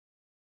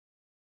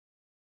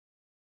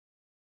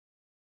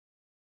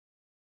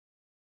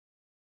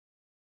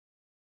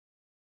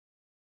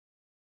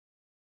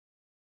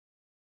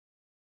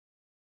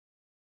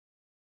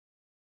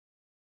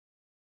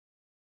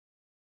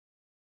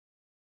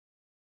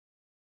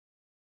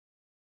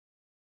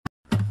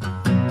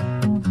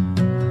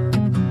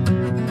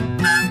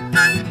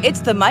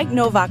It's the Mike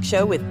Nowak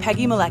Show with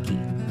Peggy Malecki.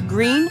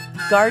 Green,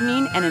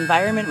 gardening, and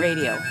environment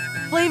radio,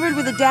 flavored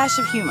with a dash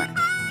of humor.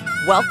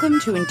 Welcome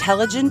to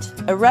intelligent,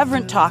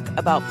 irreverent talk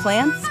about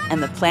plants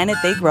and the planet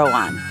they grow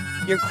on.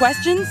 Your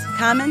questions,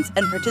 comments,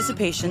 and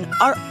participation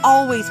are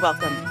always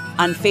welcome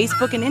on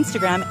Facebook and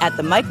Instagram at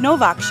The Mike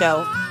Nowak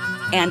Show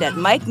and at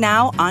Mike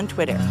Now on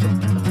Twitter.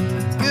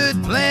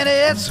 Good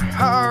planets are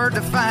hard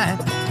to find.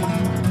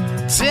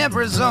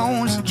 Temperate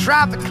zones and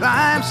tropic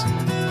climes.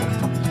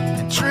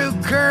 And true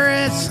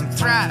currents and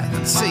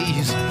thriving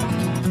seas.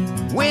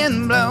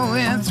 Wind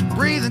blowing through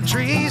breathing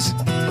trees.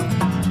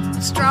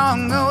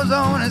 Strong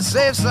ozone and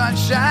safe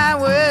sunshine.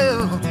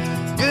 Well,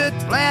 good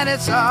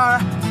planets are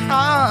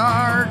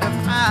hard to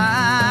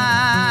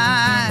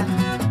find.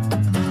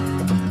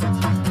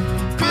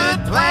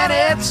 Good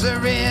planets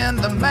are in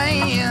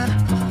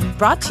demand.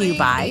 Brought to you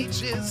by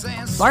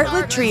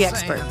Bartlett Tree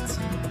Experts.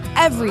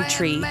 Every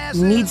tree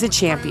needs a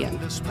champion.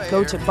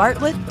 Go to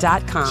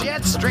bartlett.com.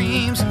 Jet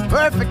streams,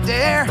 perfect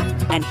air.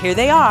 And here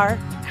they are,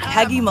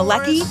 Peggy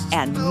Malecki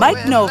and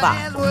Mike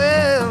Nowak.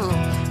 Well,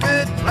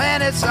 good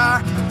planets are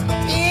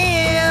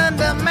in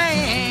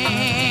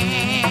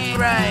demand,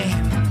 right?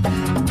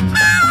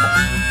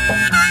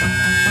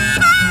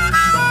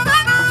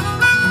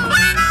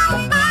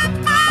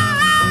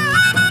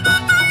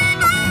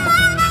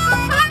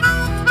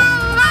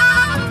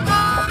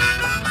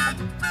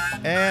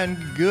 And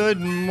good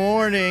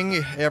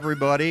morning,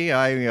 everybody.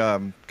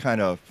 I'm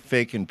kind of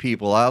faking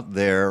people out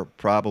there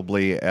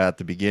probably at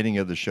the beginning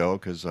of the show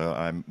because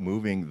I'm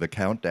moving the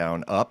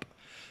countdown up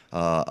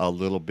a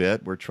little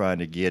bit. We're trying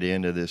to get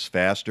into this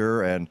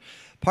faster, and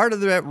part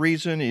of that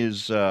reason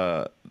is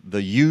the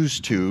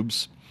used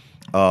tubes.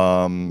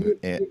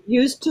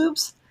 Used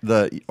tubes?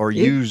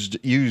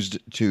 Used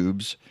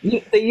tubes.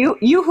 The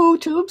Yoo-hoo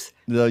tubes?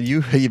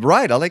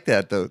 Right, I like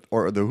that. The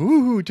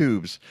hoo-hoo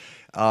tubes.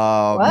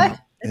 What?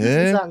 That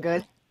doesn't sound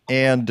good.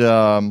 And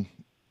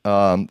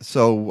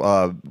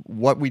so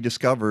what we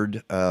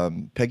discovered,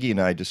 Peggy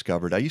and I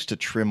discovered, I used to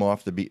trim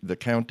off the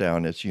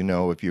countdown, as you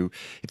know, if you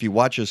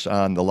watch us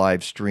on the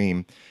live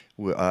stream,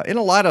 and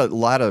a lot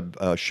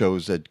of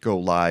shows that go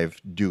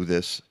live do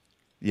this.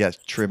 Yes,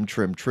 trim,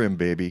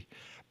 baby.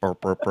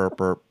 Burp, burp, burp,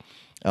 burp.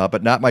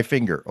 But not my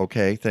finger,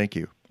 okay? Thank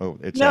you. Oh,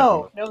 it's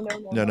no.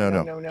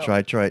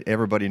 Try.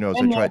 Everybody knows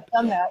Done that.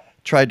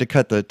 Tried to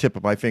cut the tip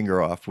of my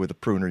finger off with a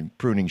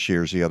pruning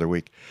shears the other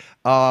week.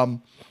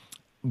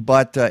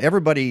 But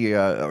everybody,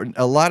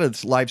 a lot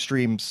of live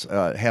streams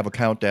have a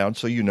countdown,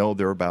 so you know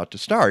they're about to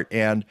start.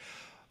 And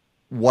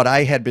what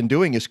I had been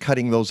doing is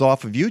cutting those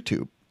off of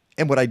YouTube.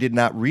 And what I did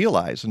not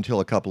realize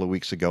until a couple of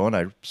weeks ago, and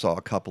I saw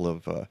a couple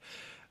of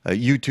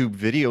YouTube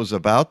videos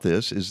about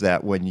this, is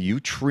that when you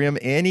trim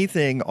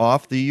anything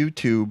off the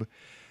YouTube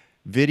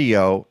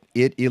video,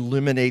 it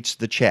eliminates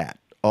the chat,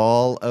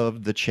 all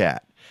of the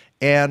chat.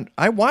 And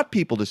I want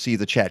people to see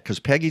the chat because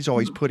Peggy's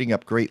always putting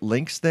up great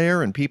links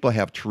there and people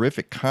have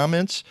terrific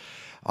comments.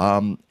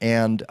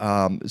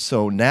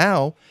 So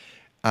now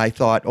I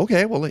thought,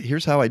 okay, well,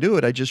 here's how I do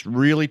it. I just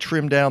really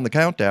trim down the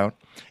countdown.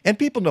 And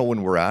people know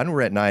when we're on.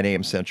 We're at 9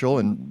 a.m. Central.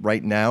 And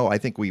right now, I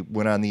think we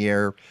went on the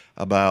air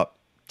about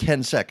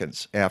 10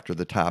 seconds after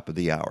the top of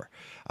the hour.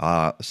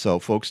 So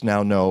folks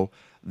now know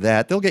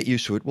that they'll get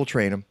used to it. We'll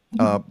train them.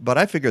 But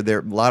I figure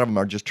a lot of them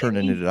are just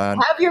turning it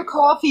on. Have your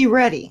coffee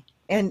ready.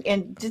 And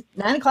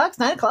 9 o'clock's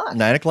 9 o'clock.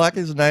 9 o'clock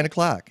is 9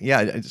 o'clock.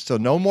 Yeah. So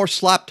no more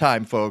slop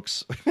time,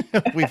 folks.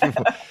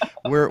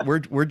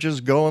 We're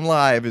just going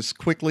live as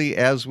quickly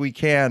as we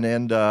can,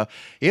 and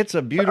it's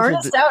a beautiful.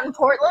 Ernest out in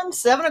Portland,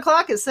 7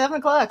 o'clock is 7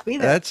 o'clock. Be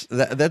there.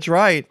 That's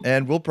right,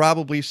 and we'll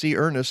probably see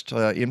Ernest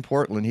in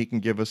Portland. He can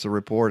give us a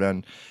report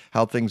on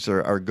how things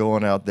are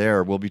going out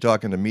there. We'll be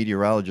talking to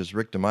meteorologist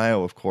Rick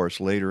DiMaio, of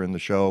course, later in the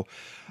show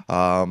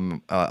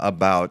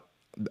about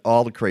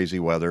all the crazy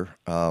weather,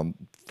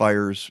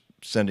 fires.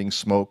 Sending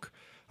smoke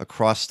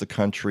across the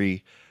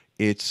country.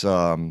 It's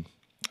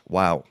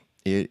wow.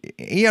 And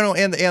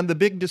the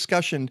big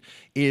discussion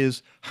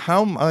is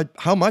how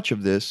much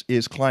of this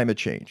is climate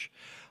change.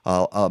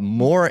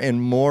 More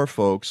and more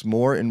folks,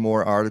 more and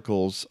more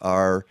articles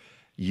are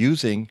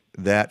using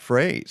that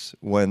phrase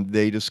when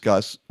they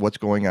discuss what's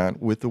going on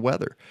with the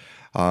weather.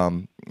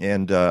 And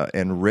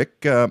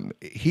Rick,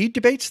 he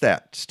debates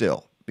that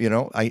still. You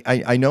know,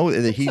 I know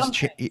that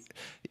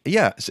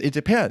yes, it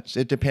depends.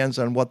 It depends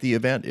on what the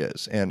event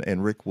is,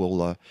 and Rick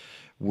will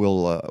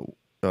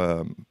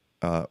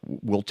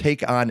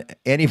take on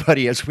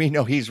anybody. As we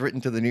know, he's written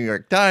to the New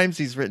York Times.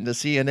 He's written to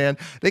CNN.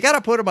 They got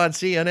to put him on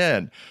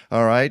CNN,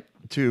 all right,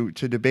 to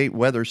debate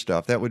weather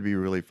stuff. That would be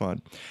really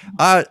fun.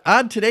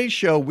 On today's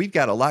show, we've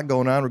got a lot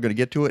going on. We're going to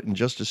get to it in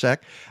just a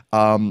sec.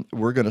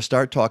 We're going to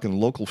start talking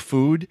local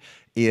food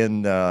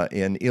in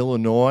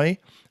Illinois.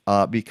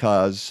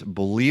 Because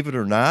believe it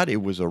or not,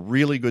 it was a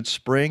really good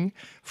spring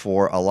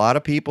for a lot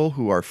of people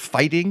who are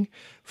fighting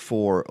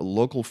for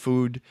local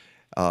food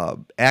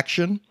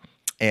action.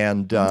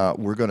 And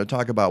we're going to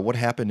talk about what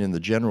happened in the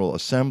General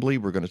Assembly.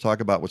 We're going to talk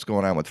about what's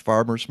going on with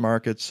farmers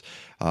markets.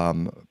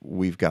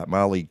 We've got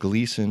Molly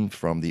Gleason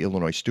from the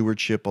Illinois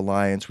Stewardship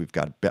Alliance. We've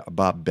got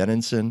Bob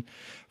Benenson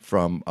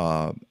from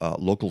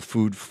Local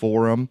Food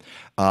Forum.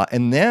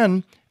 And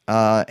then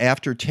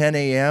after 10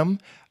 a.m.,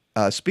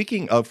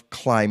 speaking of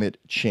climate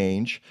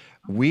change,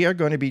 we are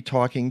going to be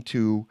talking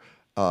to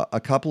a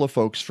couple of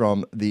folks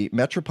from the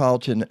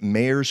Metropolitan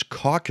Mayors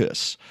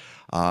Caucus.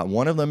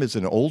 One of them is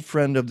an old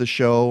friend of the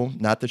show.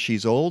 Not that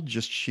she's old,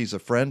 just she's a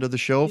friend of the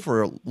show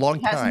for a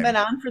long time. Hasn't been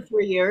on for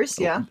 3 years,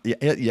 yeah.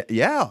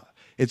 Yeah.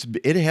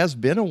 It has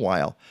been a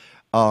while.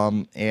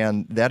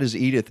 And that is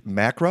Edith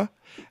Makra.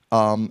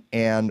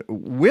 And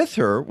with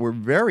her, we're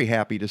very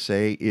happy to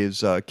say,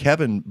 is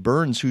Kevin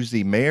Burns, who's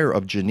the mayor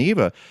of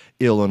Geneva,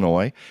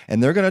 Illinois.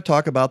 And they're going to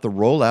talk about the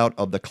rollout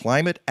of the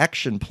Climate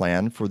Action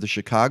Plan for the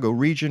Chicago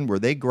region, where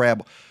they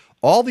grab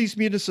all these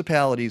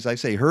municipalities, I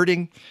say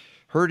herding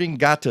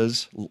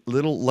gatas,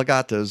 little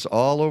lagatas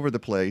all over the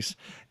place,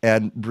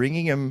 and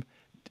bringing them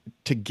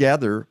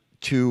together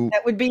to...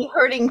 That would be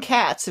herding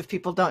cats if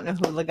people don't know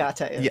who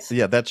Legata is.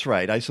 Yeah, that's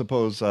right. I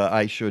suppose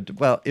I should...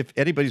 Well, if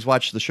anybody's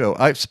watched the show,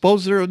 I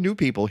suppose there are new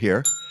people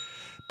here,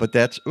 but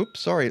that's... Oops,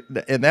 sorry.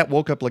 And that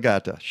woke up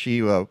Legata.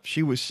 She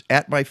was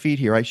at my feet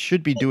here. I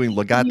should be doing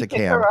Legata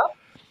cam. Her up?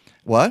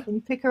 What? Can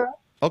you pick her up?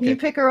 Okay. Can you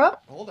pick her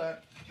up? Hold on.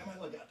 Come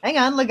on, Legata. Hang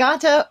on,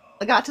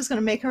 Legata's going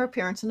to make her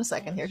appearance in a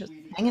second here. Just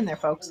hang in there,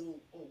 folks.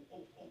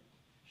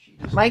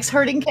 Mike's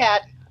herding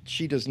cat.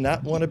 She does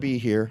not want to be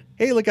here.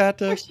 Hey, Legata.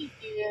 There she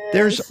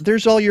is.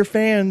 There's all your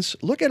fans.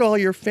 Look at all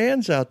your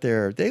fans out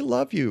there. They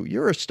love you.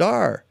 You're a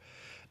star.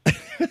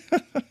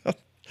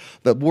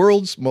 The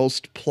world's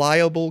most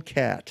pliable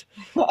cat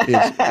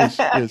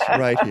is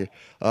right here.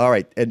 All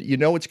right. And you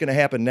know what's going to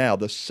happen now.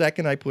 The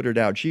second I put her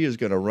down, she is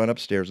going to run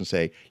upstairs and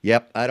say,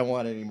 yep, I don't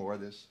want any more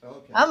of this.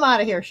 Okay. I'm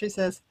out of here, she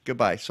says.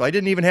 Goodbye. So I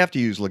didn't even have to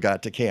use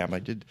Legata cam. I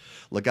did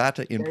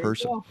Legata in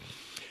person.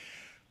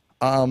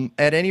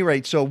 At any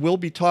rate, so we'll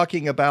be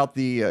talking about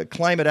the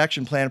Climate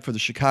Action Plan for the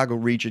Chicago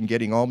region,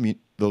 getting all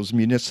those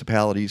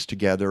municipalities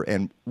together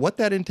and what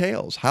that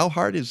entails. How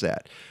hard is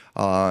that?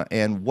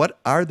 And what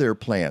are their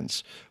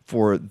plans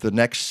for the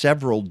next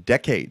several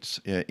decades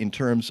in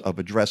terms of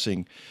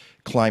addressing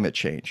climate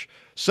change?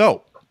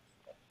 So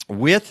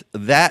with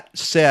that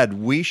said,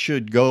 we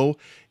should go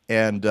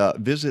and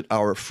visit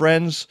our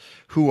friends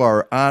who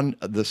are on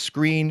the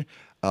screen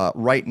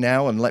right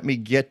now, and let me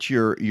get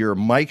your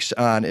mics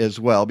on as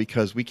well,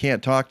 because we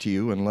can't talk to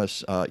you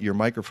unless your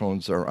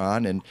microphones are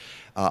on. And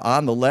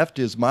on the left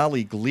is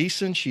Molly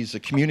Gleason. She's the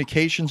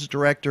communications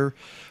director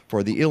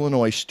for the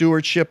Illinois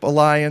Stewardship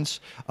Alliance.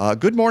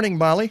 Good morning,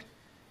 Molly.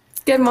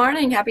 Good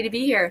morning. Happy to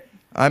be here.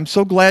 I'm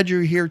so glad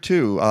you're here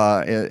too,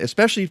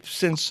 especially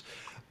since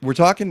we're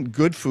talking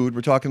good food,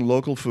 we're talking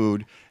local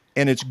food,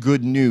 and it's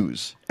good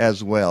news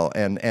as well.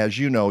 And as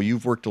you know,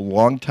 you've worked a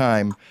long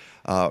time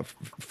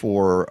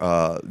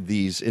for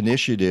these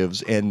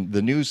initiatives, and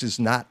the news is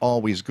not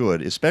always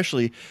good,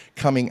 especially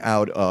coming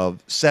out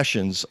of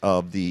sessions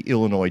of the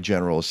Illinois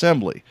General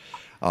Assembly.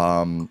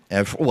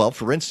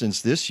 For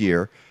instance, this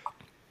year,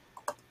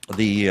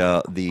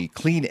 the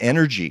clean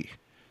energy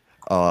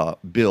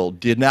bill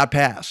did not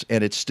pass,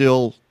 and it's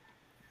still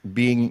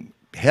being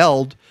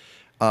held.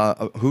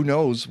 Who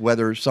knows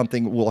whether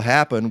something will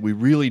happen? We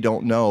really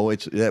don't know.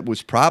 That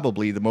was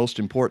probably the most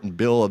important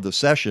bill of the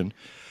session.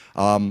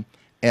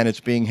 And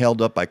it's being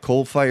held up by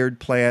coal-fired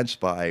plants,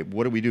 by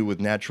what do we do with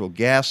natural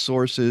gas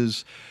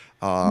sources,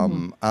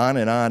 on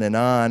and on and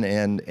on.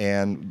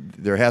 And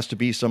there has to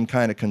be some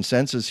kind of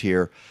consensus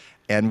here.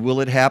 And will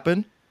it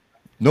happen?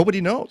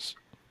 Nobody knows.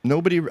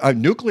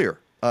 Nuclear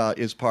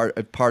is part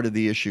of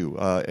the issue.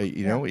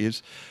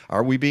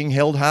 Are we being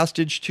held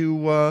hostage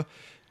to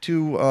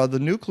the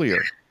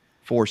nuclear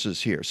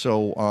forces here?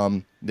 So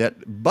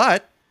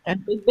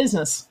and big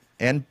business.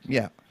 And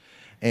yeah,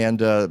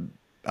 and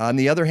on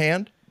the other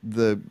hand,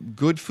 the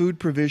good food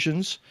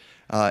provisions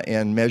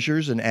and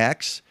measures and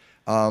acts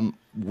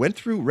went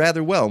through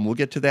rather well, and we'll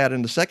get to that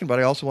in a second. But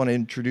I also want to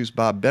introduce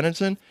Bob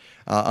Benenson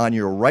on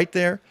your right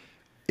there,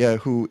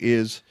 who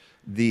is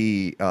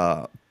the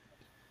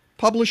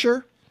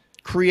publisher,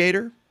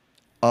 creator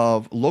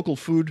of Local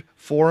Food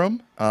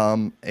Forum,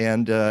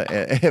 and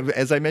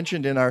as I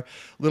mentioned in our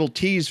little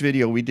tease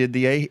video we did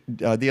the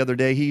other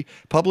day, he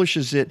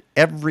publishes it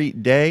every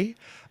day.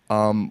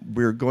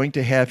 We're going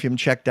to have him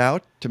checked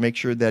out to make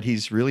sure that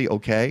he's really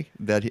okay,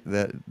 that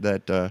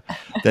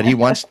he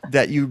wants,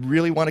 that you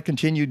really want to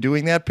continue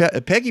doing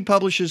that. Peggy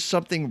publishes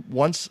something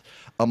once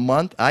a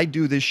month. I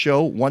do this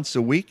show once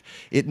a week.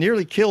 It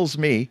nearly kills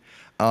me,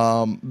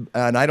 and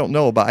I don't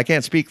know I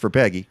can't speak for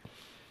Peggy.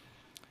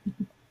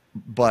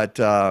 But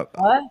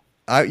what?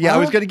 I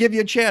was going to give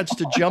you a chance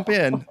to jump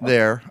in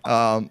there,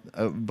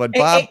 but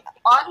Bob.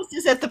 August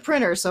is at the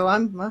printer, so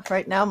I'm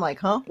right now. I'm like,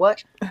 huh?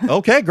 What?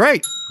 Okay,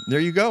 great. There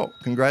you go.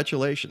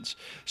 Congratulations.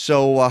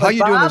 So, how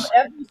you doing this?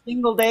 Every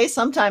single day,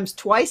 sometimes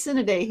twice in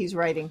a day, he's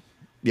writing.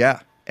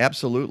 Yeah,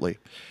 absolutely.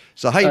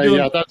 So, how you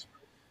doing?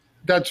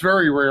 That's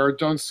very rare.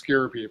 Don't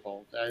scare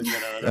people. And,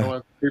 I don't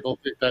want people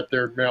to think that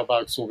their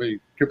mailbox will be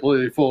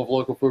completely full of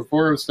local food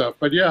forum stuff.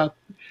 But yeah,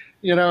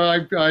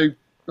 I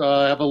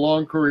have a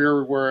long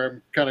career where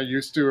I'm kind of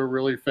used to a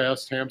really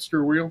fast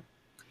hamster wheel.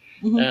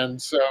 Mm-hmm.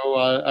 And so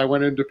I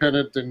went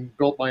independent and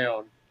built my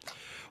own.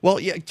 Well,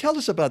 yeah, tell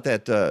us about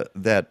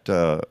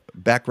that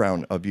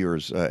background of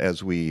yours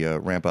as we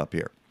ramp up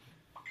here.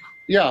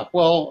 Yeah,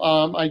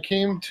 well, I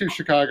came to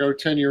Chicago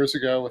 10 years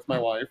ago with my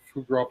wife,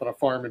 who grew up on a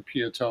farm in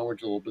Piatone,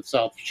 which is a little bit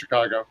south of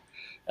Chicago.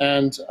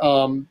 And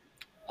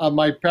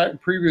my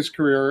previous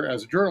career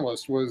as a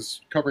journalist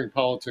was covering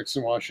politics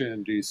in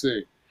Washington,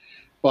 D.C.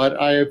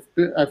 But I've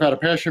had a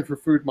passion for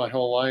food my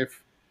whole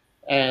life,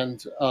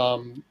 and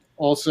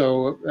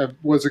also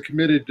was a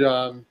committed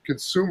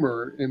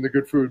consumer in the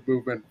good food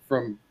movement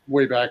from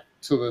way back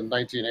to the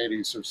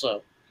 1980s or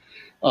so.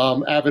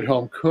 Avid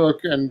home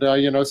cook, and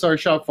so I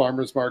shopped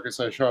farmers markets.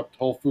 I shopped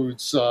Whole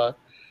Foods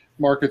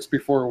markets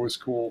before it was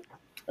cool.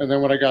 And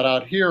then when I got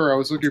out here, I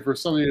was looking for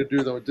something to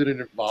do that didn't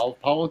involve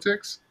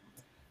politics,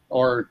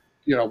 or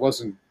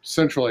wasn't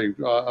centrally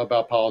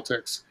about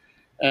politics.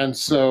 And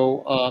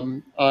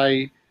so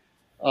I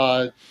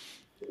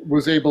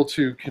was able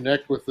to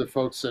connect with the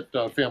folks at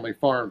Family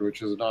Farmed,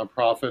 which is a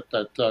nonprofit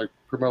that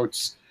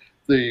promotes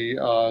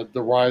the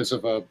rise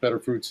of a better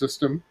food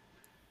system.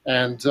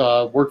 And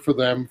worked for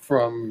them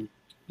from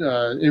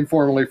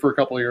informally for a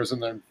couple of years,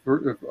 and then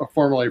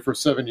formally for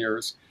 7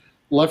 years.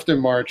 Left in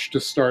March to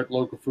start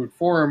Local Food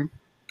Forum,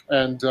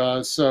 and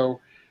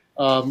so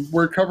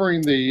we're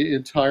covering the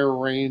entire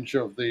range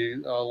of the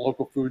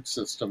local food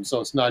system. So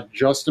it's not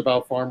just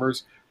about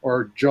farmers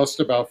or just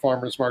about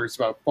farmers markets.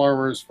 About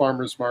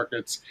farmers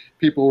markets,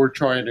 people who are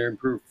trying to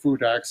improve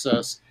food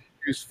access,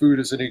 use food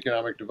as an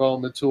economic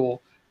development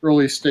tool,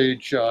 early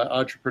stage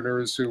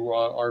entrepreneurs who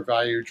are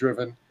value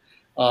driven.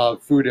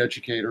 Food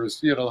educators,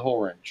 the whole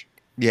range.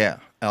 Yeah.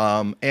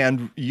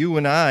 And you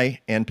and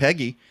I and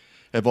Peggy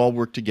have all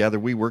worked together.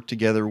 We worked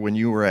together when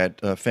you were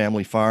at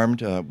Family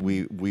Farmed.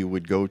 We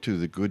would go to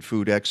the Good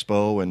Food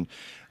Expo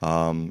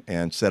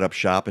and set up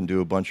shop and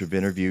do a bunch of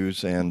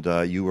interviews. And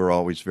you were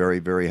always very,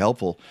 very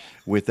helpful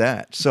with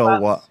that. So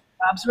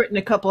Bob's written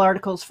a couple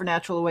articles for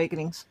Natural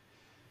Awakenings.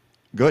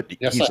 Good.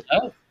 Yes,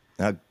 I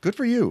have. Good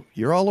for you.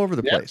 You're all over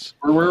the place.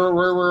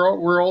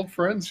 We're old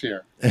friends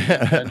here.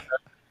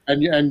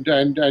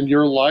 And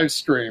your live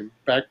stream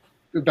back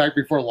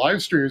before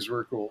live streams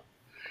were cool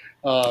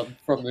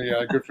from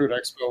the Good Food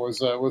Expo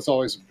was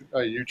always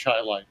a huge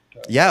highlight.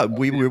 Yeah,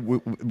 we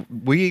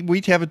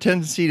have a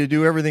tendency to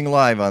do everything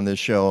live on this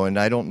show, and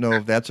I don't know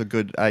if that's a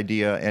good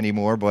idea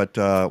anymore, but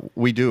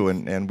we do,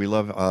 and we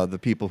love the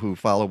people who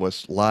follow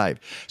us live.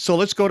 So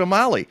let's go to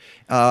Molly.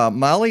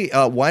 Molly,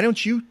 why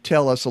don't you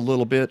tell us a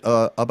little bit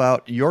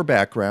about your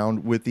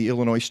background with the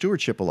Illinois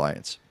Stewardship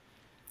Alliance?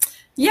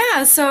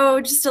 Yeah, so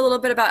just a little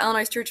bit about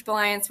Illinois Stewardship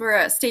Alliance. We're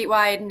a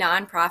statewide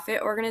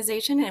nonprofit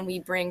organization, and we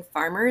bring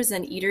farmers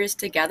and eaters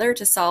together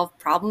to solve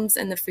problems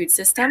in the food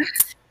system.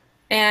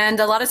 And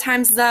a lot of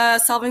times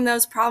solving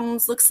those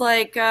problems looks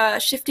like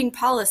shifting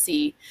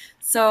policy.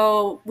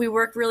 So we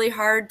work really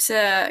hard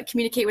to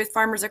communicate with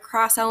farmers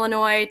across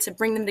Illinois to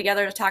bring them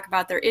together to talk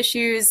about their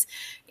issues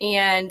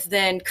and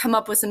then come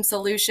up with some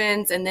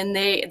solutions. And then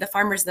the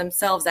farmers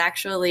themselves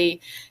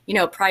actually,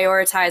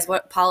 prioritize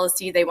what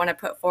policy they want to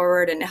put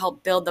forward and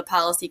help build the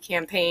policy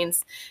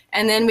campaigns.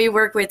 And then we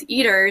work with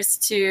eaters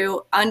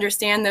to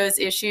understand those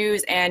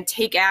issues and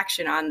take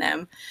action on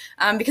them.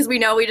 Because we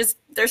know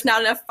there's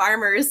not enough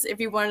farmers. If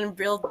we want to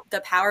build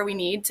the power we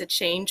need to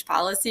change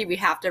policy, we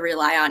have to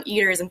rely on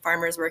eaters and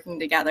farmers working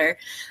together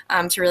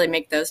to really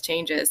make those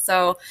changes.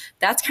 So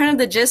that's kind of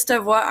the gist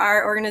of what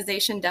our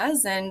organization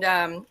does. And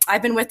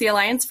I've been with the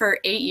Alliance for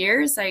 8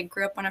 years. I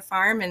grew up on a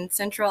farm in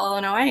central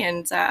Illinois,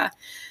 and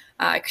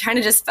I kind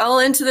of just fell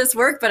into this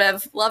work, but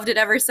I've loved it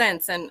ever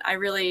since. And I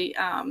really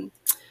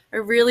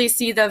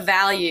see the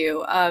value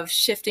of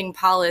shifting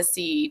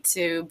policy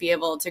to be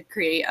able to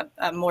create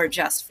a more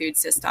just food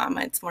system.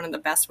 It's one of the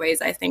best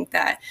ways I think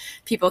that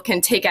people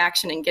can take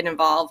action and get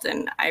involved.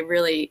 And I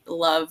really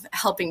love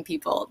helping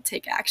people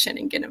take action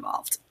and get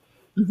involved.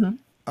 Mm-hmm.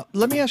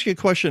 Let me ask you a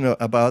question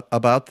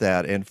about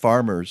that and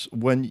farmers.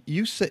 When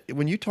you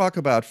talk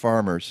about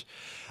farmers,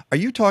 are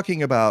you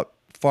talking about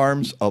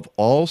farms of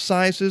all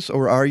sizes,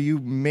 or are you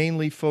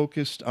mainly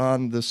focused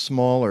on the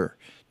smaller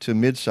to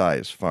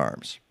mid-sized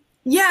farms?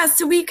 Yeah,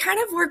 so we kind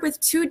of work with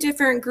two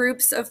different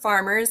groups of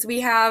farmers.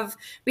 We have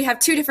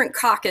two different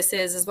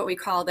caucuses, is what we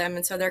call them,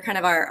 and so they're kind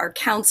of our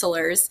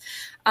counselors.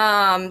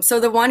 So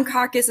the one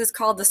caucus is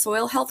called the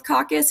Soil Health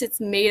Caucus. It's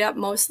made up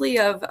mostly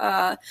of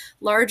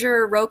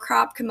larger row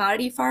crop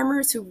commodity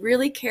farmers who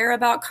really care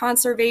about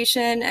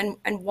conservation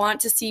and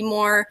want to see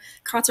more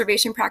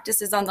conservation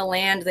practices on the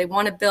land. They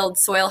want to build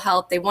soil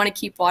health. They want to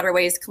keep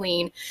waterways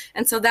clean.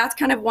 And so that's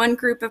kind of one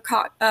group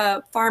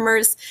of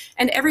farmers.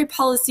 And every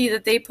policy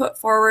that they put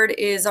forward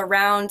is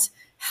around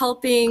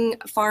helping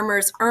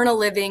farmers earn a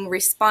living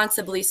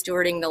responsibly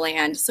stewarding the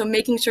land. So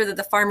making sure that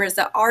the farmers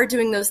that are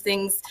doing those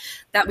things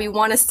that we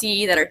want to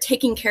see, that are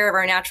taking care of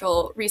our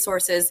natural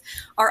resources,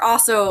 are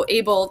also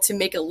able to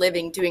make a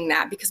living doing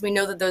that, because we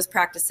know that those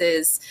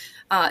practices,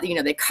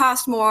 they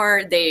cost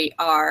more, they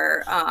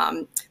are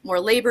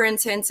more labor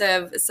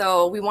intensive.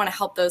 So we want to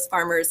help those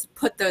farmers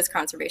put those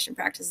conservation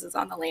practices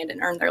on the land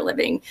and earn their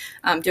living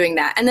doing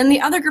that. And then the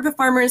other group of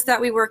farmers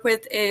that we work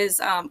with is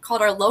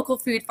called our local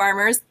food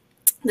farmers.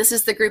 This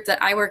is the group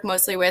that I work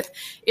mostly with.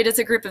 It is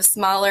a group of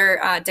smaller,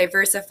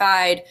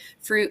 diversified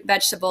fruit,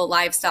 vegetable,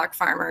 livestock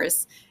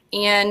farmers.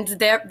 And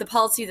the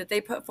policy that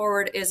they put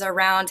forward is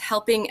around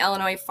helping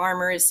Illinois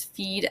farmers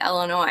feed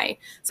Illinois.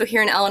 So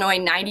here in Illinois,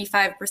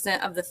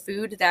 95% of the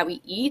food that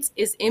we eat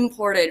is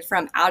imported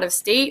from out of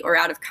state or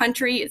out of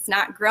country. It's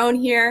not grown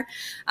here.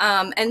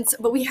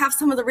 But we have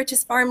some of the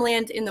richest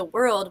farmland in the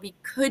world. We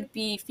could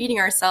be feeding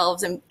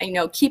ourselves and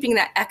keeping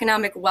that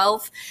economic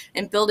wealth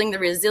and building the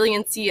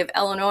resiliency of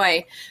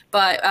Illinois.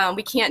 But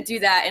we can't do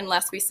that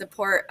unless we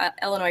support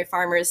Illinois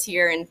farmers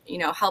here and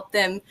help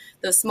them,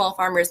 those small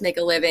farmers, make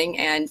a living,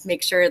 and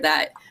make sure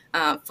that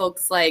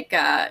folks like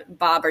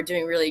Bob are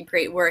doing really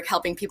great work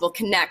helping people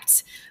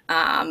connect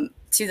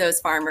to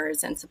those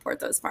farmers and support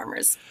those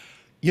farmers.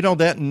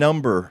 That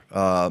number,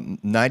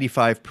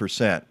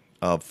 95%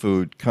 of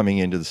food coming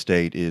into the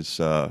state is,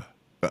 that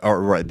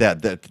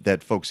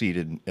folks eat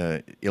in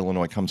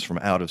Illinois comes from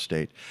out of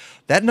state.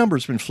 That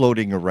number's been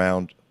floating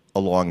around a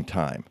long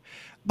time.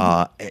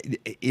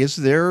 Is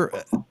there,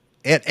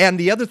 and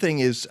the other thing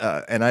is,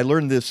 and I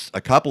learned this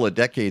a couple of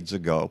decades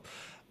ago,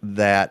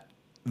 that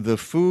the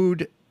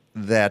food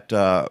that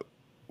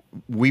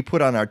we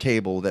put on our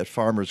table that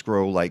farmers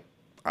grow, like,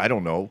 I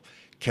don't know,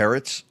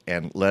 carrots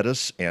and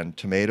lettuce and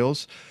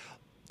tomatoes,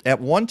 at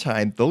one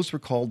time, those were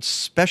called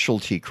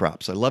specialty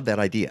crops. I love that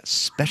idea,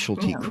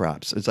 specialty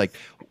crops. It's like,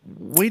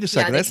 wait a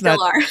second, that's not.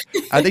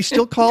 Are they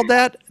still called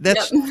that?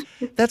 That's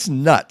that's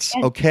nuts.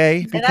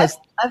 Okay, because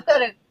I've got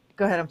to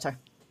go ahead. I'm sorry.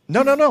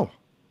 No.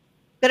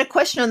 Got a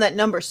question on that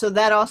number. So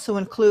that also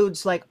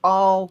includes like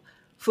all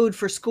food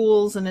for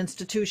schools and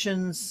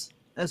institutions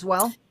as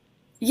well?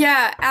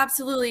 Yeah,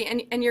 absolutely.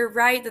 And you're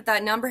right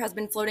that number has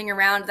been floating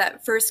around.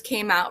 That first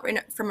came out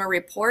from a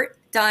report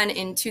done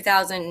in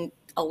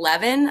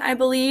 2011, I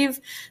believe.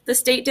 The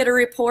state did a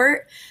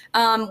report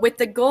with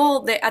the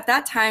goal that at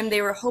that time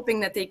they were hoping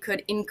that they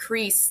could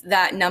increase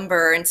that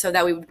number, and so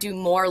that we would do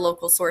more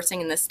local sourcing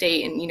in the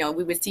state, and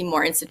we would see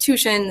more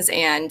institutions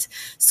and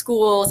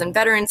schools and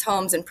veterans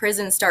homes and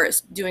prisons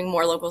start doing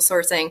more local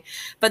sourcing.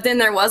 But then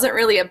there wasn't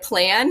really a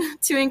plan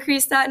to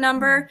increase that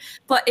number.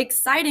 But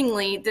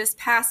excitingly, this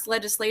past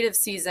legislative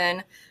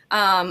season,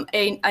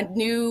 a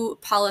new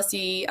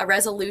policy, a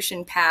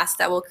resolution passed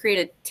that will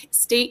create a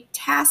state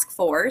task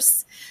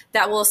force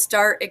that will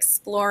start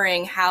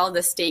exploring how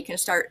the state can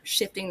start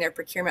shifting their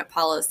procurement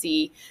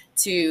policy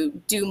to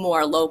do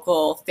more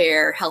local,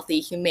 fair, healthy,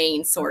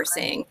 humane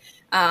sourcing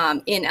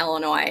in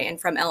Illinois and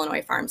from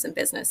Illinois farms and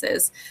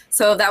businesses.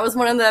 So that was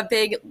one of the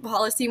big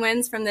policy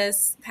wins from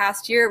this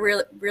past year.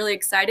 We're really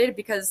excited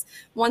because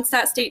once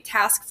that state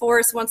task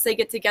force, once they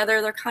get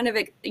together, they're kind of,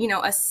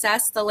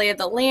 assess the lay of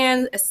the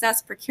land,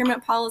 assess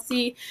procurement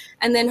policy,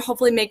 and then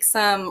hopefully make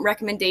some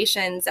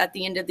recommendations at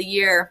the end of the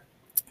year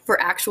for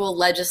actual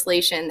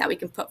legislation that we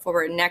can put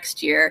forward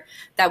next year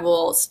that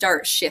will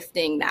start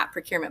shifting that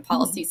procurement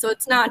policy. So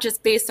it's not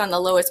just based on the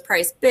lowest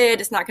price bid.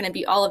 It's not going to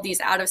be all of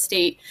these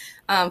out-of-state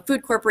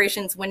food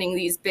corporations winning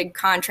these big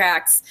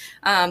contracts,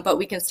 but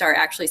we can start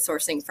actually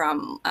sourcing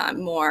from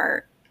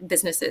more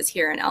businesses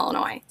here in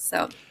Illinois.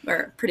 So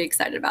we're pretty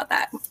excited about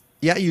that.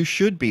 Yeah, you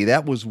should be.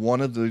 That was one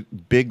of the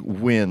big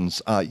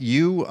wins.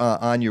 You,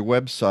 on your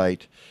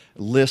website,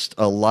 list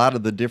a lot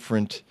of the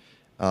different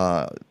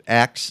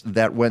acts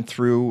that went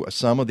through.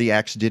 Some of the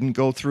acts didn't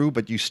go through,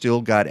 but you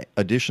still got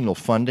additional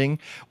funding.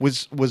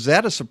 Was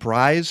that a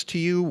surprise to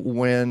you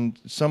when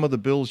some of the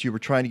bills you were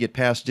trying to get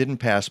passed didn't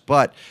pass,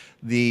 but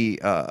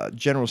the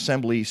General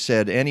Assembly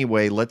said,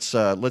 anyway, let's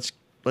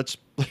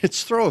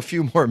throw a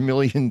few more $1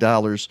 million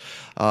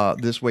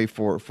this way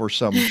for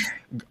some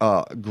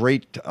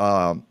great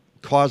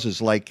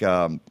causes like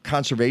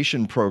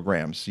conservation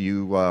programs.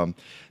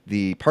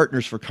 The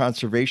Partners for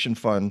Conservation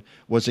Fund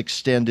was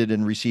extended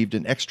and received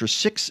an extra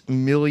 $6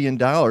 million,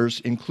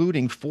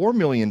 including $4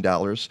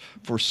 million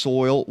for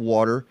soil,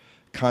 water,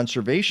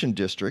 conservation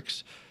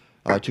districts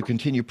to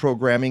continue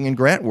programming and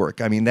grant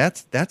work. I mean,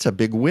 that's a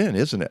big win,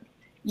 isn't it?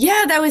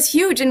 Yeah, that was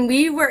huge. And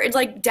we were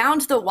like down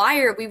to the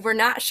wire. We were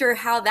not sure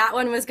how that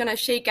one was going to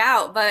shake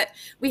out, but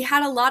we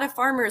had a lot of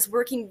farmers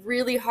working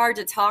really hard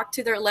to talk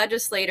to their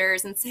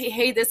legislators and say,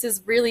 hey, this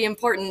is really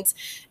important.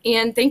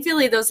 And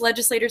thankfully, those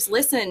legislators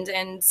listened.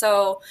 And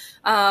so,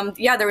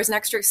 there was an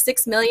extra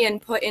 $6 million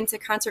put into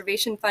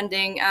conservation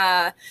funding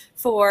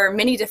for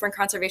many different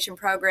conservation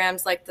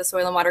programs like the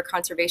soil and water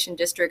conservation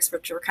districts,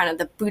 which were kind of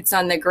the boots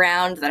on the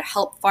ground that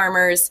help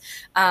farmers,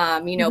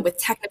 with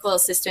technical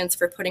assistance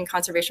for putting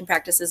conservation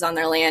practices practices on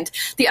their land.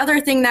 The other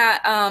thing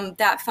that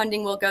that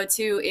funding will go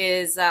to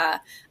is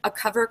a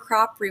cover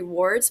crop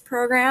rewards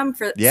program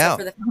for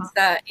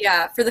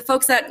the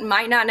folks that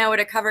might not know what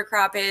a cover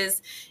crop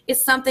is.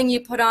 It's something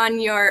you put on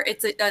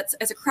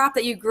it's a crop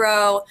that you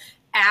grow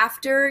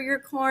after your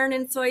corn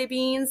and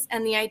soybeans,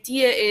 and the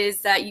idea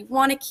is that you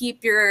want to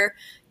keep your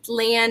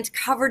land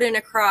covered in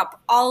a crop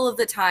all of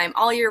the time,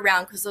 all year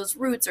round, because those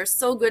roots are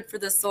so good for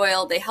the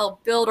soil. They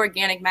help build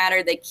organic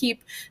matter. They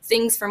keep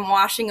things from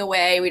washing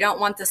away. We don't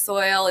want the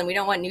soil and we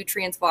don't want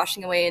nutrients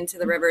washing away into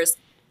the rivers.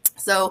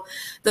 So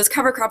those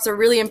cover crops are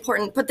really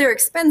important, but they're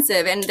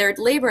expensive and they're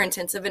labor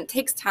intensive, and it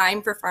takes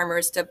time for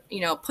farmers to,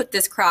 put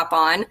this crop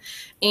on.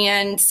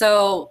 And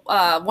so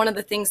one of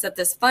the things that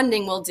this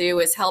funding will do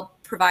is help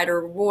provide a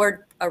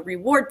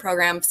reward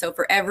program. So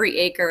for every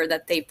acre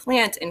that they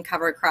plant in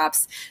cover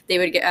crops, they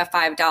would get a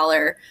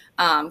 $5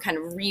 kind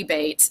of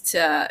rebate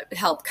to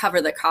help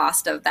cover the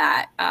cost of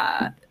that,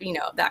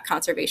 that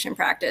conservation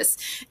practice.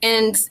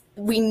 And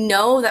we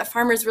know that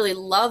farmers really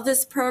love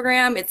this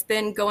program. It's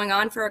been going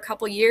on for a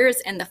couple years,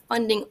 and the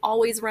funding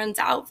always runs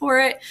out for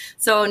it.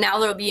 So now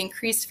there will be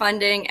increased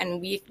funding, and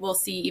we will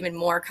see even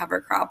more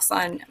cover crops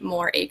on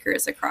more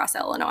acres across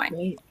Illinois.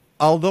 Great.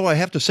 Although I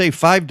have to say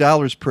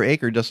 $5 per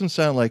acre doesn't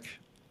sound like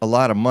a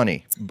lot of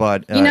money,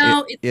 but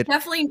it's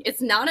definitely,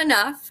 it's not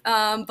enough,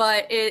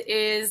 but it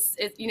is,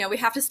 we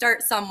have to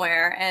start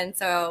somewhere. And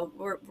so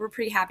we're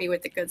pretty happy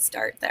with the good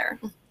start there.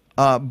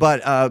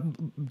 But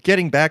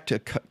getting back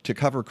to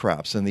cover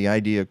crops and the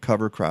idea of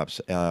cover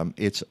crops,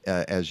 it's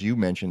as you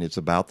mentioned, it's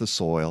about the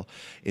soil.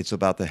 It's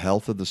about the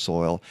health of the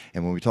soil.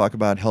 And when we talk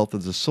about health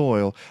of the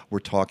soil, we're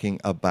talking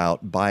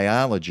about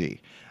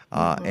biology.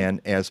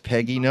 And as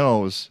Peggy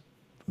knows,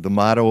 the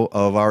motto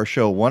of our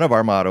show, one of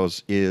our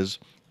mottos is,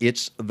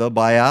 it's the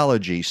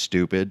biology,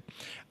 stupid.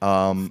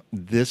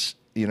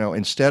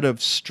 Instead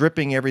of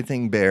stripping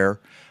everything bare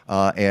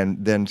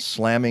and then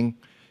slamming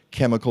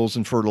chemicals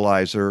and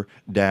fertilizer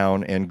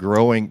down and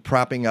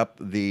propping up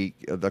the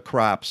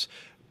crops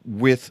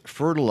with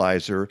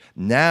fertilizer,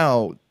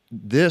 now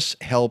this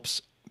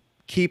helps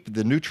keep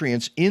the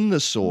nutrients in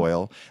the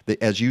soil.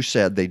 As you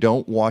said, they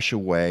don't wash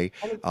away.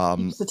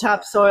 Keeps the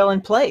topsoil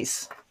in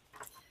place.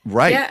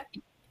 Right.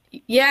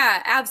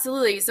 Yeah,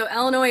 absolutely. So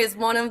Illinois is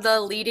one of the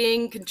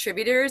leading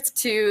contributors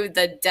to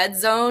the dead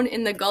zone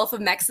in the Gulf of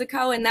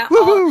Mexico, and that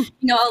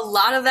a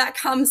lot of that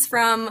comes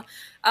from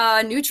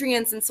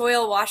nutrients and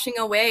soil washing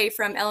away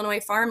from Illinois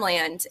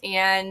farmland.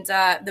 And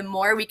the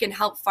more we can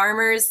help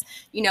farmers,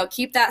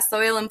 keep that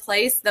soil in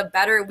place, the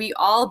better we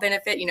all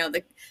benefit.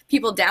 The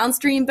people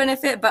downstream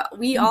benefit, but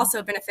we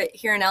also benefit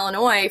here in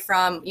Illinois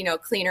from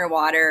cleaner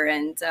water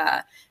and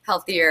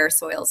healthier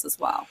soils as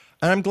well.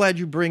 And I'm glad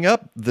you bring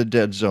up the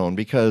dead zone,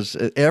 because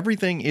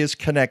everything is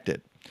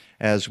connected.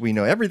 As we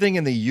know, everything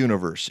in the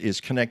universe is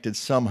connected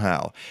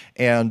somehow.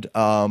 And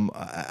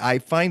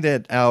I find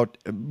that out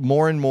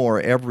more and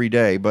more every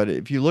day. But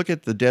if you look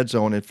at the dead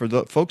zone, and for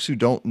the folks who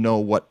don't know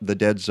what the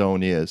dead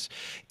zone is,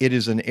 it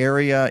is an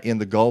area in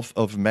the Gulf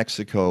of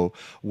Mexico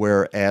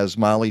where, as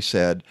Molly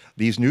said,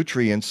 these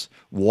nutrients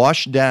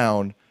wash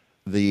down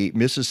the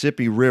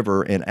Mississippi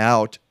River and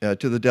out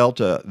to the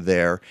delta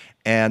there.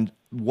 And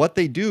what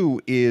they do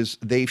is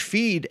they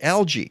feed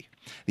algae.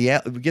 We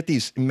get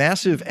these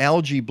massive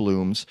algae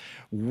blooms.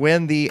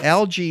 When the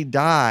algae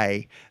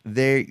die,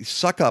 they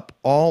suck up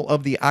all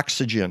of the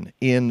oxygen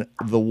in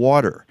the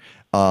water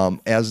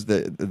as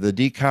the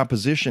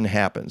decomposition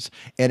happens.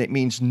 And it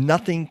means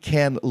nothing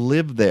can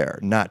live there.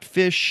 Not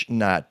fish,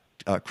 not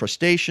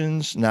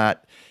crustaceans,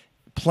 not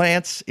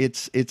plants.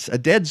 It's a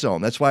dead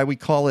zone. That's why we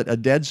call it a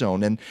dead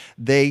zone. And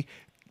they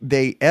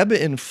ebb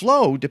and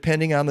flow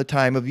depending on the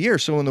time of year.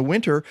 So in the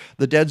winter,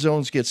 the dead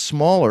zones get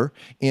smaller.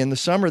 In the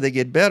summer, they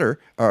get bigger.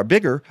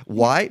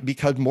 Why?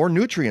 Because more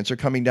nutrients are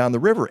coming down the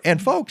river. And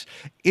folks,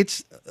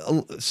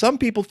 some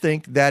people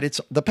think that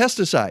it's the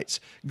pesticides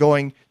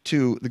going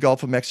to the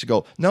Gulf of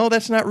Mexico. No,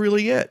 that's not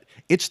really it.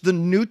 It's the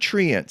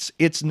nutrients.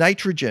 It's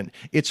nitrogen.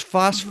 It's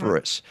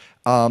phosphorus.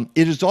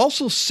 It is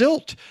also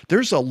silt.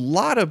 There's a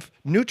lot of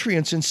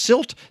nutrients in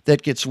silt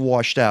that gets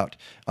washed out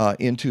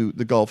into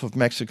the Gulf of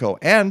Mexico.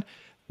 And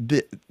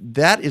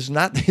that is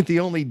not the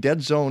only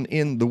dead zone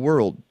in the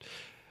world,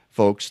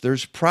 folks.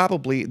 There's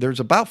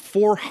about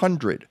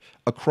 400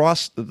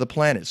 across the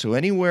planet. So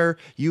anywhere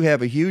you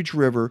have a huge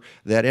river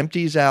that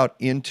empties out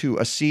into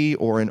a sea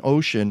or an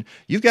ocean,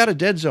 you've got a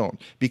dead zone,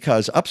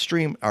 because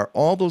upstream are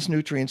all those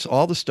nutrients,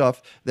 all the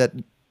stuff that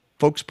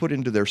folks put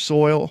into their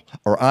soil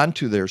or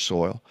onto their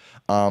soil.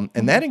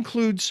 And that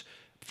includes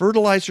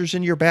fertilizers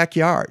in your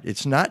backyard.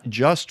 It's not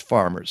just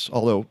farmers,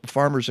 although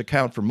farmers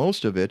account for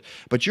most of it,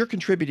 but you're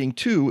contributing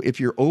too if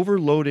you're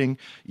overloading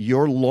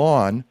your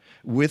lawn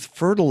with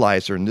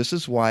fertilizer. And this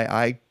is why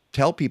I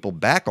tell people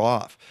back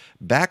off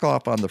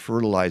on the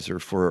fertilizer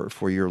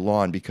for your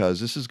lawn,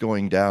 because this is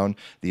going down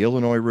the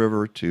Illinois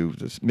River to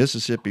the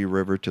Mississippi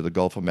River to the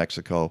Gulf of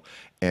Mexico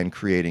and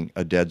creating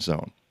a dead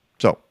zone.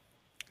 So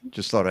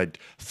just thought I'd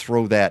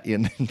throw that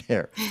in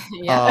there.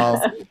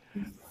 Yes.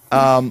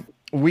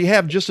 We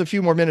have just a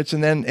few more minutes,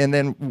 and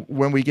then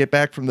when we get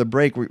back from the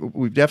break,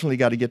 we've definitely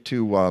got to get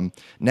to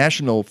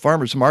National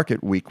Farmers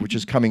Market Week, which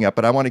is coming up.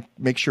 But I want to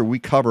make sure we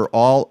cover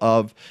all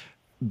of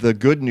the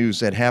good news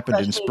that happened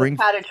in Especially spring.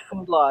 the cottage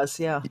food laws,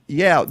 yeah.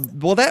 Yeah,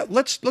 well,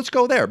 let's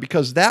go there,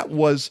 because that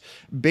was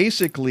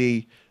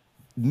basically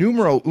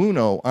numero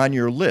uno on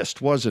your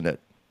list, wasn't it?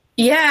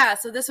 Yeah,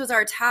 so this was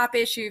our top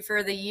issue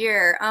for the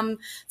year.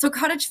 So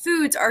cottage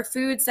foods are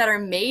foods that are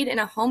made in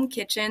a home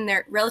kitchen.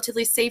 They're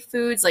relatively safe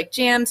foods like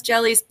jams,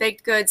 jellies,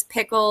 baked goods,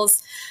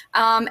 pickles,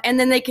 and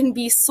then they can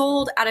be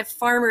sold at a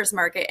farmer's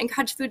market. And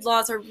cottage food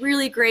laws are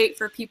really great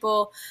for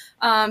people,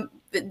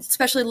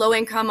 especially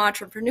low-income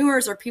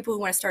entrepreneurs or people who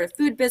want to start a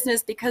food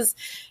business, because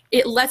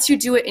it lets you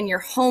do it in your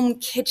home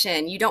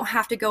kitchen. You don't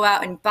have to go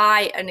out and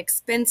buy an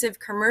expensive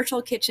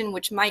commercial kitchen,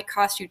 which might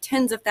cost you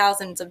tens of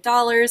thousands of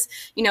dollars,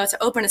 to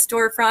open a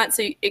storefront.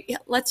 So it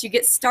lets you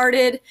get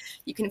started.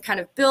 You can kind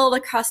of build a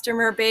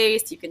customer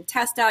base. You can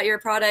test out your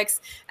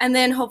products, and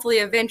then hopefully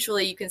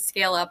eventually you can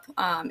scale up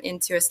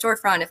into a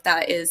storefront if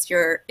that is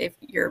your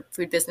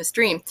food business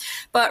dream.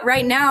 But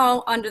right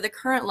now, under the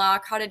current law,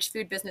 cottage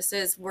food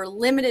businesses were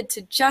limited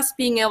to just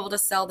being able to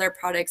sell their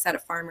products at a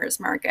farmer's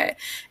market.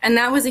 And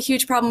that was a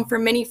huge problem for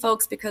many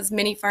folks, because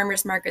many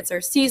farmers markets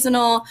are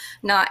seasonal.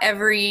 Not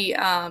every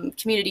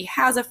community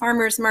has a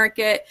farmer's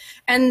market.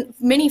 And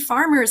many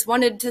farmers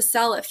wanted to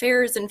sell at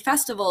fairs and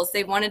festivals.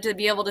 They wanted to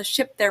be able to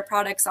ship their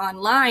products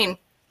online.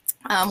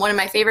 One of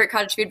my favorite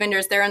cottage food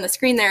vendors there on the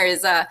screen there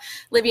is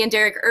Libby and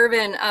Derek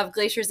Irvin of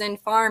Glacier's Inn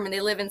Farm, and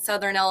they live in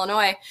Southern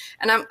Illinois.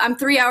 And I'm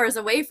 3 hours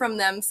away from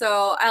them,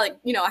 so I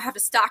have to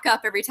stock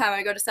up every time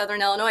I go to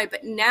Southern Illinois.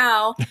 But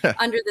now,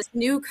 under this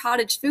new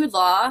cottage food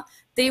law,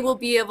 they will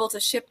be able to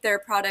ship their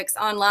products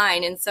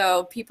online. And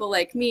so people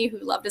like me who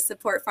love to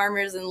support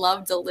farmers and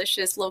love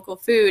delicious local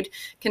food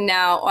can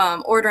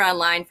now order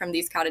online from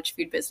these cottage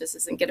food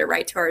businesses and get it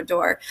right to our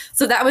door.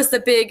 So that was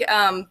the big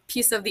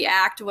piece of the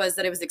act, was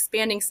that it was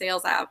expanding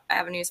sales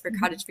avenues for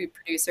cottage food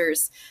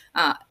producers.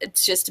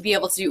 It's just to be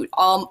able to do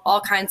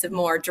all kinds of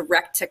more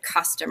direct to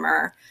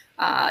customer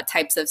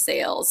types of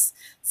sales.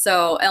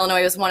 So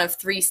Illinois was one of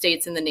 3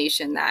 states in the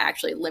nation that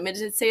actually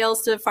limited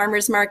sales to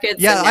farmers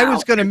markets. Yeah, I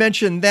was going to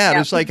mention that.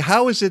 Yeah. It's like,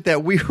 how is it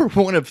that we were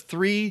one of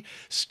 3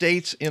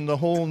 states in the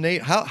whole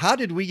nation? How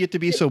did we get to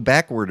be so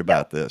backward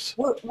about this?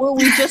 Were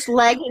we just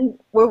lagging?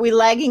 Were we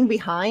lagging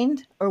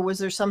behind, or was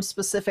there some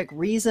specific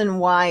reason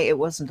why it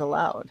wasn't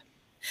allowed?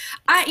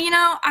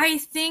 I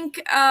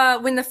think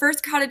when the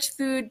first cottage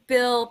food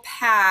bill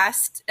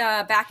passed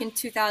back in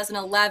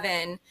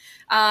 2011,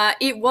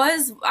 it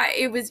was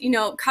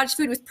cottage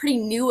food was pretty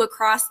new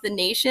across the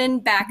nation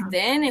back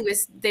then.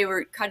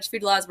 Cottage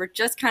food laws were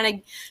just kind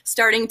of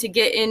starting to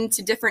get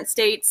into different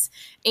states,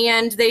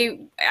 and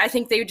I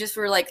think they just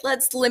were like,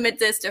 let's limit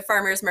this to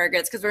farmers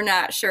markets because we're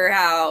not sure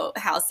how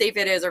safe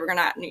it is, or we're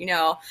not,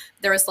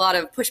 there was a lot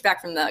of pushback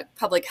from the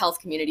public health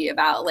community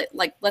about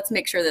let's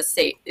make sure this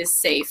state is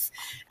safe.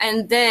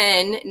 And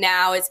then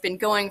now it's been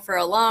going for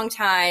a long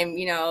time,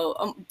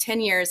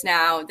 10 years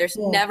now. There's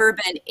never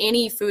been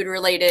any food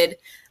related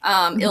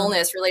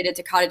illness related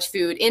to cottage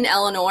food in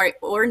Illinois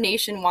or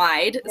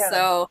nationwide. Yeah.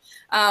 So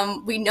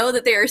we know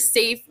that they are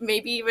safe,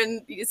 maybe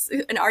even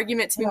an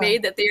argument to be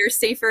made that they are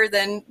safer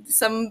than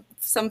some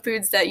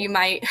foods that you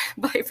might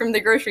buy from the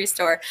grocery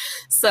store.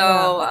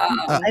 So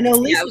I know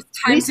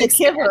Lisa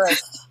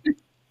Kiverist.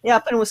 Yeah,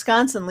 up in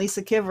Wisconsin,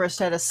 Lisa Kiverist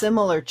had a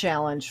similar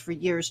challenge for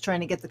years trying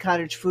to get the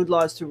cottage food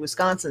laws through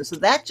Wisconsin. So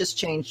that just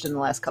changed in the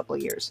last couple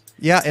of years.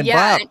 Yeah, and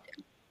Bob,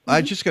 I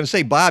was just going to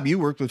say, Bob, you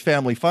worked with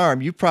Family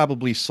Farm. You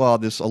probably saw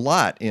this a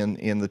lot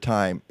in the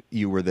time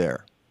you were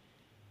there.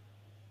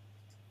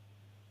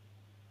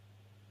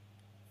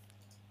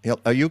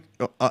 Are you?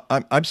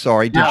 I'm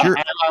sorry.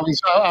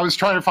 I was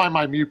trying to find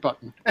my mute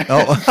button.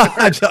 Oh,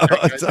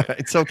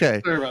 it's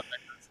okay. Sorry about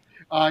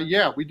that.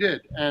 Yeah, we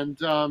did, and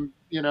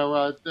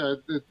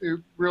it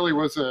really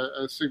was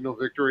a signal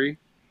victory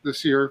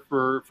this year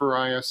for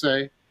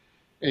ISA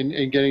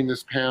in getting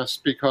this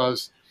passed,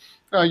 because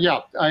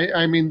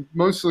I mean,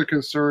 most of the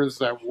concerns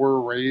that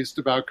were raised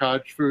about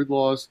cottage food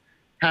laws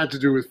had to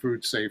do with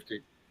food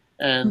safety,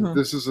 and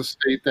this is a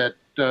state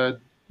that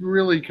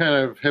really kind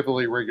of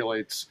heavily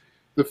regulates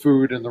the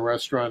food and the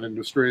restaurant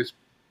industries.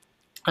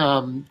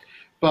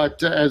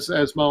 But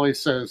as Molly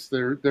says,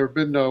 there have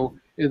been no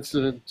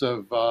incident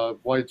of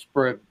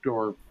widespread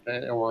or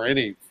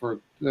any, for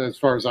as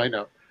far as I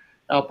know,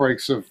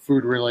 outbreaks of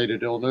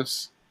food-related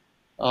illness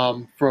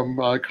from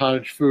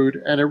cottage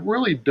food, and it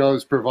really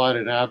does provide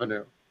an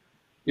avenue.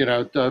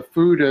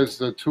 Food as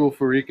the tool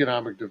for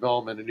economic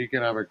development and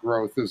economic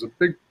growth is a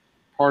big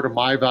part of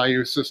my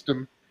value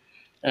system,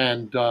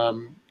 and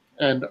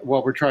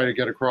what we're trying to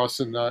get across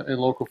in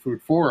Local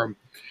Food Forum,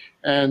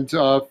 and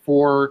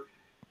for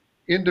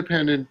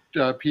independent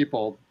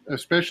people,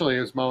 especially,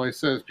 as Molly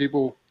says,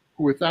 people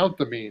without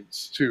the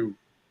means to,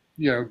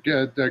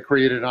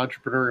 create an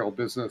entrepreneurial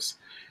business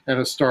and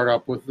a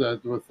startup with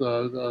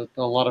a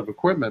lot of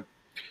equipment,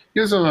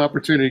 gives them an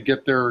opportunity to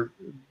get their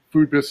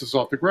food business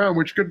off the ground,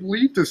 which could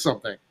lead to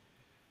something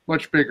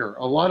much bigger.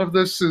 A lot of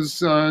this is,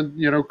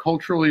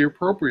 culturally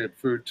appropriate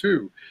food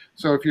too.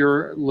 So if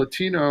you're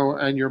Latino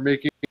and you're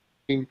making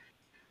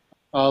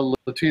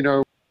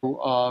Latino,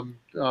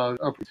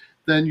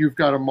 then you've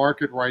got a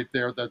market right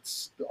there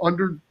that's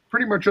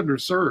pretty much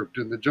underserved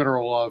in the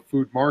general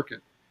food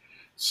market.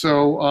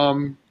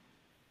 So,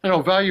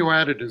 value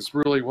added is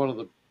really one of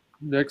the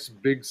next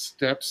big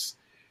steps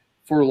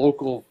for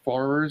local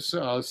farmers.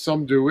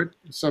 Some do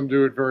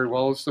it very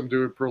well, some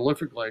do it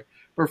prolifically.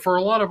 But for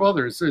a lot of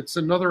others, it's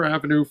another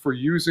avenue for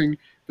using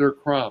their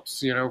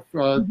crops.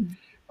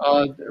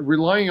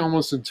 Relying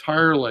almost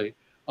entirely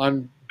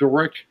on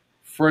direct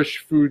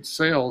fresh food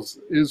sales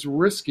is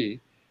risky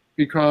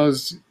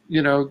because,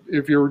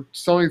 if you're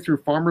selling through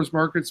farmers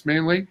markets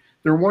mainly,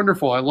 they're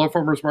wonderful. I love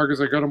farmers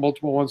markets. I go to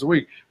multiple ones a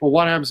week. But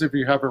what happens if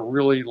you have a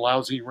really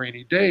lousy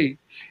rainy day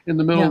in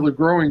the middle of the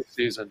growing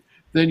season?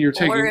 Then you're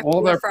taking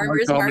all that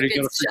farmers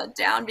markets shut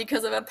down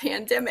because of a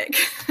pandemic.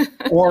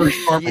 Or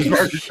farmers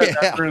markets shut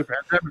down during the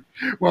pandemic.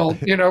 Well,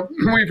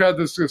 we've had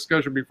this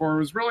discussion before. It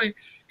was really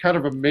kind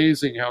of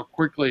amazing how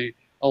quickly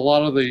a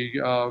lot of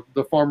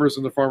the farmers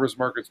and the farmers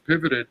markets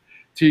pivoted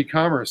to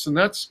e-commerce, and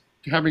that's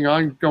having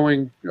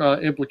ongoing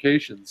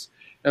implications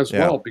as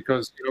well,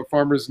 because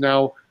farmers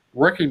now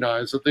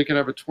recognize that they can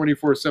have a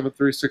 24/7,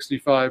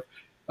 365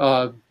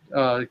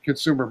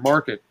 consumer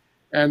market,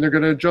 and they're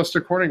going to adjust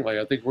accordingly.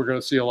 I think we're going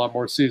to see a lot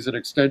more season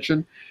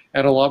extension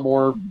and a lot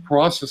more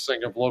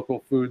processing of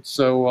local foods.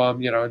 So,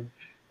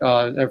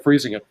 and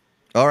freezing it.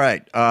 All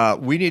right.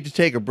 We need to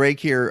take a break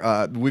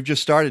here. We've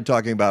just started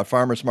talking about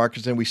farmers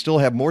markets, and we still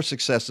have more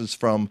successes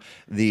from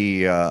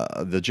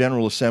the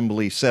General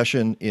Assembly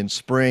session in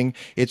spring.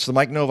 It's the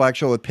Mike Nowak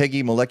Show with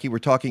Peggy Malecki. We're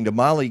talking to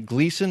Molly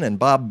Gleason and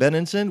Bob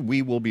Benenson.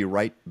 We will be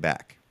right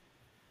back.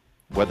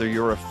 Whether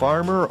you're a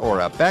farmer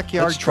or a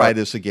backyard, let's try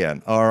this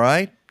again. All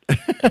right.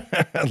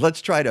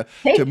 Let's try to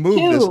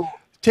move this.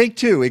 Take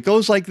two. It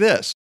goes like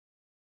this.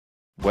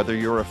 Whether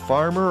you're a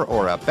farmer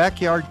or a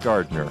backyard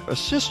gardener,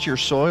 assist your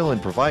soil in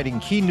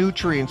providing key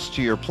nutrients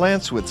to your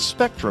plants with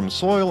Spectrum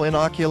Soil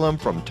Inoculum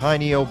from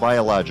Tineo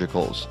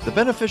Biologicals. The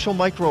beneficial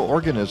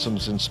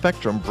microorganisms in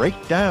Spectrum break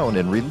down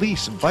and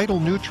release vital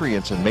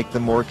nutrients and make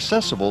them more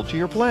accessible to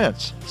your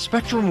plants.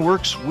 Spectrum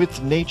works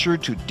with nature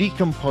to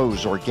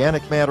decompose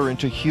organic matter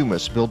into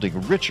humus, building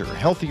richer,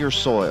 healthier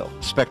soil.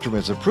 Spectrum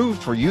is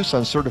approved for use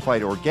on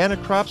certified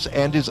organic crops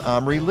and is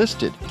OMRI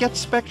listed. Get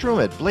Spectrum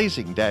at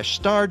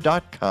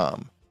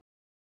blazing-star.com.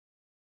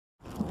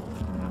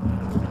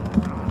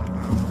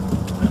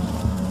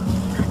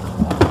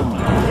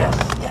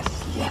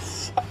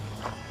 Yes.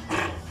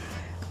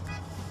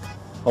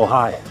 Oh,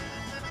 hi.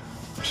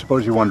 I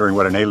suppose you're wondering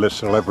what an A-list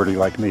celebrity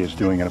like me is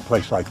doing in a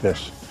place like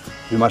this.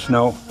 You must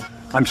know,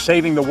 I'm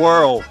saving the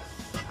world.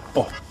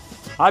 Oh,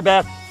 hi,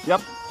 Beth.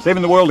 Yep,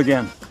 saving the world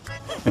again.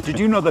 Did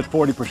you know that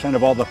 40%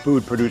 of all the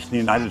food produced in the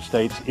United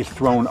States is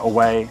thrown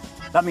away?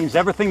 That means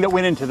everything that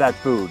went into that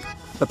food,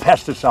 the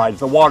pesticides,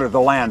 the water,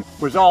 the land,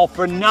 was all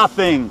for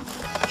nothing.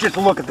 Just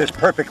look at this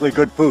perfectly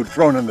good food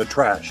thrown in the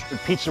trash. The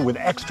pizza with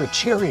extra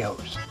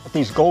Cheerios, at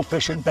these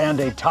goldfish and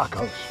Band-Aid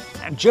tacos.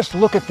 And just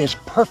look at this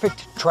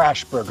perfect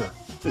trash burger.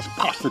 This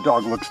pasta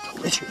dog looks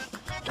delicious.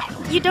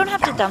 You don't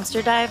have to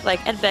dumpster dive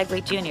like Ed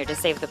Begley Jr. to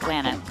save the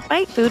planet.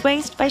 Fight food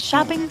waste by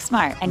shopping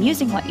smart and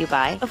using what you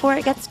buy before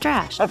it gets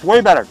trashed. That's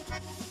way better.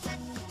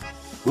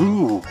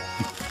 Ooh,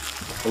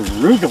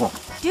 arugula.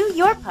 Do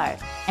your part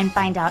and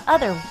find out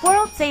other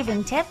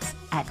world-saving tips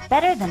at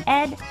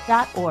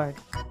betterthaned.org.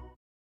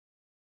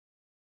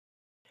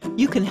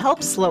 You can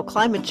help slow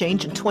climate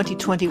change in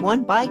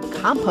 2021 by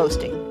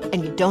composting,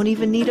 and you don't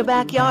even need a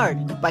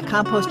backyard. By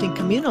composting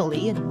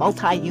communally in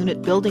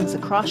multi-unit buildings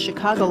across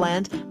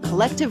Chicagoland,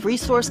 Collective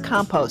Resource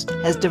Compost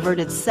has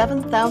diverted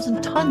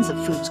 7,000 tons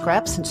of food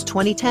scrap since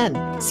 2010.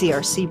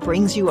 CRC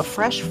brings you a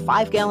fresh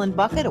 5-gallon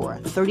bucket or a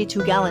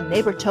 32-gallon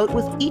neighbor tote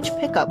with each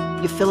pickup.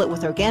 You fill it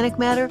with organic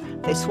matter,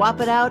 they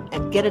swap it out,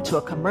 and get it to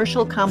a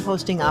commercial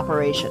composting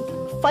operation.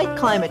 Fight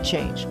climate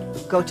change.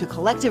 Go to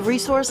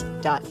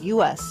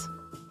collectiveresource.us.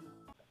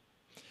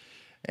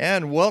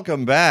 And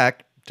welcome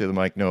back to the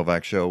Mike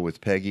Nowak Show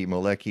with Peggy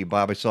Malecki.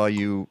 Bob, I saw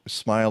you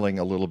smiling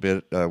a little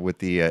bit with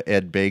the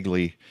Ed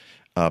Begley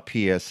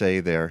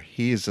PSA there.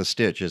 He's a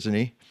stitch, isn't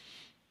he?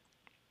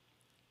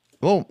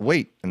 Oh,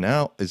 wait.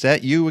 Now, is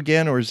that you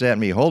again or is that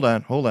me? Hold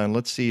on.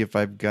 Let's see if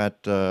I've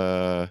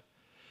got...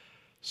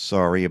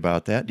 Sorry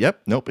about that.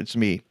 Yep. Nope, it's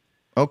me.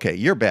 Okay,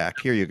 you're back.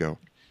 Here you go.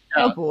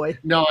 Oh, boy.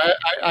 No,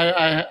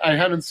 I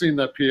haven't seen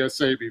that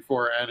PSA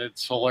before, and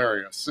it's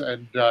hilarious.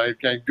 And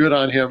good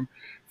on him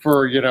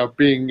for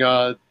being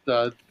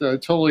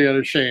totally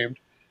unashamed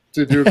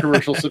to do a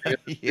commercial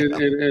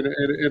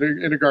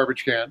in a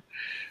garbage can.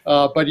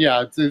 But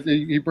yeah,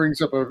 he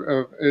brings up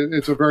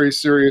it's a very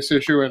serious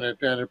issue, and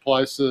it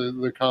applies to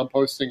the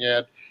composting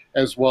ad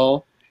as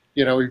well.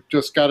 We've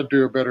just got to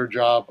do a better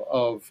job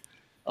of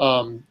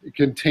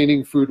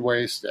containing food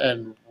waste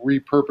and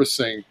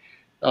repurposing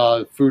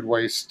food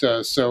waste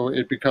so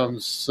it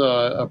becomes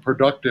a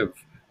productive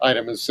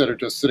item instead of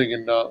just sitting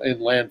in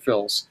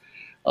landfills.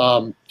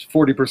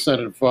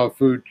 40% of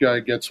food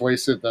gets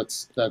wasted.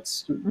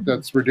 That's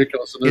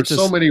ridiculous. And there's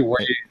so many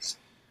ways.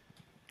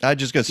 I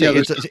just gonna say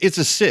it's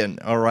a sin,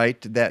 all right,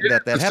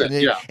 that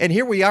happened. Yeah. And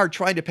here we are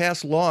trying to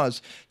pass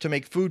laws to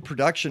make food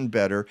production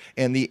better,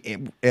 and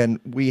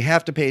we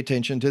have to pay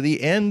attention to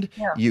the end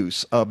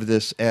use of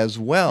this as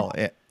well,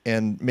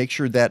 and make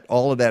sure that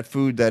all of that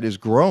food that is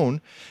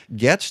grown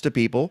gets to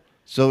people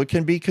so it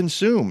can be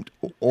consumed,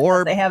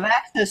 or they have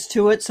access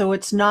to it, so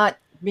it's not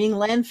being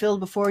landfilled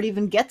before it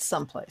even gets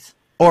someplace.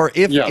 Or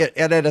if it,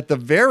 at the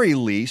very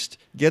least,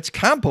 gets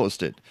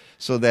composted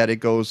so that it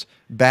goes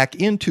back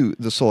into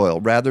the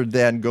soil rather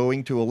than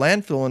going to a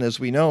landfill. And as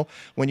we know,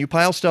 when you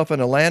pile stuff in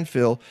a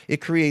landfill,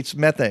 it creates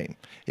methane.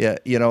 Yeah,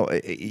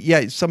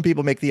 some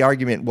people make the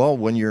argument, well,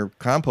 when you're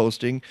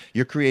composting,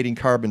 you're creating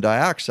carbon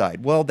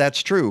dioxide. Well,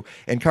 that's true.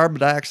 And carbon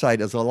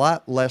dioxide is a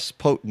lot less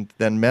potent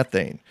than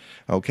methane.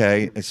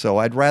 Okay, so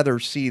I'd rather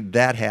see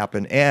that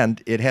happen.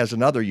 And it has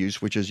another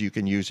use, which is you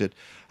can use it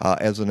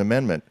as an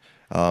amendment.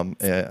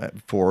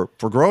 For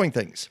growing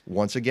things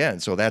once again.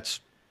 So that's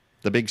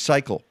the big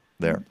cycle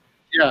there.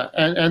 Yeah,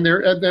 and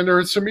there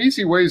are some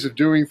easy ways of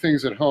doing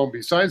things at home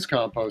besides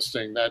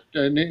composting. That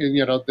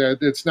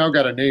it's now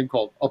got a name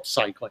called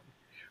upcycling,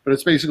 but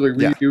it's basically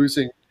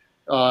reusing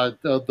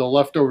the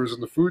leftovers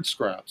and the food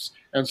scraps.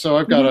 And so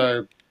I've got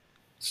a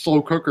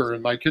slow cooker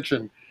in my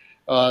kitchen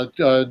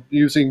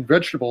using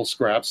vegetable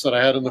scraps that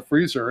I had in the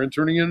freezer and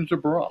turning it into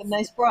broth. A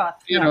nice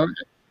broth. You know.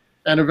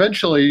 And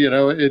eventually,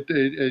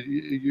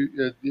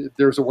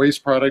 there's a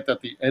waste product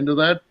at the end of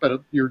that,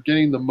 but you're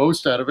getting the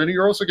most out of it, and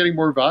you're also getting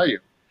more value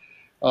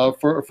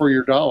for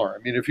your dollar.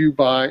 I mean, if you're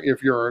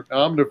an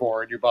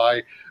omnivore and you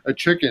buy a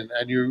chicken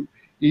and you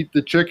eat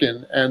the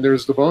chicken and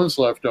there's the bones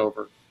left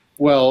over,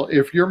 well,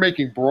 if you're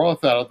making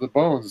broth out of the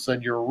bones,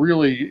 then you're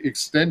really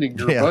extending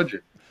your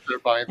budget.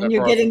 And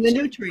you're getting the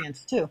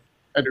nutrients too.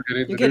 And you're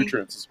getting the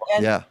nutrients as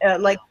well.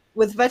 And, like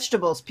with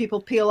vegetables, people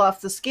peel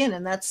off the skin,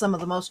 and that's some of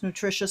the most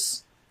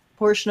nutritious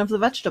portion of the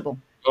vegetable.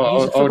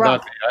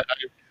 Not me.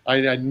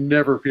 I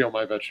never peel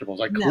my vegetables.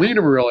 I clean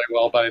them really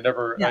well, but I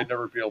never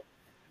peel.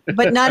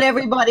 But not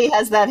everybody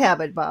has that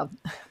habit, Bob.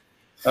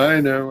 I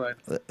know.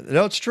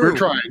 No, it's true. We're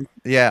trying.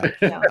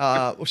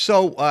 Yeah.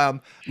 So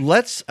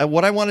let's.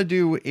 What I want to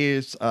do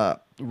is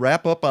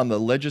wrap up on the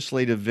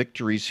legislative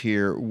victories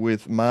here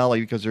with Molly,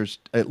 because there's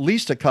at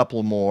least a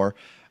couple more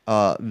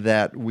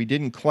that we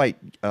didn't quite.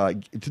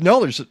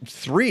 No, there's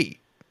three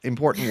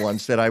important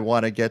ones that I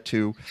want to get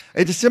to.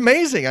 It's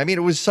amazing. I mean,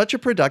 it was such a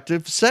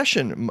productive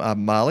session,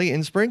 Molly,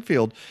 in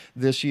Springfield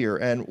this year.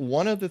 And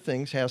one of the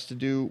things has to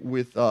do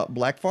with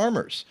black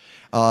farmers.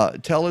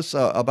 Tell us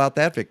about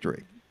that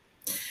victory.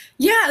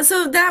 Yeah,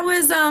 so that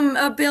was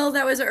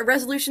a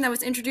resolution that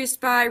was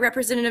introduced by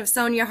Representative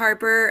Sonia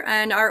Harper,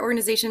 and our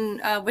organization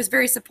was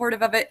very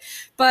supportive of it.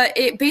 But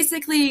it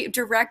basically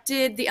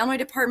directed the Illinois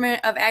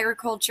Department of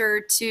Agriculture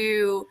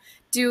to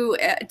do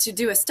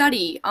a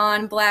study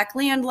on black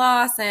land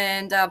loss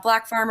and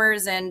black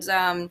farmers and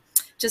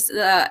just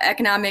the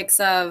economics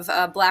of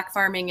black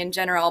farming in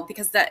general,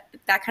 because that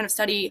kind of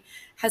study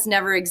has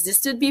never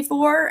existed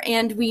before.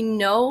 And we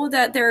know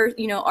that there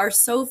are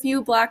so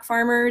few black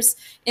farmers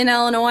in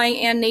Illinois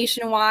and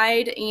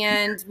nationwide,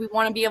 and we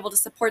want to be able to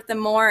support them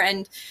more.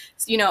 And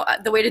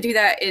the way to do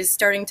that is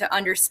starting to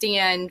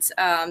understand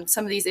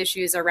some of these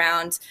issues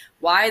around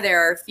why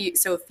there are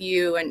so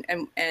few and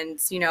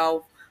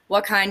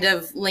what kind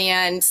of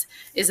land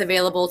is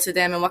available to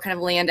them and what kind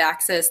of land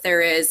access there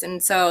is.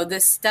 And so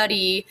this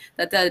study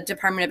that the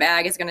Department of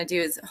Ag is going to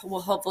do will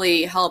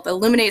hopefully help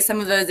illuminate some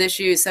of those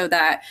issues so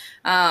that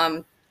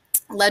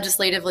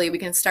legislatively we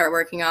can start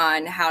working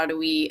on how do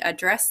we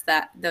address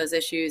those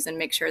issues and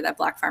make sure that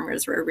black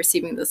farmers are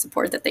receiving the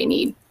support that they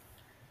need.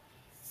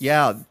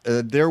 Yeah,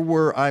 there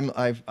were.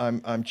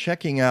 I'm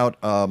checking out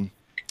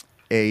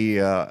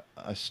a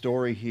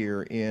story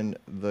here in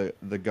the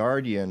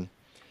Guardian.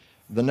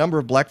 The number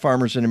of black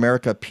farmers in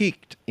America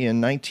peaked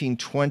in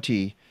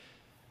 1920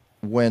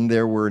 when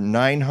there were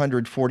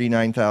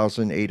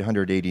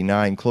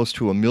 949,889, close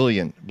to 1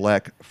 million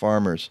black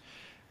farmers.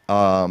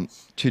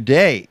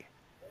 Today,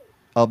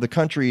 of the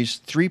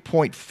country's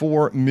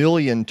 3.4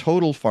 million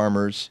total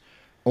farmers,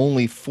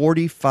 only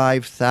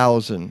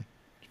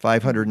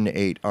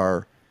 45,508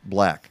 are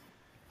black.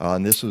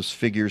 And this was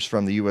figures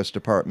from the U.S.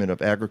 Department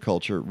of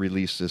Agriculture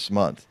released this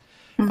month.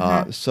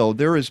 So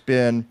there has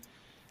been,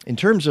 in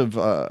terms of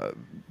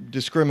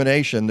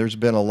discrimination, there's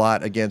been a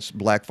lot against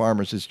black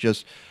farmers. It's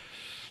just,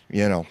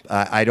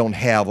 I don't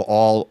have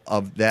all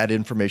of that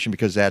information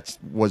because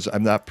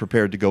I'm not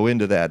prepared to go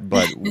into that.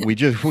 But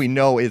we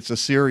know it's a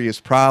serious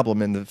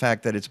problem, and the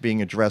fact that it's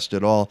being addressed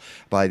at all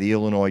by the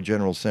Illinois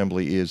General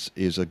Assembly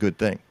is a good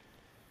thing.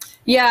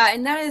 Yeah,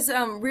 and that is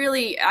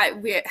really,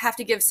 we have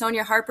to give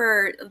Sonia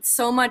Harper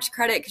so much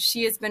credit because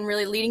she has been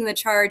really leading the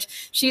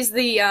charge. She's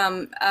the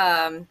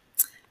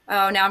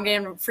oh, now I'm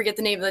going to forget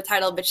the name of the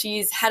title, but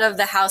she's head of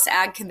the House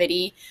Ag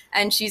Committee,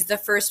 and she's the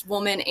first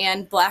woman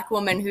and Black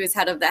woman who's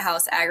head of the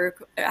House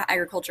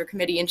Agriculture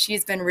Committee, and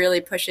she's been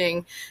really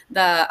pushing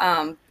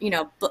the,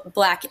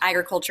 Black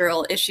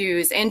agricultural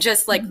issues and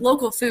just like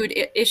local food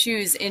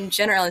issues in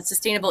general and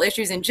sustainable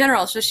issues in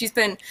general. So she's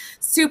been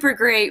super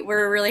great.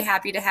 We're really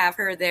happy to have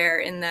her there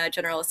in the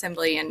General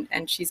Assembly,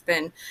 and she's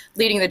been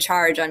leading the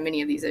charge on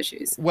many of these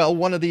issues. Well,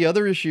 one of the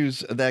other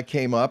issues that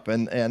came up,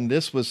 and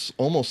this was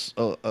almost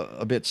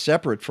a bit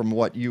separate from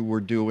what you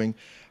were doing,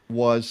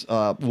 was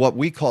what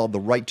we called the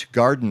Right to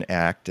Garden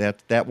Act.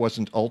 That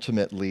wasn't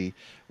ultimately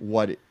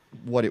what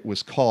it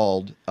was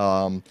called.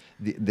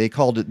 They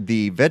called it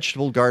the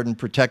Vegetable Garden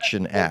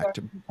Protection Act,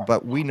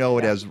 but we know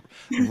it as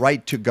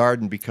Right to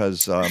Garden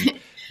because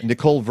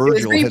Nicole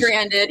Virgil it was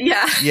rebranded.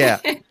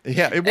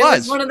 It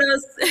was one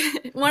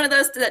of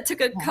those that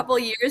took a couple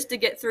years to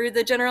get through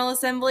the General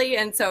Assembly,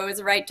 and so it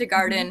was Right to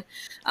Garden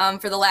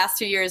for the last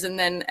 2 years, and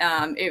then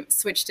it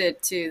switched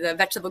it to the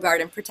Vegetable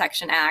Garden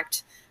Protection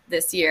Act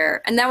this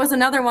year. And that was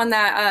another one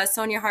that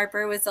Sonia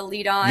Harper was the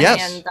lead on.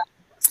 Yes.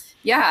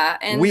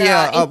 And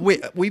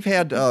we've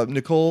had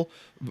Nicole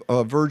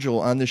Virgil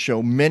on the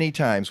show many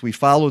times. We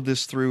followed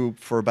this through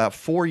for about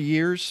 4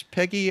 years,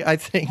 Peggy, I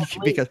think,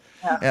 because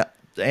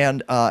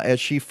as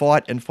she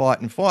fought, and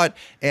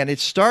it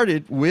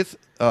started with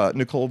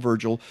Nicole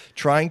Virgil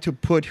trying to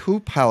put a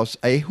hoop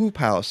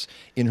house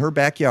in her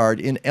backyard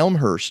in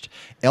Elmhurst.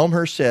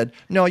 Elmhurst said,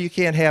 no, you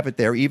can't have it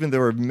there, even though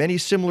there were many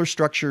similar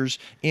structures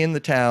in the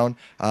town,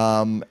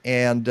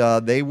 and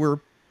they were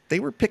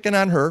picking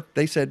on her.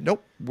 They said,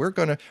 nope, we're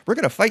gonna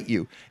fight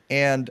you.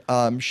 And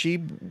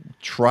she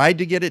tried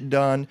to get it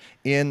done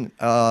in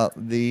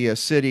the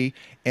city,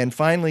 and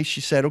finally she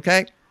said,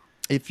 okay,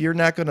 if you're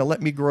not going to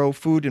let me grow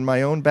food in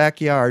my own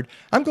backyard,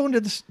 I'm going to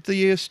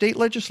the state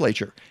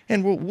legislature,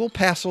 and we'll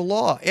pass a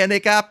law. And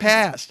it got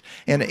passed.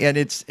 And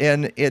it's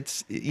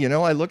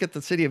I look at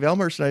the city of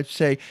Elmhurst and I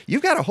say,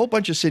 you've got a whole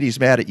bunch of cities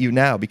mad at you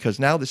now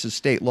because now this is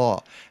state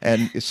law.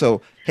 And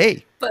so,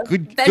 hey, but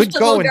good vegetable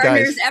going,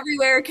 gardeners guys.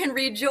 everywhere can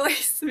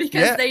rejoice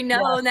because they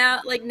know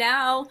now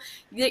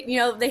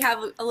they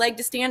have a leg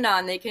to stand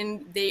on.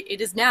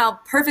 It is now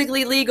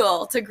perfectly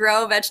legal to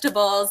grow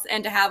vegetables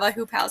and to have a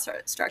hoop house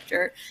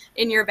structure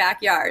in your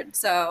backyard.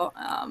 So,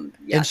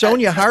 and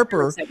Sonia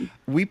Harper,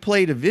 we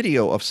played a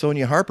video of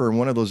Sonia Harper in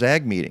one of those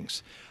ag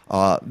meetings.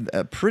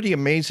 Pretty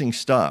amazing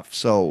stuff.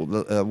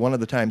 So one of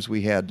the times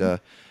we had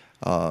Nicole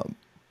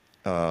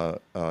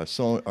on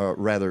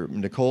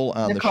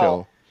the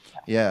show.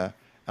 Yeah,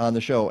 on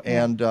the show,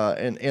 and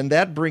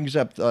that brings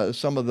up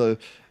some of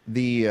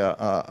the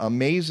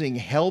amazing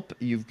help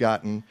you've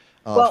gotten.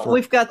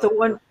 We've got the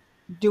one.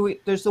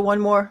 There's the one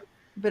more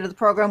bit of the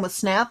program with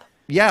SNAP.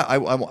 Yeah, I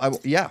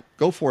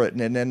go for it,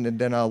 and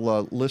then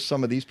I'll list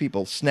some of these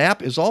people.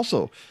 SNAP has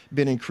also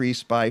been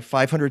increased by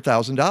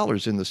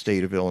 $500,000 in the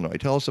state of Illinois.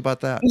 Tell us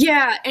about that.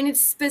 Yeah, and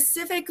it's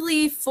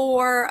specifically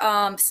for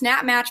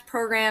SNAP match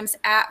programs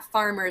at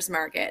farmers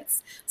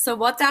markets. So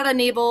what that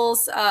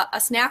enables a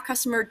SNAP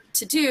customer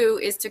to do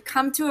is to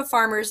come to a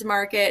farmers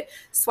market,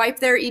 swipe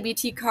their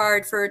EBT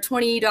card for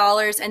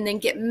 $20, and then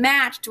get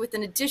matched with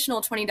an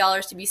additional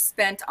 $20 to be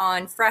spent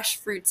on fresh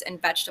fruits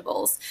and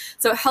vegetables.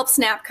 So it helps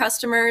SNAP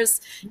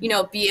customers,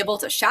 be able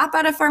to shop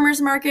at a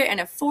farmer's market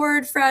and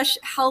afford fresh,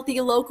 healthy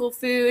local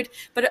food,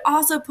 but it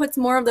also puts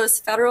more of those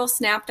federal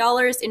SNAP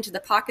dollars into the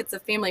pockets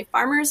of family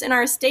farmers in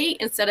our state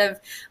instead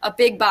of a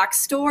big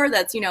box store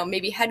that's,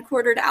 maybe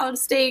headquartered out of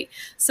state.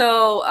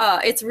 So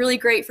it's really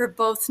great for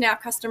both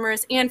SNAP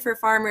customers and for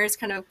farmers,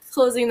 kind of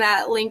closing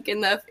that link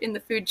in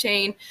the food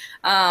chain.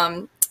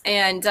 So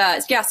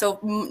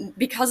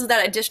because of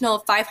that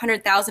additional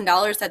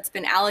 $500,000 that's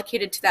been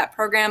allocated to that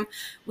program,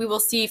 we will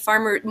see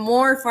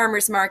more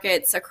farmers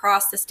markets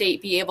across the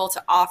state be able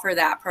to offer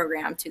that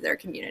program to their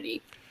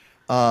community.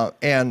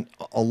 And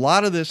a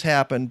lot of this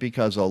happened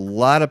because a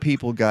lot of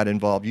people got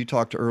involved. You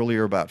talked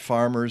earlier about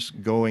farmers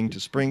going to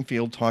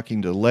Springfield,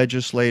 talking to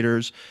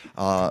legislators,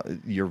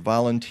 your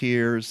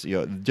volunteers,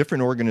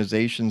 different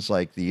organizations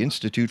like the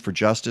Institute for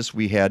Justice.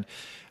 We had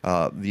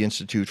the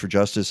Institute for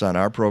Justice on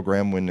our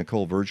program when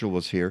Nicole Virgil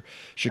was here.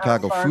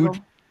 Chicago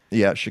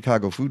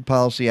Food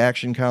Policy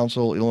Action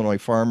Council, Illinois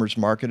Farmers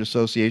Market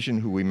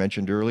Association, who we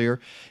mentioned earlier,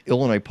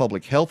 Illinois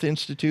Public Health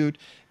Institute,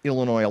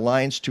 Illinois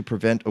Alliance to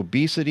Prevent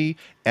Obesity,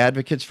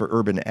 Advocates for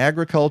Urban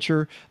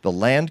Agriculture, The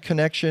Land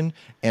Connection,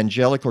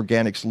 Angelic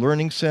Organics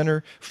Learning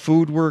Center,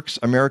 FoodWorks,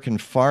 American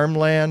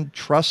Farmland,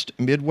 Trust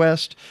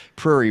Midwest,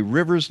 Prairie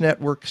Rivers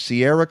Network,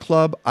 Sierra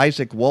Club,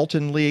 Isaac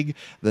Walton League,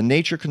 the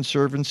Nature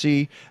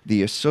Conservancy,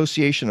 the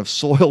Association of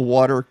Soil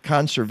Water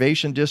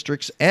Conservation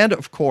Districts, and,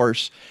 of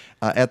course,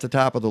 at the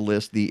top of the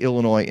list, the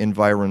Illinois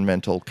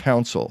Environmental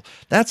Council.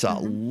 That's a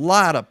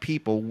lot of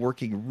people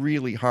working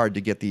really hard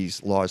to get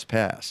these laws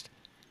passed.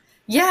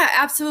 Yeah,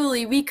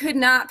 absolutely. We could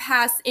not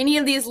pass any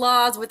of these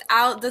laws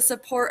without the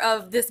support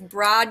of this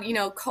broad,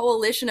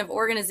 coalition of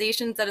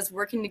organizations that is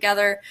working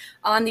together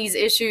on these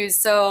issues.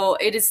 So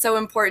it is so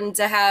important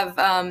to have,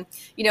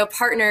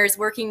 partners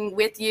working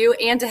with you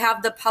and to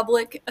have the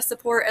public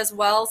support as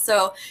well.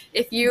 So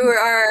if you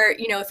are,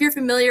 if you're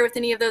familiar with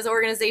any of those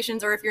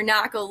organizations, or if you're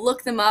not, go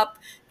look them up,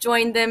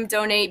 join them,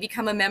 donate,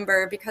 become a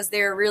member, because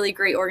they are really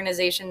great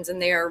organizations and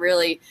they are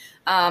really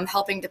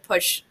helping to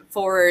push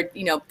forward,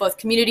 both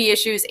community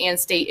issues and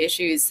state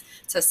issues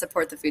to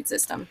support the food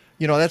system.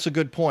 That's a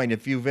good point.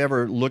 If you've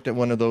ever looked at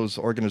one of those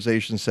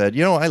organizations and said,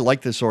 I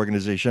like this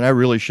organization, I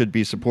really should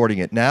be supporting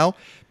it. Now,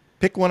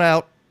 pick one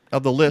out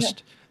of the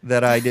list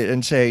that I did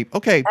and say,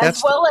 okay, that's...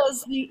 As well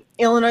as the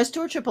Illinois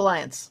Stewardship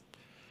Alliance.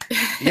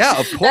 Yeah,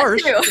 of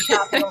course.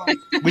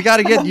 We got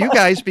to get you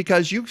guys,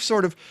 because you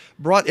sort of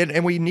brought in,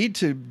 and we need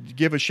to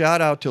give a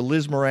shout out to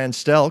Liz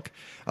Moran-Stelk,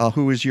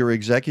 who is your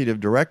executive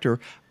director.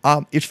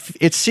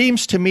 It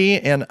seems to me,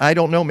 and I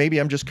don't know, maybe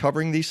I'm just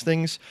covering these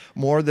things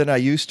more than I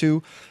used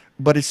to,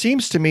 but it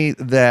seems to me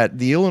that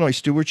the Illinois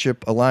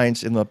Stewardship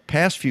Alliance in the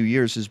past few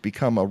years has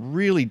become a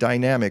really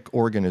dynamic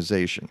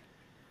organization.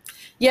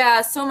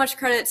 Yeah, so much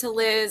credit to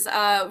Liz.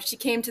 She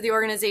came to the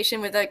organization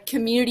with a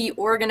community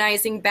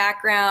organizing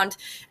background,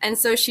 and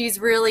so she's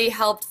really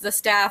helped the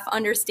staff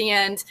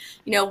understand,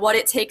 what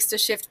it takes to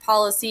shift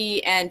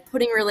policy and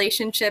putting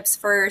relationships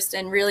first,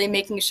 and really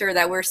making sure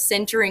that we're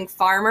centering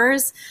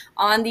farmers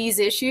on these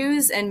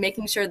issues and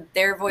making sure that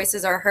their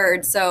voices are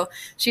heard. So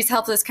she's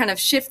helped us kind of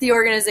shift the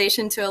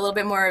organization to a little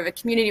bit more of a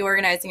community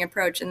organizing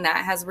approach, and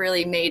that has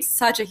really made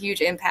such a huge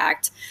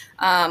impact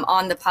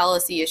on the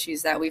policy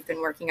issues that we've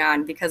been working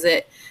on, because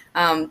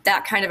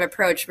that kind of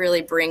approach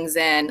really brings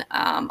in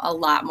a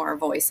lot more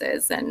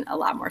voices and a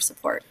lot more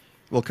support.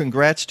 Well,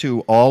 congrats to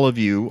all of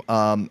you.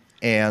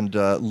 And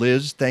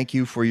Liz, thank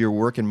you for your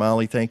work. And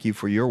Molly, thank you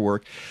for your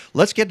work.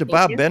 Let's get to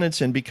Bob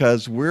Benenson,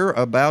 because we're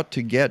about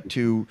to get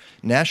to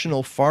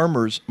National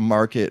Farmers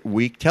Market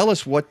Week. Tell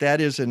us what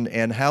that is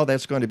and how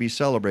that's going to be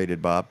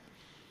celebrated, Bob.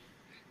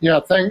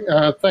 Yeah,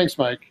 thanks,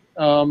 Mike.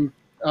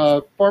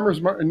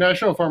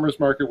 National Farmers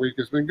Market Week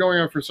has been going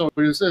on for so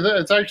long.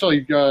 It's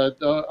actually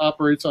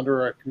operates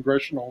under a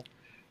congressional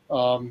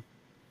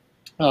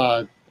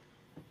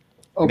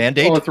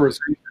mandate?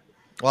 Authorization.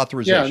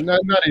 Yeah,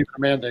 not even a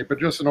mandate, but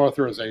just an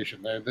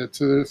authorization.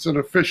 It's an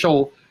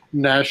official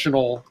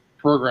national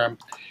program.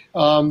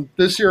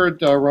 This year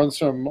it runs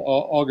from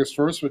August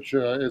 1st, which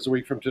is a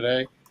week from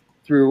today,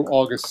 through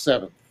August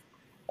 7th.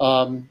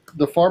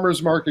 The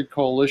Farmers Market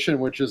Coalition,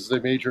 which is the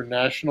major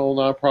national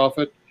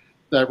nonprofit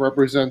that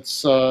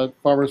represents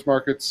farmers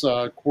markets,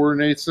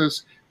 coordinates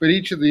this, but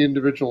each of the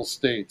individual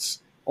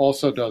states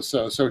also does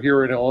so. So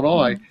here in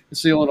Illinois,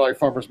 it's the Illinois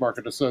Farmers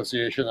Market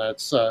Association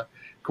that's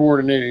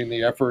coordinating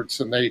the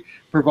efforts, and they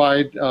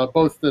provide,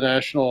 both the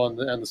national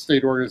and the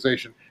state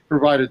organization,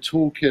 provide a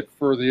toolkit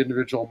for the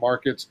individual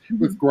markets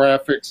with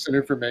graphics and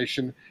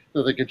information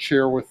that they can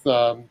share with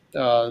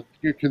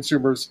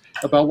consumers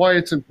about why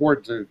it's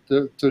important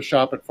to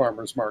shop at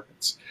farmers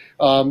markets.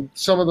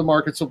 Some of the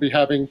markets will be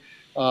having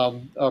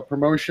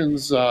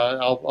promotions.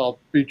 I'll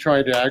be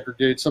trying to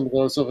aggregate some of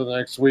those over the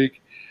next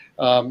week.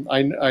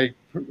 I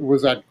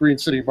was at Green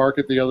City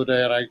Market the other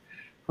day, and I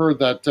heard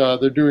that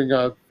they're doing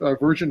a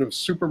version of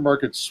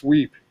Supermarket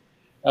Sweep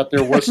at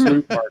their West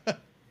Loop Market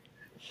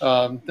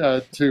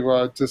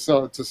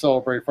to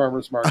celebrate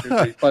Farmers Market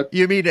Week. But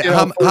you mean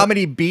how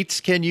many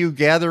beets can you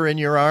gather in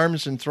your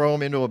arms and throw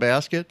them into a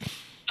basket?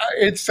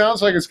 It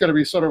sounds like it's going to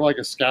be sort of like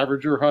a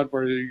scavenger hunt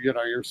where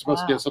you're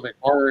supposed to get something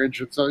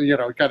orange and so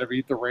kind of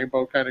eat the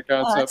rainbow kind of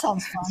concept. That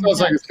sounds fun. Sounds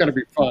like it's going to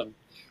be fun.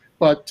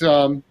 But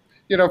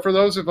for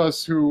those of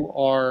us who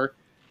are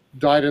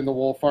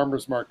dyed-in-the-wool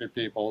farmers market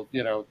people,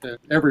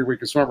 every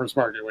week is Farmers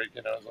Market Week,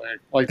 as I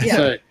like to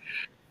say.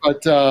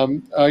 But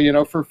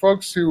for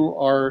folks who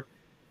are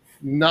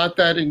not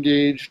that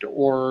engaged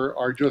or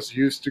are just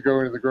used to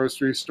going to the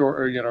grocery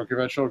store or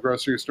conventional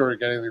grocery store and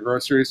getting the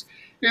groceries,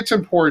 it's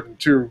important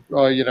to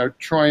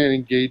try and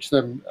engage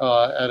them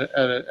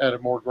at a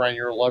more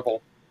granular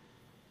level.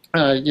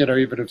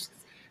 Even if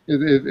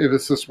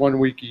it's just 1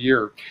 week a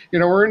year.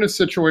 We're in a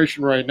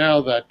situation right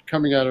now that,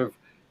 coming out of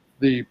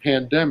the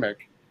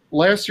pandemic,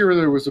 last year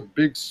there was a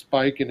big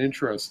spike in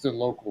interest in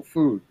local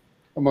food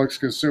amongst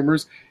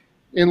consumers,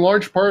 in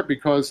large part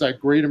because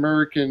that great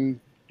American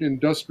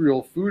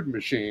industrial food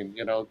machine,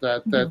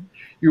 that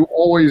you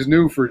always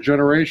knew for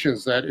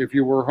generations that if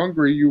you were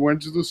hungry, you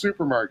went to the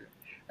supermarket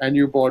and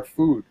you bought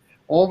food.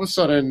 All of a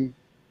sudden,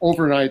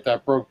 overnight,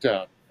 that broke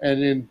down,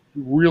 and in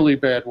really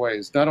bad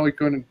ways. Not only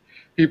couldn't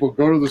people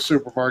go to the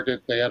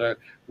supermarket, they had to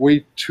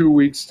wait 2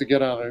 weeks to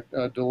get on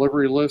a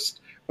delivery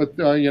list, but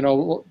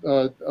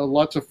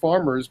lots of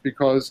farmers,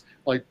 because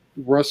like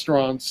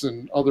restaurants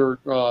and other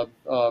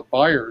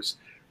buyers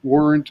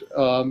weren't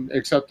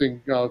accepting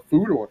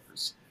food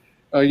orders.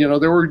 They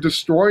were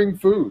destroying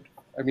food.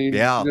 I mean,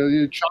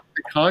 it shocked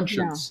the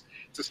conscience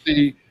to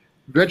see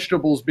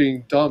vegetables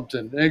being dumped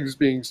and eggs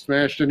being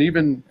smashed and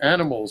even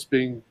animals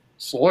being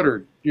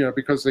slaughtered,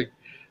 because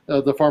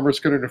the farmers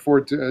couldn't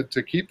afford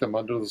to keep them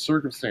under the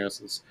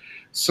circumstances.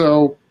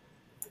 So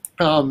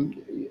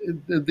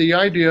the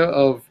idea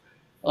of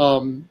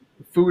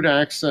food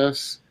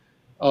access,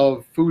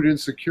 of food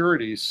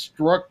insecurity,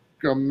 struck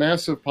a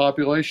massive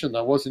population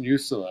that wasn't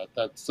used to that.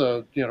 That's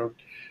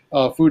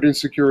food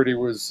insecurity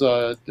was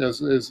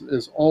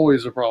is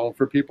always a problem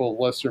for people of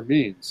lesser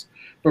means,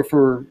 but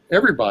for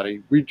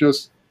everybody, we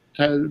just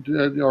had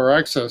our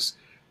access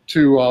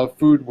to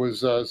food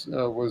was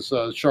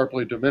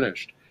sharply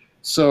diminished.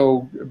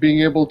 So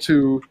being able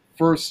to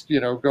first,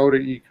 go to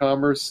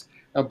e-commerce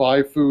and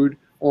buy food,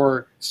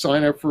 or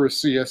sign up for a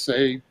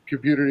CSA,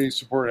 Community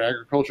Supported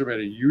Agriculture,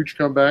 made a huge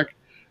comeback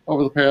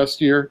over the past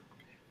year.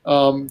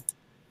 Provided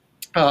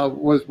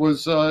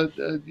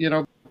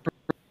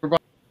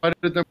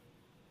them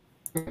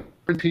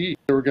guarantee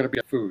there were going to be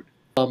food.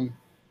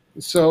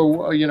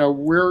 So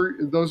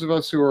we're, those of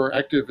us who are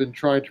active in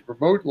trying to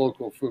promote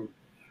local food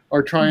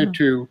are trying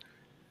to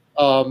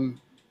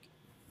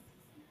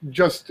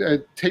just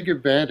take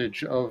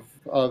advantage of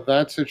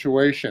that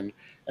situation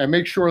and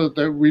make sure that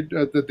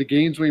that the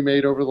gains we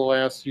made over the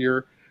last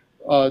year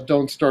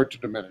don't start to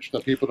diminish,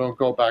 that people don't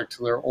go back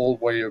to their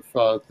old way of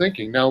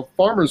thinking. Now,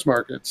 farmers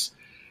markets,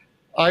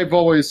 I've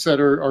always said,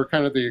 are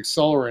kind of the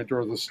accelerant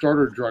or the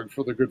starter drug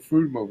for the good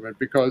food movement,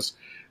 because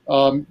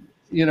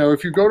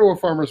if you go to a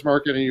farmer's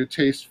market and you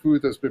taste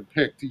food that's been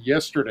picked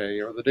yesterday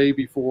or the day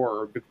before,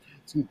 or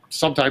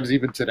sometimes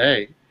even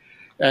today,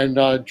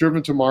 and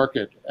driven to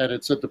market, and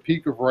it's at the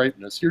peak of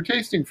ripeness, you're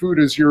tasting food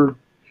as your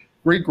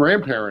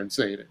great-grandparents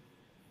ate it,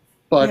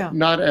 but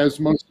not as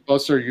most of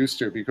us are used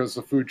to, because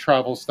the food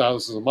travels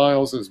thousands of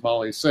miles. As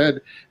Molly said,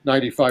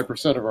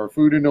 95% of our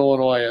food in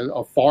Illinois,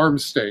 a farm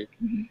state,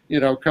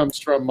 comes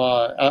from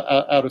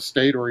out of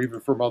state or even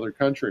from other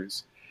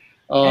countries.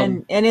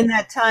 And in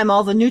that time,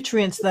 all the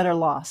nutrients that are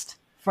lost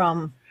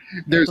from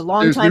the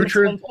long time it's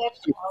been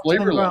kept,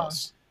 flavor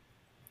loss.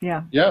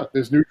 Yeah,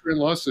 there's nutrient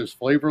loss, there's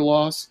flavor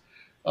loss.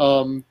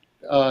 And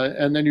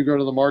then you go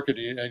to the market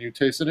and you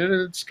taste it, and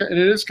it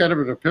is kind of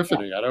an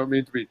epiphany. I don't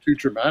mean to be too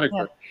dramatic,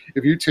 but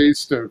if you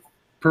taste a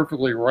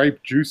perfectly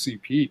ripe, juicy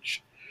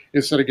peach,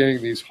 instead of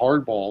getting these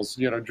hard balls,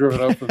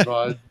 driven up from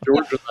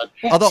Georgia.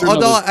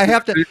 Although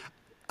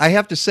I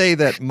have to say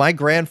that my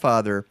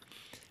grandfather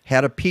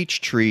had a peach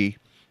tree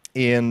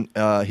in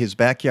his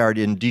backyard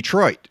in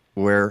Detroit,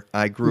 where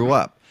I grew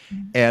up.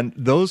 And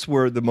those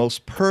were the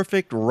most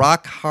perfect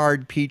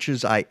rock-hard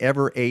peaches I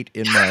ever ate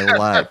in my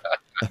life.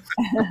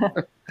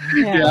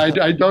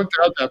 I don't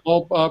doubt that.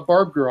 Well,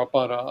 Barb grew up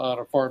on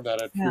a farm that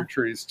had fruit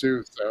trees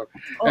too. So,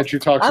 and she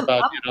talks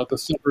about the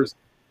summers.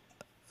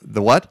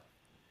 The what?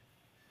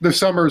 The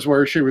summers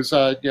where she was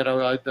get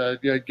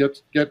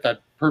that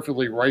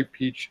perfectly ripe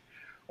peach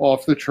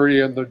off the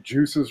tree and the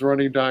juice is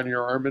running down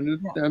your arm,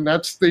 and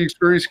that's the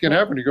experience you can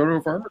have when you go to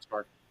a farmer's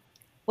market.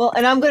 Well,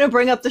 and I'm going to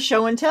bring up the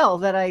show and tell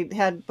that I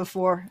had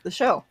before the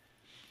show.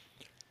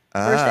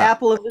 First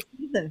apple of the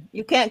season.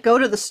 You can't go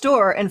to the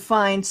store and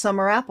find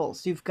summer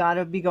apples. You've got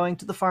to be going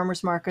to the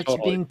farmers markets,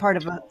 being part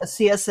of a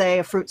CSA,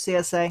 a fruit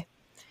CSA.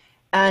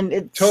 And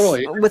it's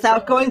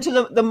without going to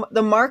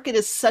the market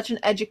is such an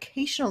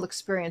educational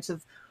experience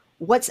of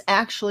what's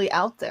actually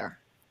out there.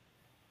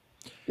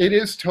 It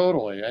is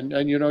totally, and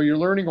you're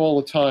learning all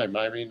the time.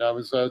 I mean, I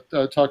was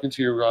talking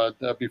to you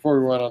before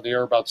we went on the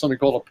air about something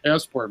called a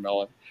passport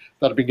melon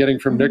that I've been getting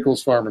from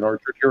Nichols Farm and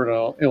Orchard here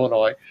in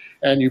Illinois,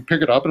 and you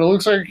pick it up and it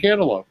looks like a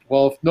cantaloupe.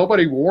 Well, if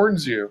nobody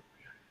warns you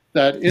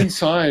that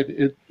inside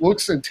it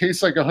looks and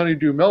tastes like a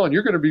honeydew melon,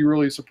 you're going to be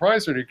really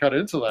surprised when you cut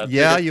into that.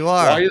 Yeah, you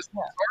are. Why is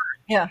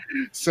it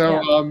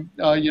So,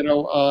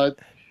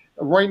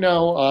 right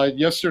now,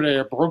 yesterday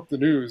I broke the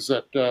news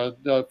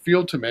that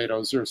field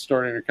tomatoes are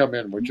starting to come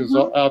in, which is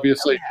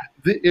obviously,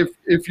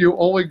 if you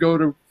only go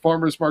to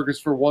farmers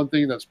markets for one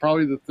thing, that's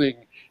probably the thing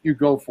you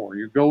go for.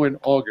 You go in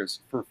August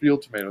for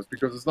field tomatoes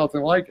because there's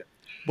nothing like it.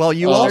 Well,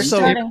 you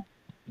also,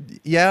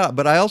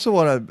 but I also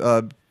want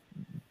to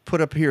put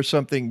up here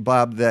something,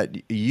 Bob, that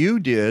you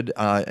did.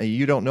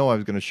 You don't know I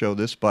was going to show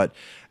this, but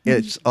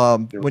it's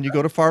when you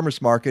go to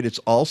farmers market, it's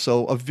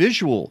also a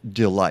visual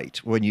delight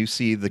when you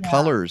see the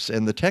colors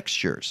and the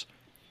textures.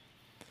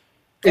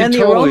 And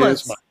the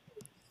aromas.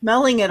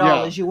 Smelling it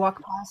all as you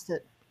walk past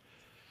it.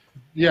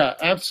 Yeah,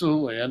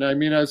 absolutely. And I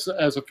mean, as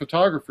a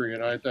photographer,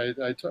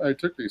 I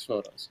took these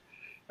photos.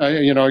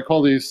 I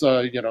call these,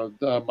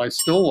 my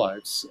still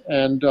lifes.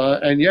 And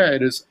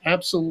it is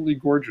absolutely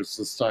gorgeous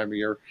this time of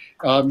year.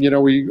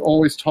 We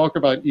always talk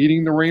about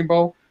eating the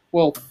rainbow.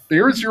 Well,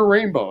 there's your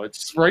rainbow.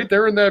 It's right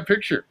there in that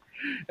picture.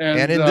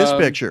 And in this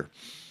picture.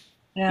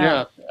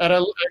 Yeah. And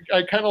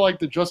I kind of like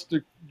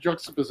the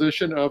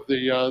juxtaposition of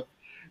the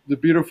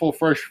beautiful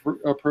fresh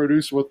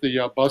produce with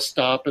the bus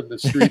stop and the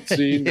street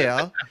scene.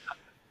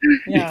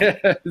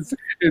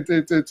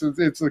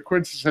 It's a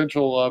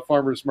quintessential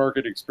farmer's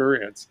market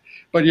experience.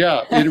 But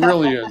yeah, it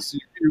really is.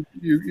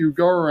 You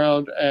go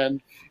around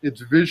and it's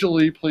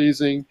visually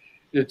pleasing.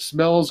 It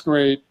smells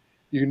great.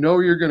 You know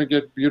you're going to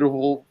get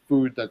beautiful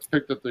food that's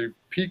picked at the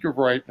peak of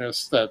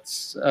ripeness.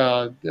 That's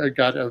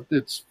got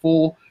its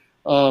full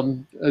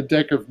a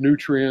deck of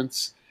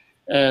nutrients.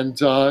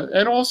 And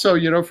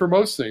also, for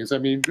most things, I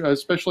mean,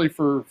 especially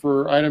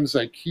for items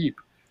I keep,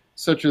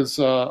 such as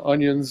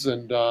onions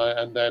and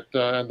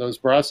those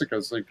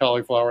brassicas, like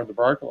cauliflower and the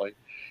broccoli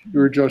you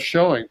were just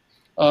showing,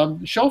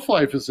 shelf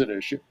life is an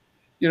issue.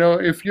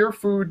 If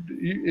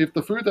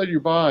the food that you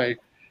buy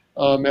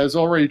has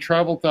already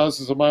traveled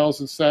thousands of miles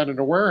and sat in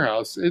a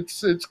warehouse,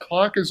 its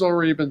clock has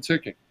already been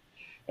ticking.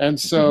 And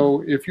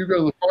so if you go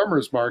to the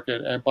farmer's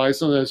market and buy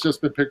something that's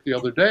just been picked the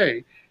other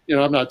day,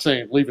 I'm not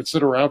saying leave it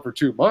sit around for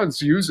 2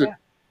 months, use it,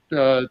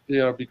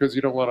 because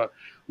you don't want to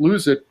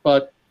lose it,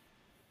 but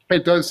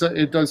it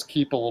does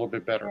keep a little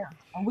bit better.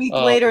 Yeah. A week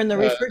later in the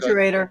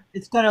refrigerator,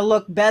 it's going to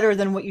look better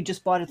than what you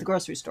just bought at the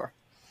grocery store.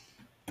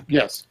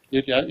 Yes,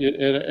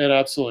 it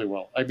absolutely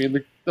will. I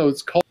mean,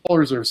 those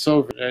colors are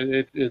so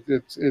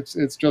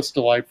it's just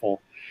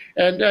delightful,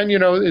 and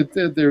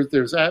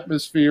there's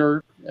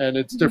atmosphere, and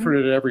it's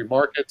different at every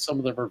market. Some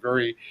of them are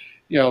very,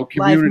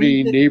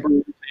 community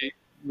neighborhood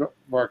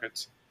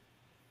markets.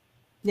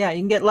 Yeah,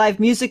 you can get live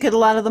music at a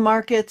lot of the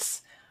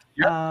markets.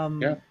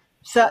 Yeah.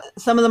 So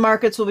some of the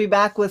markets will be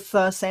back with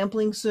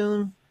sampling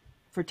soon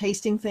for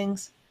tasting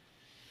things.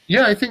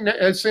 Yeah, I think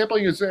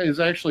sampling is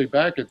actually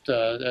back at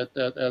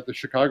the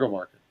Chicago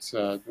markets,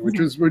 which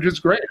is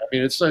great. I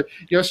mean, it's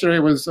yesterday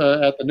was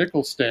at the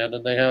Nickel stand,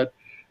 and they had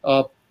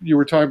you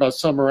were talking about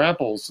summer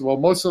apples. Well,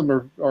 most of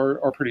them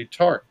are pretty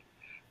tart,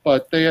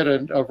 but they had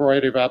a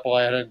variety of apple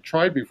I hadn't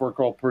tried before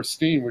called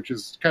Pristine, which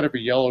is kind of a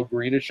yellow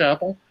greenish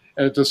apple,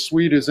 and it's as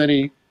sweet as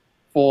any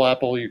full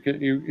apple you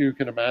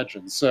can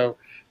imagine. So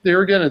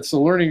there again, it's a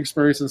learning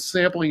experience, and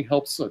sampling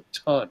helps a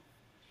ton.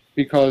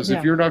 Because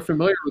if you're not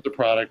familiar with the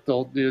product,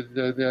 or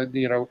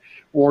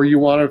you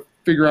want to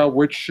figure out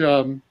which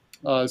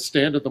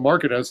stand at the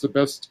market has the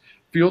best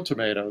field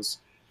tomatoes,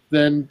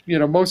 then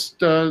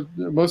most of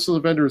the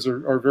vendors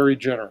are very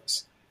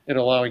generous in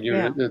allowing you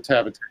to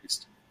have a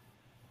taste.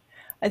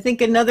 I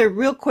think another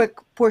real quick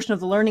portion of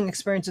the learning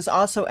experience is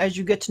also as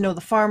you get to know the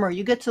farmer,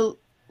 you get to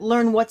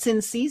learn what's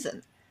in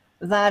season.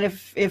 That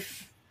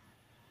if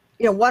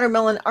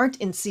watermelon aren't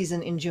in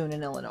season in June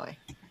in Illinois,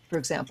 for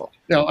example.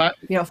 Yeah,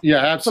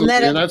 absolutely,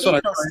 and that's what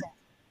I'm trying.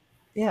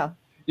 Yeah,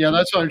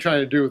 that's what I'm trying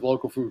to do with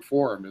Local Food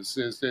Forum. Is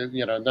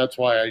and that's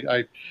why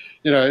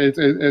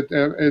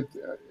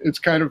it's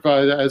kind of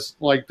as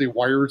like the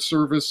wired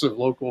service of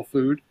local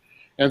food,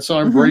 and so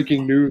I'm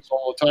breaking news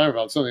all the time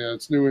about something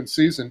that's new in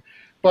season.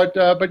 But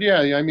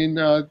yeah, I mean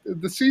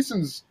the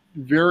seasons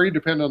vary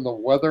depending on the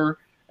weather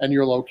and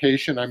your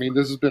location. I mean,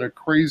 this has been a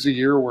crazy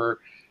year where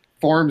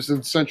farms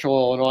in central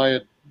Illinois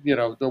had,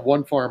 the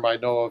one farm I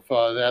know of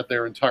that had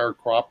their entire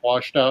crop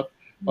washed out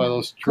by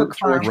those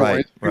torrential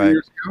rains a few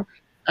years ago.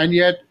 And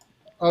yet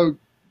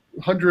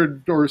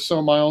 100 or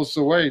so miles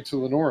away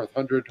to the north,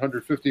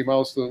 150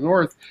 miles to the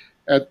north,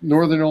 at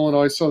northern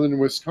Illinois, southern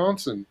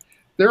Wisconsin,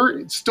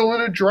 they're still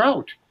in a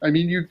drought. I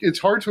mean, it's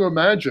hard to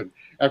imagine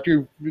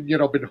after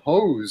you've been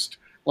hosed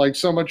like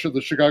so much of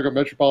the Chicago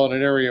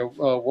metropolitan area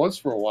was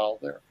for a while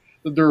there,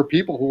 that there are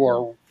people who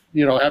are,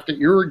 have to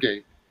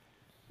irrigate,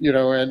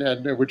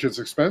 and which is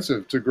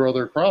expensive to grow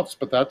their crops,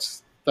 but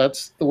that's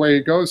the way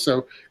it goes.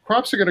 So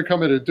crops are going to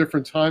come at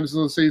different times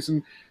in the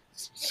season.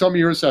 Some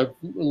years have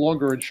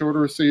longer and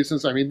shorter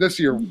seasons. I mean, this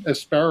year,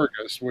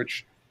 asparagus,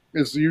 which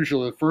is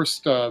usually the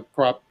first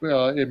crop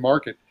in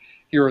market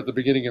here at the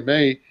beginning of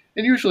May,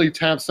 and usually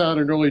taps out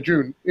in early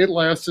June. It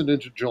lasted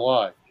into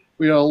July.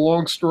 We had a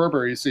long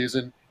strawberry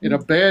season in a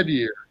bad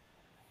year.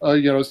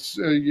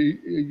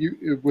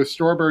 With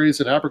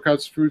strawberries and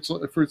apricots, fruits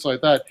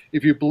like that,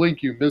 if you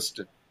blink, you missed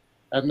it.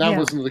 And that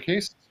wasn't the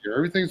case this year.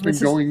 Everything's been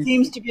going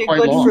seems to be a quite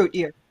good long. Fruit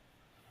year.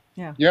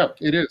 Yeah,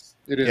 it is.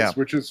 It is,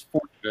 which is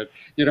fortunate.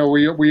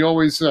 We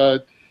always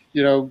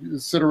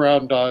sit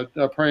around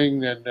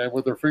praying and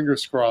with our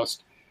fingers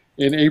crossed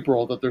in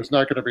April that there's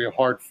not going to be a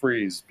hard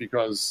freeze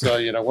because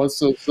once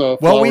those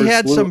well, we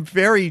had bloom, some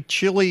very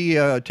chilly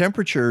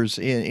temperatures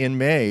in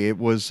May. It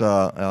was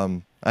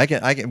I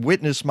can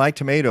witness my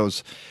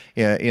tomatoes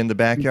in the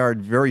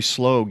backyard very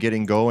slow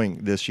getting going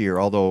this year.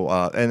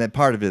 Although and then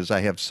part of it is I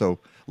have so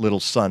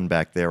little sun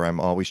back there. I'm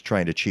always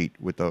trying to cheat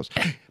with those.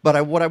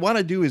 But what I want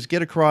to do is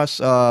get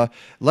across,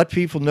 let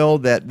people know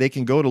that they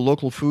can go to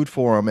Local Food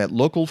Forum at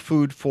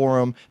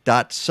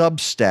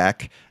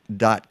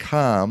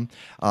localfoodforum.substack.com.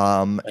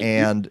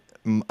 And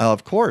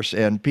of course,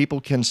 and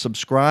people can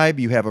subscribe.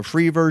 You have a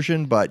free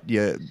version, but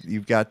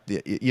you've got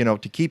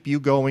to keep you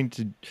going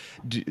to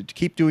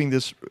keep doing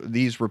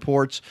these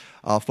reports.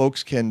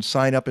 Folks can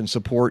sign up and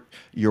support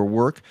your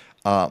work.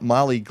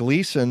 Molly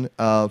Gleason,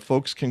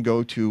 folks can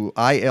go to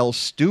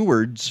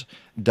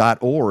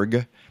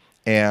ilstewards.org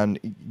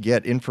and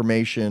get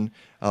information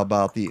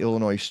about the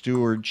Illinois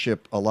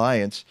Stewardship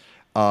Alliance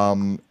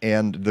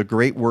and the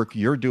great work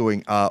you're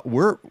doing.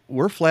 We're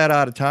flat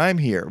out of time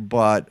here,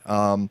 but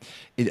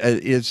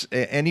is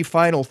any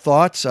final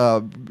thoughts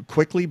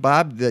quickly,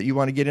 Bob, that you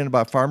want to get in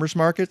about farmers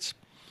markets?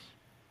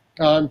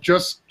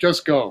 Just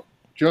go,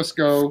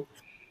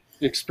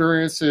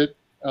 experience it.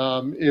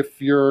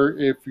 If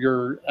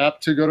you're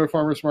apt to go to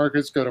farmers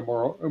markets, go to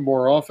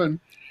more often.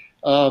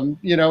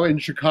 In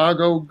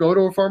Chicago, go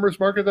to a farmers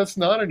market that's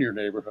not in your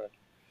neighborhood.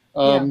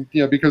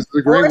 Because it's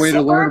a great way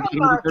to learn about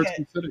another parts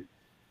of the city.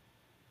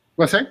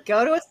 What's that?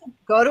 Go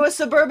to a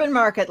suburban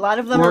market. A lot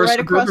of them are right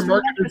across the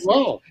market as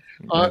well,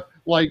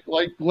 like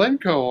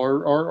Glencoe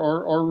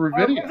or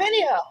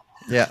Ravinia.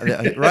 Yeah,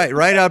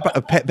 right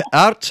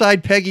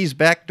outside Peggy's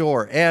back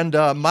door. And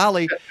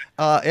Molly,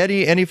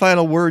 any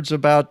final words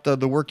about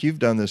the work you've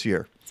done this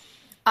year?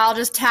 I'll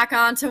just tack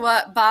on to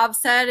what Bob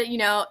said.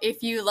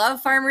 If you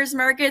love farmers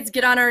markets,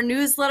 get on our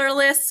newsletter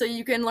list so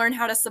you can learn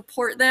how to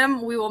support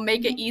them. We will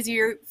make it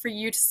easier for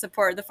you to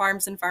support the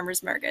farms and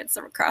farmers markets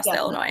across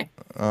Illinois.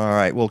 All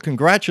right. Well,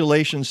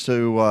 congratulations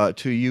to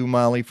you,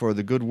 Molly, for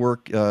the good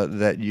work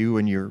that you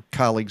and your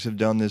colleagues have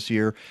done this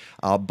year.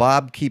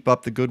 Bob, keep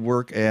up the good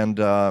work and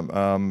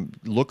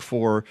look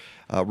for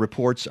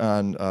reports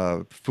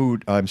on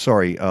food. I'm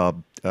sorry.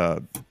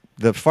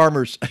 The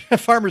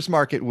Farmers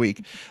Market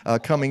Week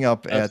coming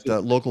up at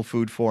Local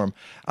Food Forum.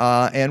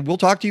 And we'll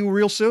talk to you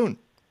real soon.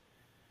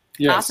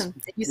 Yes. Awesome.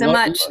 Thank you so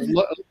much.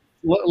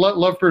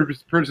 Love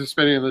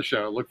participating in the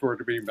show. Look forward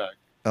to being back.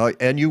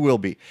 And you will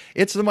be.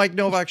 It's the Mike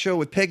Nowak Show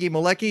with Peggy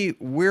Malecki.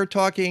 We're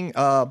talking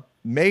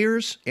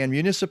mayors and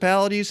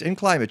municipalities and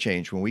climate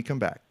change when we come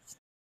back.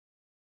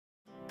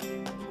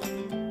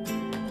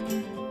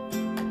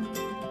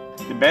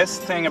 The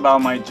best thing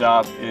about my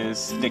job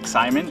is the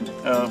excitement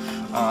of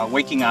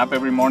waking up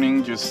every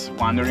morning just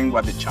wondering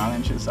what the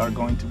challenges are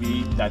going to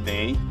be that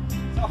day.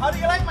 So how do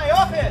you like my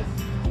office?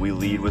 We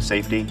lead with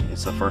safety.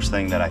 It's the first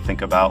thing that I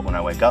think about when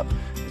I wake up.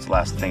 It's the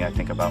last thing I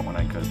think about when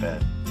I go to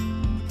bed.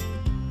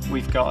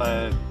 We've got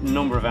a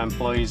number of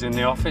employees in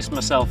the office,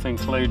 myself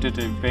included,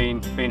 who've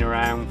been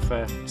around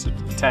for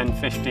 10,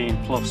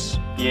 15 plus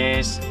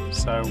years.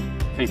 So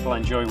people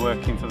enjoy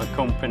working for the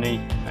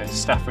company.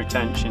 Staff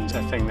retention's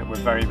a thing that we're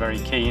very, very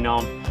keen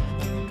on.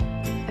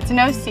 It's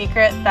no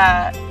secret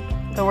that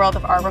the world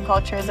of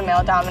arboriculture is a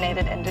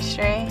male-dominated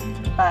industry,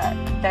 but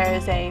there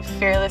is a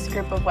fearless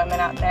group of women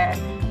out there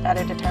that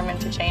are determined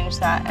to change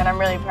that, and I'm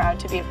really proud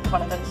to be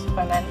one of those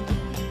women.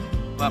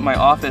 At my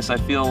office, I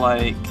feel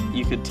like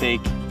you could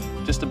take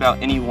just about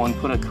anyone,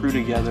 put a crew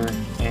together,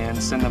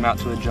 and send them out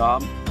to a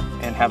job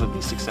and have it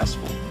be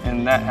successful.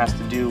 And that has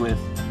to do with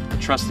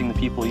trusting the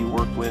people you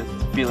work with,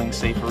 feeling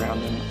safe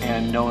around them,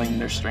 and knowing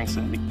their strengths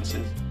and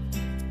weaknesses.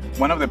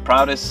 One of the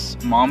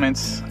proudest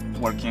moments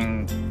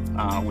working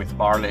with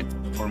Bartlett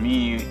for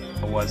me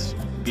was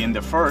being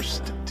the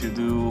first to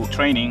do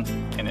training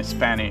in a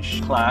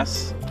Spanish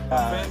class.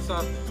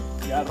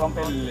 Ya rompe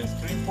el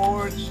street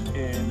porch,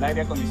 el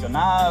aire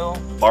acondicionado.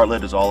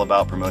 Bartlett is all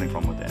about promoting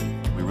from within.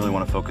 We really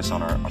want to focus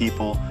on our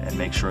people and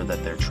make sure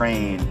that they're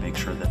trained, make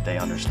sure that they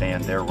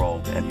understand their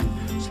role, and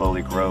you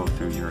slowly grow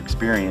through your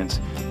experience,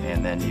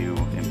 and then you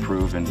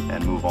improve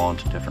and move on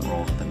to different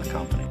roles within the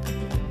company.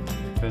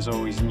 There's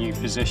always new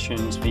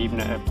positions, even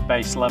at a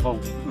base level,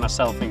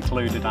 myself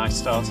included. I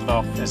started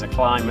off as a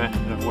climber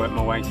and I've worked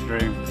my way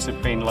through to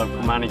being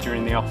local manager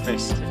in the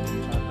office.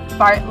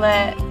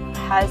 Bartlett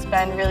has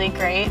been really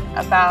great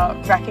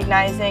about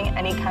recognizing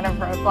any kind of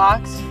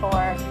roadblocks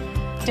for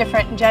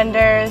different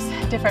genders,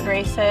 different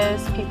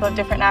races, people of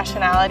different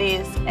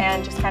nationalities,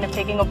 and just kind of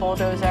taking a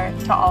bulldozer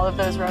to all of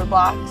those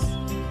roadblocks.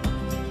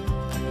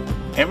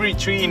 Every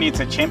tree needs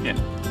a champion.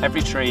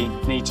 Every tree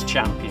needs a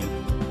champion.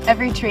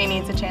 Every tree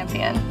needs a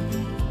champion.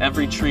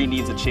 Every tree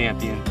needs a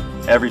champion.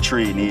 Every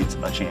tree needs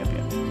a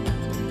champion.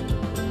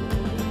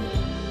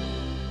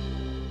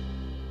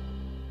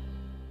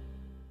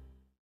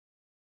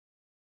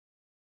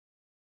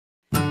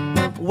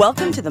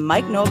 Welcome to the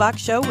Mike Nowak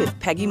Show with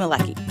Peggy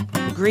Malecki.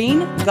 Green,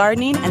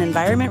 gardening, and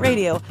environment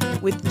radio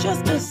with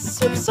just a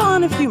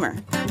soupçon of humor.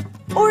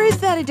 Or is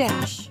that a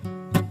dash?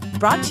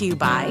 Brought to you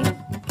by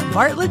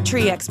Bartlett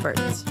Tree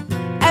Experts.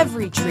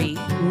 Every tree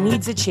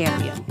needs a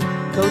champion.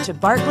 Go to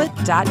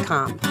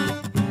bartlett.com.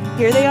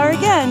 Here they are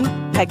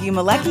again, Peggy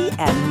Malecki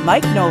and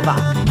Mike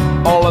Nowak.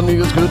 All I need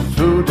is good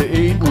food to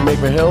eat and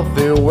make me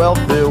healthy,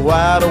 wealthy,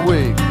 wide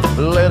awake.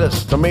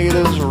 Lettuce,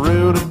 tomatoes,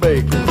 rooted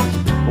bacon.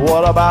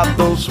 What about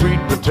those sweet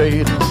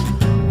potatoes?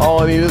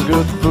 All I need is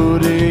good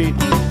food to eat.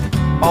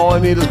 All I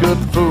need is good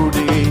food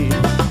to eat.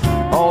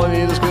 All I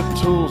need is good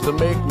tools to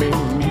make me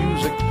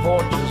music,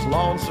 porches,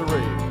 lawn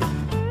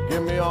serene.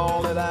 Give me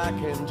all that I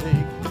can take.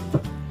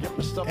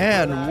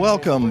 And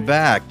welcome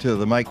back to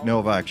the Mike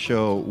Nowak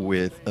Show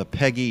with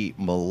Peggy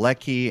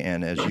Malecki.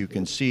 And as you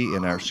can see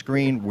in our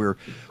screen, we're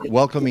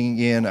welcoming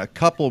in a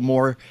couple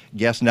more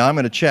guests. Now I'm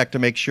going to check to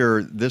make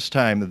sure this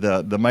time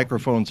the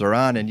microphones are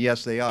on, and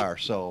yes, they are.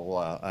 So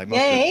I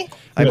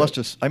must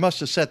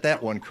have set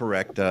that one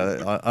correct,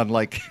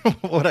 unlike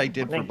what I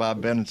did for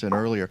Bob Benenson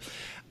earlier.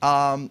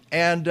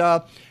 And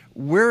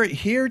we're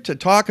here to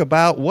talk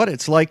about what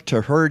it's like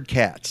to herd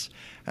cats.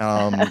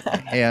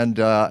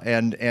 And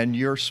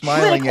you're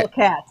smiling political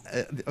cats.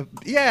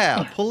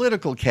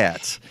 Political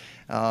cats.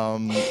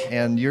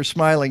 And you're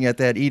smiling at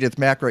that Edith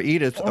Makra.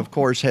 Edith, of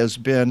course, has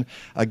been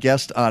a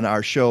guest on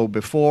our show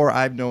before.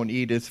 I've known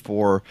Edith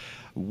for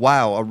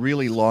wow, a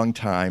really long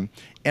time.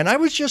 And I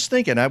was just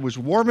thinking, I was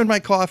warming my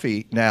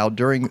coffee now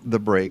during the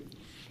break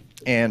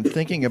and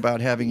thinking about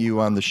having you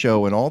on the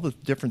show and all the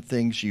different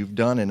things you've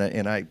done.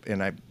 And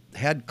I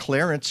had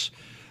Clarence,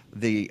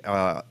 the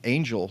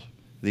angel,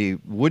 the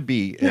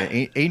would-be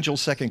angel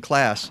second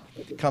class,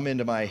 come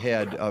into my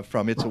head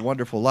from It's a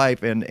Wonderful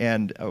Life.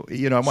 And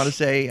you know, I want to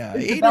say,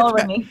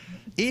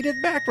 Edith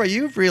Makra,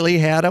 you've really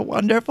had a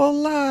wonderful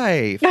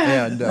life.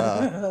 And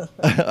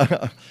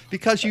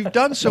because you've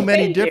done so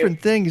many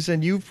different things,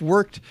 and you've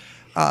worked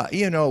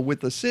you know, with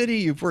the city,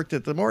 you've worked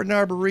at the Morton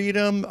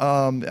Arboretum.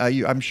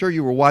 I'm sure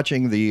you were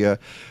watching the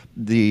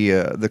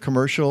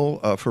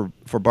commercial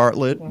for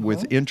Bartlett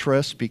with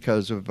interest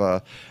because of,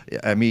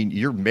 I mean,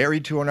 you're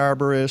married to an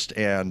arborist,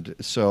 and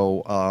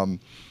so,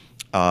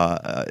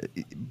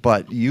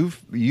 but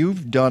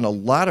you've done a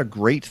lot of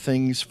great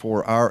things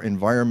for our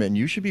environment, and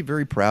you should be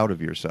very proud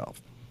of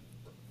yourself.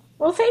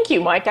 Well, thank you,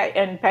 Mike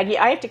and Peggy.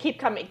 I have to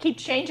keep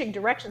changing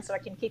direction so I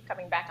can keep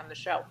coming back on the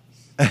show.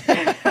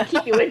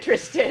 Keep you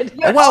interested.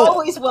 You're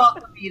always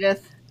welcome,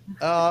 Edith.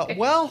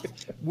 Well,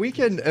 we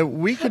can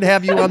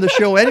have you on the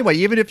show anyway,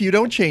 even if you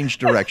don't change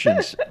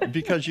directions,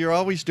 because you're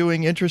always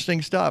doing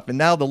interesting stuff. And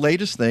now the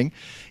latest thing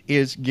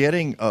is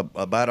getting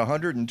about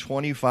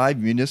 125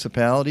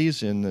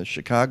 municipalities in the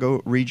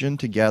Chicago region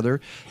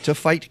together to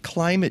fight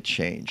climate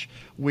change,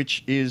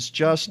 which is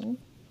just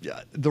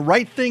the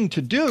right thing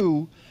to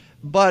do.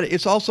 But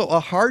it's also a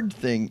hard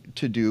thing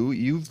to do.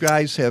 You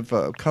guys have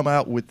come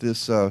out with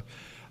this,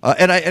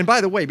 and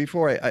by the way,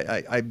 before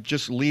I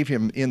just leave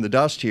him in the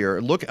dust here,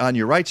 look on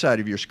your right side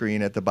of your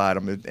screen at the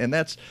bottom, and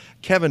that's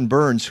Kevin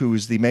Burns, who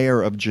is the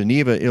mayor of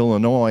Geneva,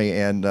 Illinois.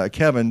 And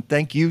Kevin,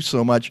 thank you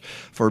so much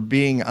for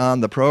being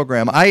on the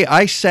program.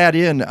 I sat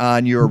in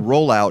on your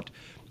rollout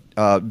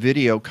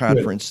video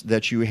conference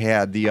that you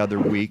had the other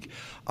week.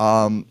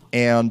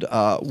 And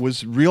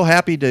was real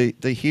happy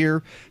to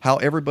hear how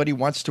everybody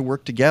wants to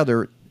work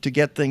together to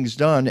get things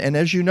done. And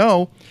as you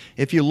know,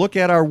 if you look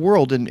at our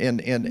world, and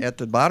at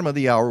the bottom of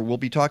the hour, we'll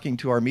be talking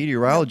to our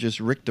meteorologist,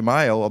 Rick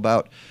DiMaio,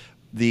 about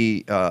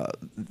the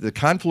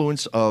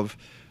confluence of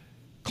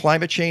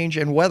climate change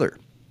and weather.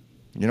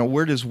 You know,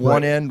 where does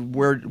one end,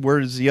 where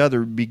does the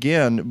other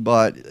begin?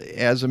 But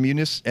as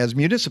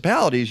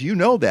municipalities, you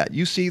know that.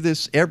 You see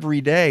this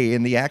every day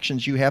in the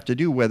actions you have to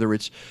do, whether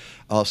it's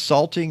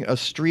salting a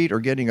street or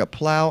getting a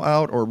plow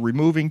out or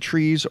removing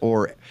trees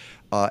or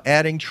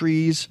adding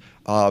trees,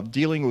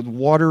 dealing with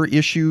water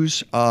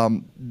issues.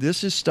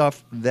 This is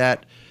stuff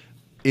that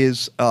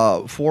is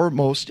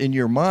foremost in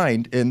your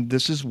mind, and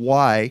this is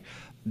why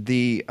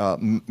the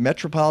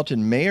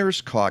Metropolitan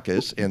Mayors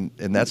Caucus, and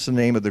that's the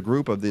name of the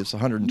group of these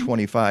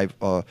 125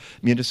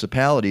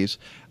 municipalities,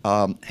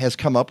 has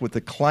come up with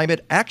the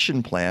Climate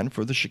Action Plan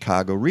for the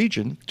Chicago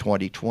region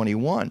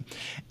 2021.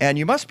 And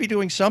you must be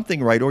doing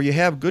something right, or you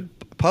have good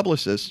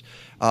publicists,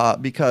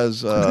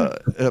 because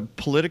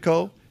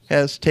Politico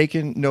has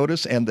taken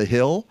notice, and The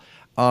Hill.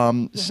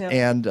 And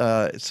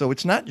so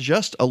it's not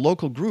just a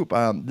local group.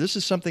 This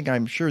is something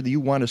I'm sure that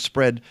you want to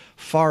spread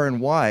far and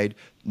wide,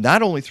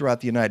 not only throughout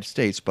the United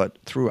States, but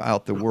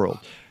throughout the world.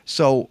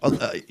 So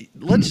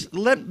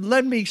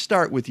let me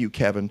start with you,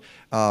 Kevin,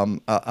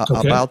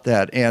 about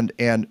that.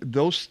 And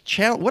those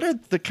what are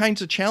the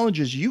kinds of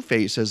challenges you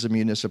face as a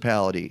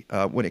municipality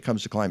when it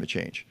comes to climate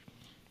change?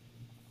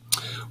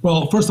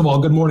 Well, first of all,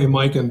 good morning,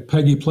 Mike and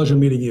Peggy. Pleasure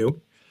meeting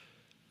you.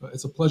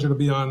 It's a pleasure to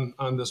be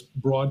on this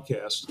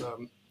broadcast.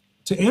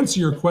 To answer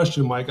your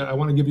question, Mike, I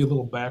want to give you a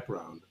little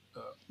background.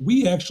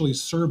 We actually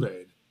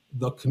surveyed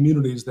the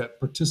communities that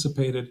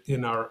participated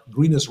in our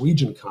Greenest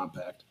Region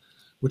Compact,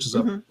 which is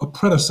a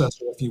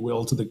predecessor, if you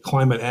will, to the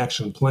Climate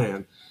Action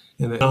Plan,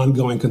 and an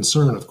ongoing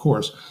concern, of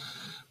course.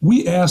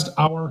 We asked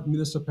our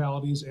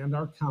municipalities and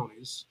our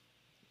counties,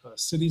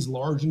 cities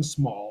large and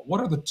small,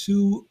 what are the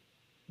two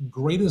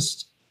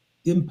greatest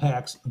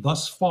impacts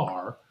thus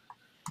far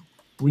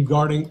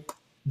regarding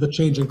the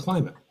changing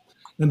climate?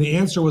 And the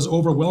answer was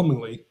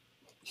overwhelmingly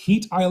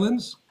heat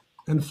islands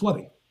and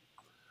flooding.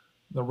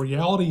 The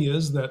reality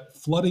is that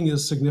flooding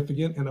is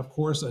significant, and of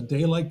course, a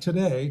day like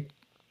today,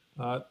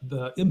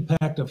 the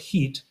impact of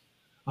heat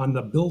on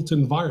the built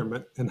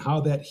environment and how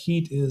that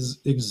heat is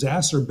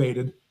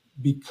exacerbated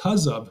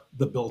because of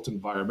the built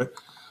environment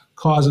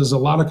causes a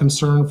lot of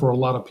concern for a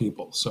lot of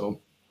people. So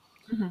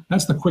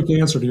that's the quick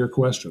answer to your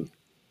question.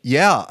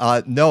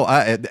 Yeah, no,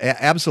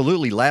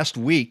 absolutely. Last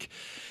week,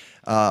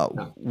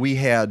 we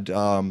had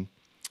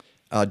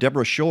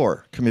Deborah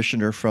Shore,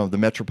 commissioner from the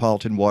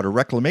Metropolitan Water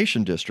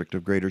Reclamation District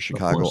of Greater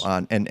Chicago,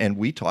 on, and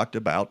we talked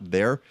about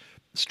their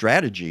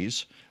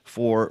strategies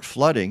for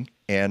flooding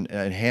and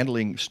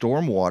handling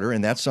stormwater,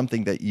 and that's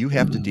something that you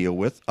have to deal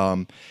with.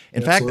 In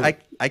fact,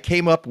 I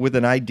came up with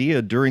an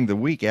idea during the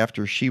week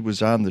after she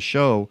was on the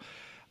show,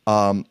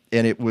 and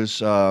it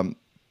was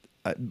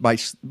my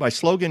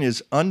slogan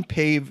is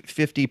unpave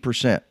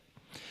 50%,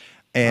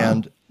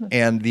 and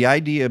the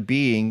idea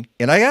being,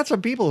 and I got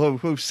some people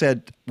who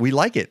said we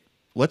like it.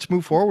 Let's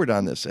move forward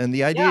on this. And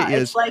the idea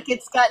is, it's like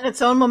it's gotten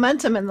its own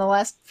momentum in the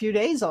last few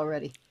days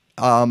already.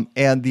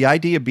 And the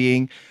idea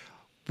being,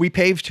 we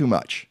pave too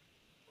much.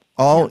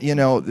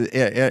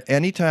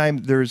 Anytime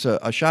there's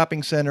a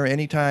shopping center,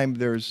 anytime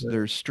there's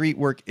street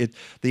work,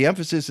 the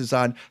emphasis is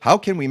on how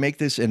can we make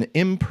this an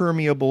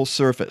impermeable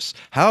surface?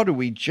 How do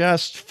we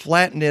just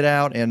flatten it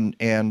out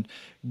and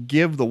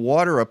give the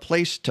water a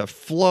place to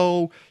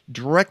flow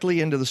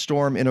directly into the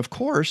storm? And of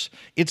course,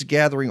 it's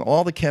gathering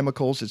all the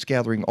chemicals, it's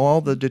gathering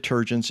all the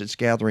detergents, it's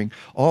gathering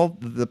all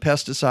the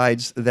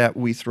pesticides that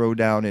we throw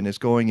down, and it's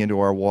going into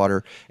our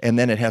water, and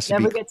then it has to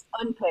Never be gets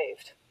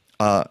unpaved.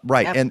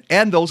 Right. Yep.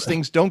 And those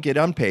things don't get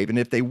unpaved. And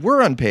if they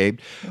were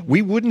unpaved,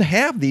 we wouldn't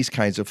have these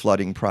kinds of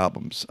flooding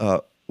problems.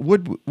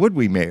 Would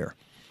we, Mayor?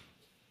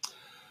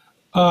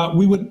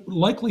 We would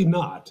likely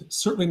not,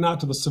 certainly not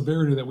to the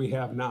severity that we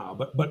have now.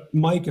 But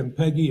Mike and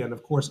Peggy, and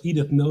of course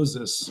Edith knows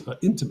this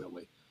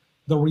intimately.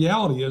 The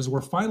reality is we're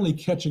finally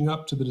catching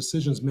up to the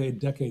decisions made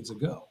decades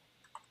ago.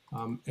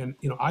 And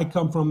I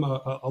come from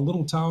a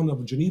little town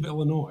of Geneva,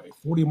 Illinois,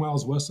 40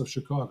 miles west of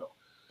Chicago.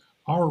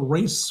 Our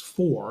race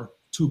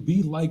to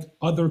be like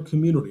other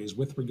communities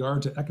with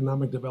regard to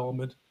economic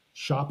development,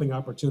 shopping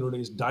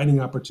opportunities, dining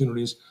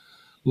opportunities,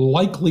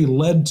 likely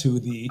led to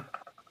the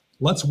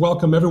let's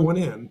welcome everyone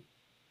in.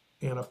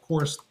 And of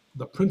course,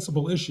 the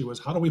principal issue is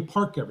how do we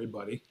park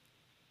everybody?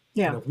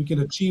 Yeah. And if we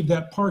can achieve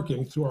that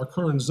parking through our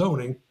current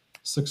zoning,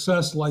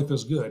 success, life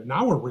is good.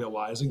 Now we're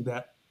realizing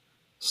that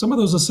some of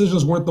those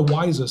decisions weren't the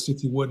wisest,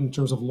 if you would, in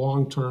terms of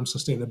long-term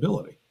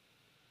sustainability.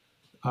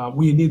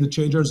 We need to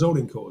change our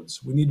zoning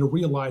codes. We need to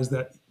realize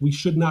that we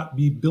should not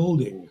be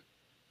building,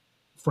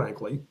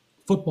 frankly,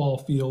 football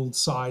field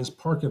size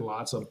parking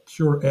lots of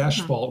pure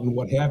asphalt and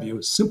what have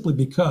you, simply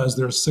because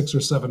there's 6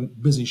 or 7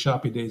 busy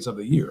shopping days of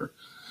the year.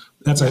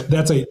 That's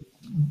a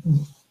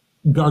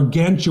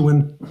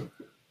gargantuan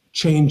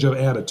change of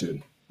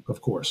attitude,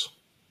 of course.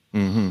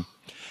 Mm-hmm.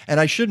 And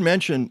I should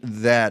mention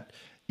that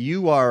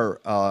you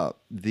are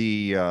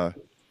the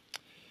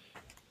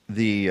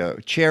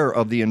chair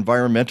of the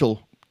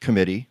environmental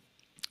committee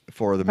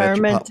for the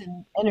Environment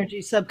and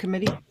Energy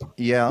Subcommittee.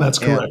 Yeah, that's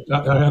correct.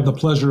 I have the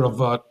pleasure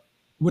of,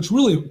 which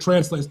really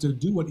translates to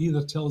do what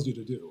Edith tells you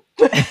to do.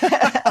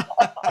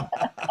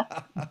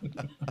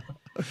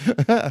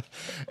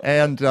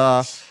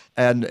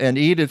 And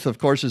Edith, of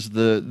course, is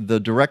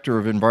the director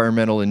of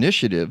environmental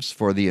initiatives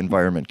for the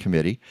Environment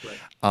Committee.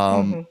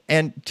 Right.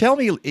 And tell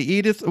me,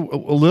 Edith, a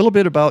little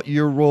bit about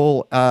your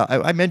role.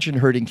 I mentioned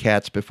herding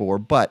cats before,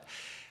 but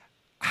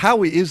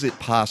how is it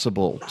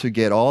possible to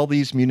get all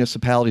these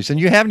municipalities, and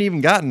you haven't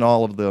even gotten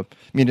all of the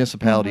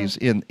municipalities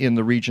in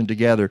the region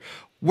together?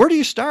 Where do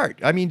you start?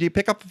 I mean, do you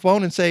pick up the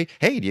phone and say,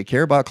 hey, do you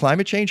care about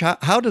climate change?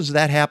 How does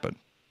that happen?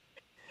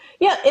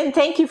 Yeah, and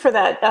thank you for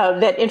that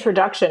that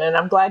introduction. And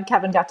I'm glad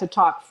Kevin got to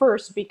talk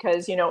first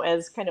because,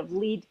 as kind of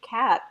lead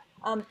cat,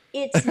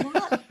 it's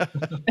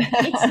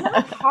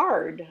not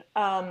hard.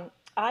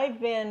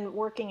 I've been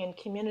working in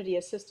community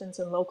assistance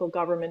and local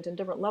government and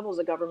different levels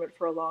of government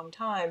for a long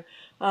time.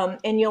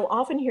 And you'll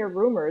often hear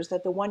rumors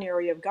that the one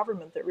area of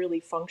government that really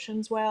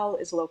functions well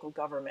is local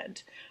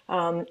government.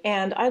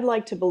 And I'd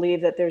like to believe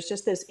that there's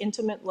just this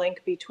intimate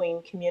link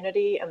between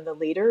community and the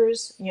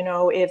leaders.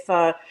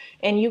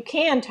 And you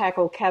can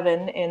tackle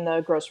Kevin in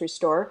the grocery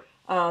store.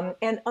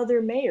 And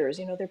other mayors,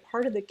 they're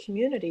part of the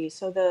community.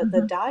 So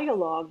the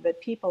dialogue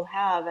that people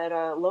have at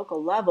a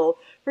local level,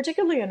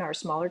 particularly in our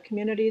smaller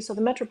communities, so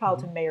the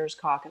Metropolitan Mayors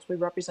Caucus, we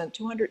represent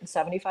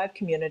 275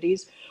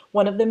 communities.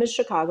 One of them is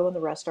Chicago and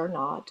the rest are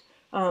not.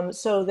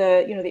 So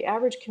the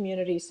average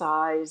community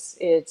size,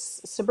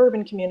 it's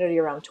suburban community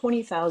around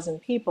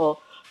 20,000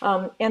 people.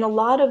 And a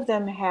lot of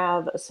them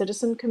have a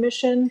citizen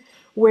commission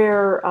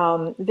where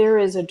there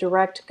is a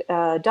direct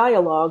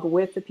dialogue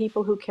with the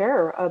people who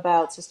care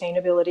about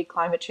sustainability,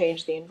 climate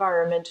change, the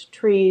environment,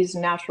 trees,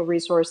 natural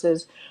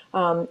resources,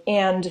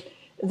 and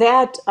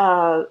that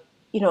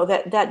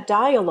that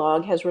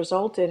dialogue has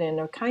resulted in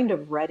a kind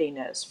of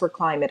readiness for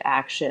climate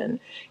action.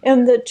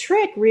 And the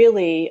trick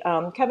really,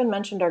 Kevin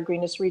mentioned our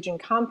Greenest Region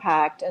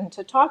Compact, and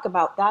to talk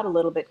about that a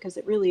little bit, because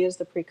it really is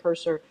the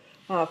precursor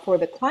for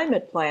the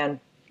climate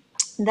plan.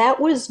 That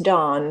was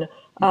done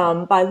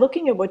by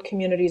looking at what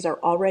communities are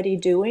already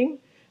doing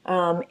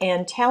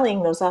and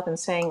tallying those up and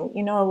saying,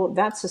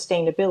 that's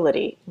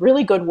sustainability,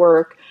 really good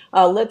work.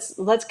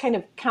 Let's kind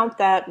of count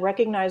that,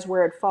 recognize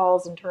where it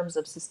falls in terms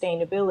of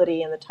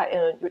sustainability,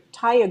 and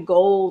tie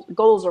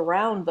goals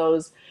around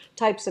those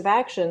types of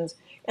actions.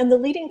 And the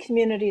leading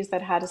communities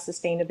that had a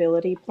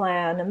sustainability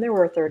plan, and there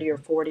were 30 or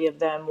 40 of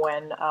them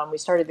when we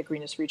started the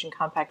Greenest Region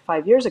Compact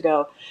 5 years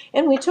ago,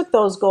 and we took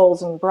those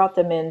goals and brought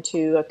them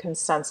into a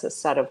consensus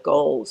set of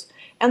goals.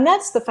 And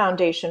that's the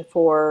foundation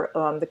for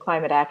the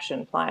Climate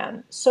Action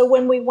Plan. So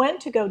when we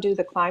went to go do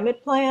the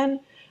climate plan,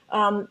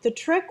 the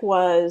trick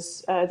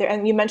was,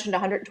 and you mentioned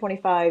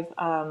 125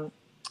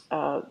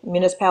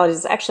 municipalities,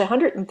 it's actually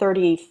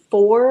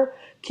 134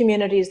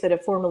 communities that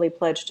have formally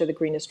pledged to the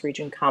Greenest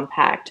Region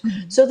Compact.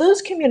 So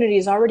those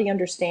communities already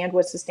understand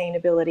what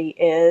sustainability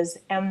is,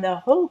 and the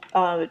whole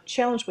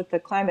challenge with the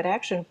Climate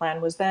Action Plan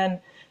was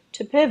then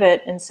to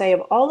pivot and say,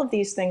 of all of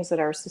these things that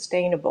are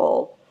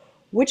sustainable,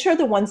 which are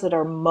the ones that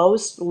are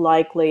most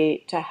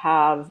likely to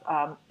have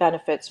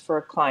benefits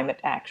for climate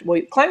action?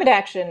 Well, climate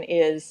action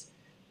is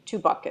two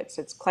buckets.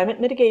 It's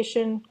climate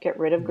mitigation, get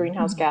rid of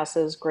greenhouse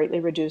gases, greatly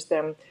reduce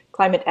them.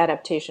 Climate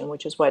adaptation,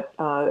 which is what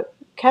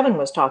Kevin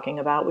was talking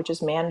about, which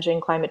is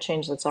managing climate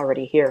change that's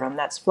already here. And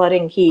that's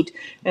flooding, heat,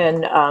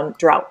 and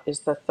drought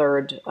is the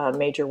third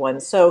major one.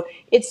 So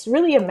it's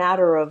really a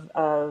matter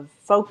of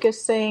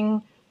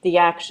focusing the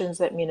actions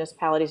that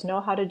municipalities know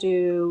how to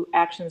do,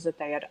 actions that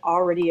they had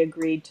already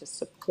agreed to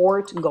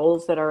support,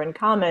 goals that are in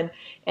common,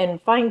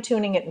 and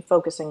fine-tuning it and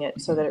focusing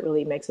it so that it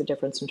really makes a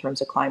difference in terms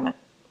of climate.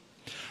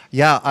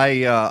 Yeah,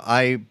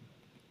 I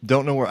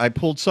don't know where I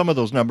pulled some of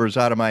those numbers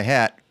out of my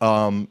hat,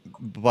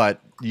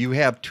 but you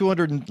have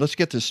 200. Let's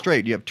get this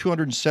straight. You have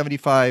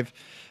 275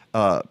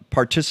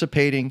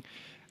 participating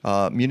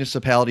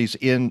municipalities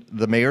in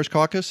the Mayor's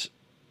Caucus.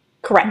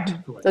 Correct.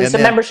 It's a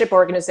membership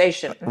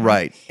organization.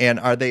 Right. And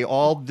are they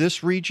all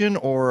this region,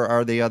 or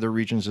are they other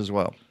regions as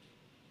well?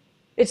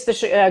 It's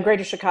the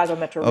Greater Chicago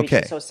Metro region,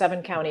 Okay. so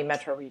 7-county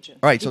metro region.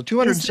 All right. So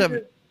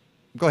 207.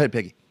 Go ahead,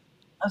 Peggy.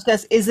 I was going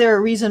to ask, is there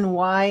a reason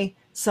why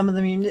some of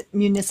the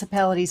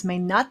municipalities may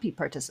not be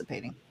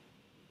participating?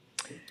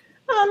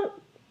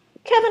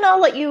 Kevin, I'll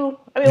let you.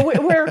 I mean,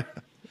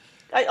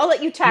 I'll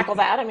let you tackle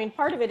that. I mean,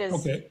 part of it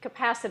is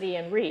capacity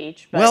and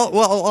reach. But.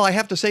 Well, I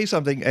have to say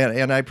something,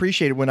 and I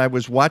appreciate it. When I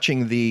was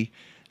watching the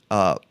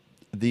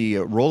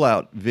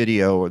rollout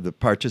video, or the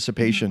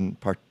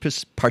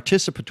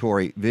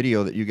participatory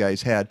video that you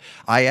guys had,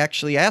 I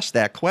actually asked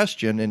that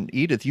question, and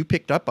Edith, you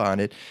picked up on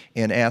it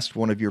and asked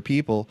one of your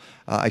people.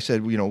 I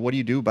said, what do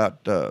you do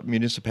about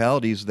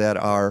municipalities that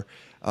are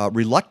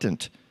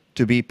reluctant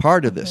to be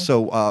part of this?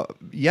 So,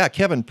 yeah,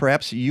 Kevin,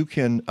 perhaps you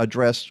can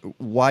address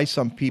why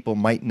some people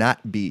might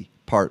not be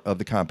part of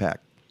the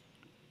compact.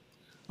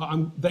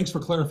 Thanks for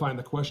clarifying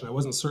the question. I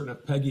wasn't certain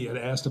if Peggy had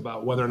asked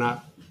about whether or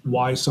not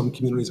why some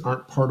communities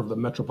aren't part of the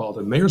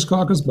Metropolitan Mayors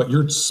Caucus, but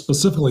you're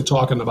specifically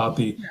talking about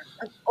the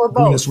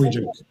Venus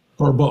region,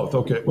 or both.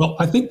 Okay. Well,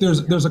 I think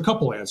there's a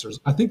couple answers.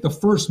 I think the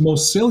first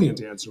most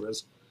salient answer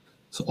is,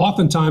 so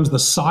oftentimes the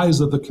size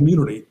of the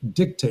community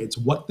dictates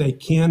what they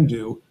can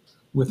do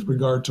with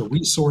regard to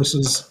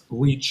resources,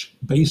 reach,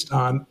 based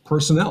on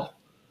personnel.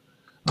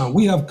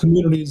 We have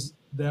communities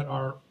that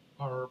are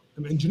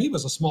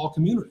Geneva's a small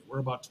community. We're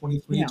about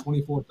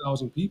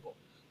 24,000 people.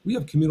 We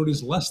have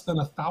communities less than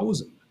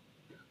 1,000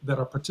 that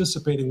are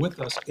participating with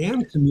us,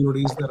 and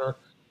communities that are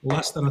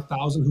less than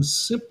 1,000 who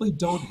simply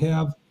don't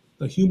have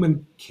the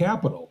human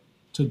capital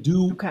to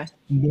do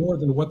more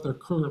than what they're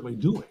currently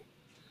doing.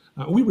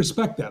 We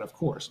respect that, of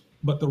course,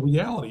 but the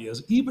reality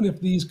is, even if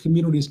these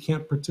communities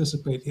can't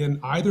participate in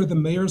either the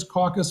Mayor's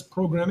Caucus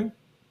programming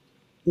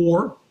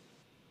or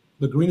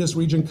the Greenest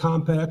Region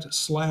Compact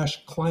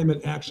 /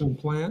 Climate Action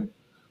Plan,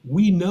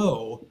 we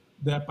know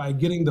that by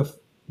getting the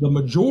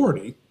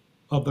majority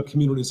of the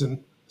communities in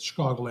the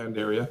Chicagoland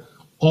area,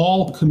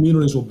 all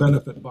communities will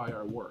benefit by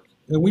our work.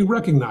 And we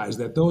recognize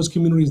that those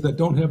communities that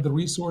don't have the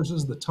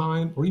resources, the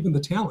time, or even the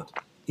talent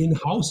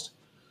in-house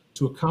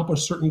to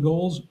accomplish certain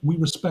goals, we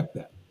respect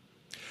that.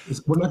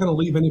 We're not going to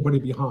leave anybody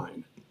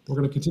behind. We're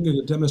going to continue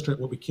to demonstrate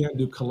what we can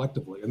do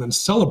collectively, and then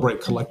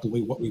celebrate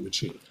collectively what we've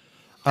achieved.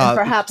 And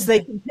perhaps they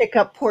can pick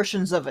up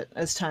portions of it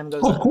as time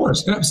goes on. Of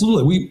course,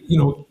 absolutely.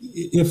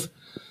 If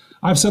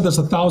I've said this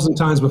 1,000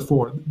 times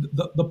before,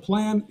 the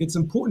plan, it's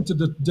important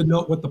to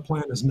denote what the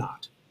plan is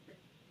not.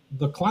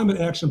 The Climate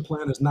Action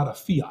Plan is not a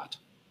fiat.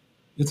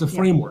 It's a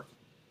framework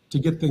to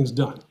get things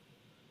done.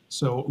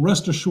 So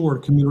rest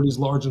assured, communities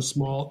large and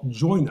small,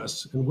 join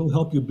us, and we'll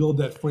help you build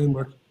that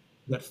framework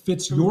that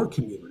fits your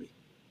community.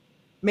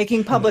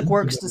 Making public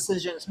works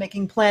decisions,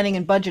 making planning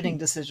and budgeting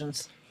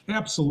decisions.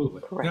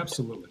 Absolutely,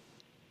 absolutely.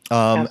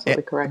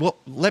 Absolutely correct. Well,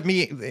 let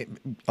me,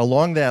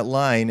 along that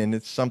line, and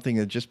it's something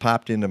that just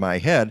popped into my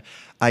head,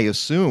 I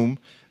assume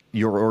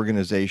your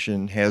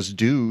organization has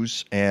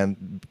dues,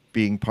 and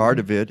being part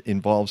of it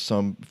involves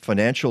some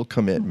financial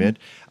commitment.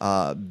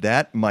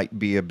 That might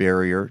be a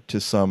barrier to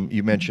some.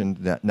 You mentioned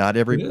that not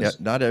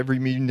every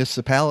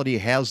municipality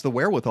has the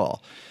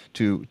wherewithal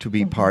to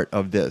be part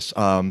of this.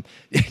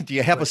 Do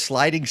you have a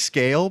sliding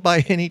scale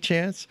by any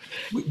chance?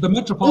 The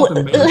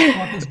Metropolitan Mayors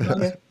Council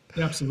does.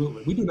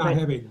 Absolutely. We do not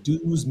have a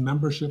dues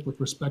membership with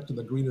respect to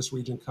the Greenest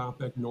Region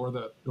Compact nor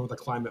the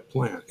climate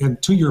plan.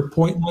 And to your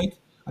point, Mike,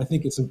 I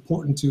think it's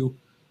important to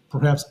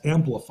perhaps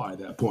amplify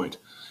that point.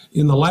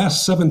 In the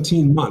last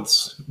 17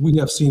 months, we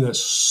have seen a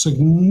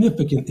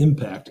significant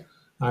impact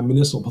on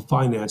municipal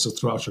finances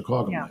throughout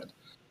Chicagoland.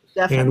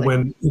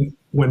 Definitely. And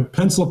when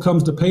pencil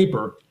comes to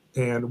paper,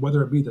 and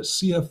whether it be the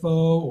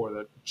CFO or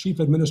the chief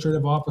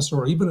administrative officer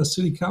or even a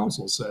city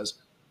council says,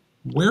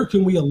 where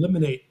can we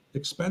eliminate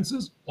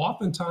expenses?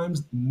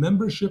 Oftentimes,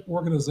 membership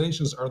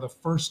organizations are the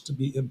first to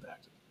be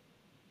impacted.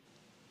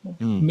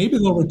 Maybe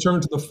they'll return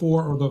to the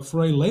fore or the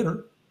fray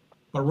later,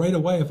 but right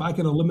away, if I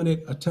can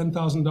eliminate a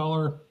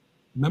 $10,000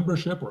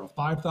 membership or a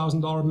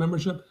 $5,000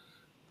 membership,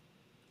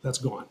 that's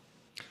gone.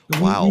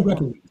 And wow. we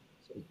recognize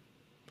it.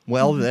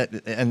 Well,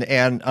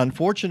 and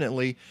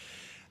unfortunately,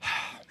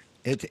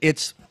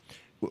 it's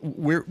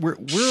we're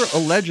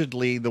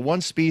allegedly the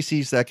one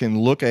species that can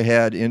look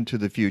ahead into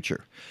the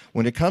future.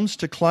 When it comes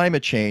to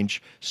climate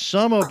change,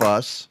 some of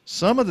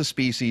the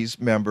species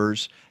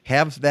members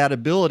have that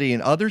ability,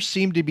 and others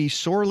seem to be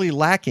sorely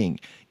lacking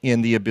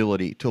in the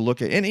ability to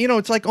look at. And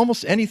it's like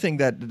almost anything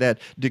that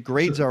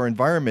degrades our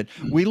environment.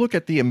 We look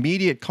at the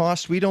immediate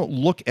cost. We don't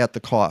look at the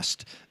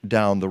cost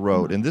down the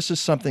road. And this is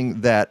something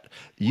that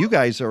you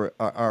guys are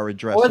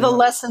addressing. Or the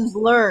lessons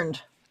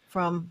learned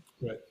from.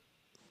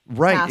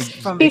 Right.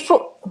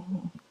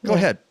 Go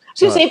ahead.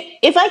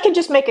 If I could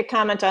just make a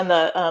comment on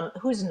the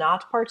who's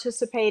not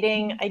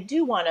participating, I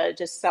do want to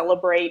just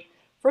celebrate.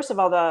 First of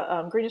all,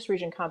 the Greenest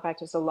Region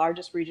Compact is the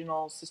largest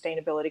regional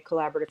sustainability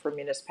collaborative for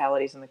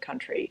municipalities in the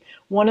country.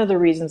 One of the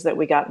reasons that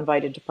we got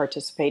invited to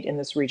participate in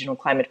this regional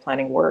climate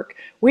planning work,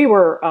 we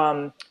were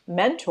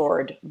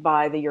mentored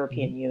by the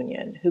European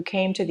Union, who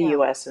came to the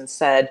U.S. and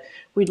said,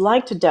 we'd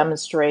like to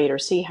demonstrate or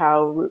see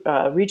how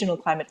regional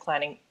climate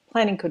planning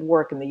could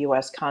work in the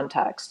U.S.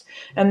 context.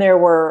 And there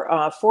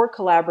were 4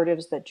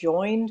 collaboratives that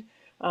joined,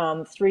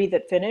 3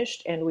 that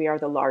finished, and we are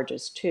the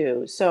largest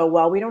too. So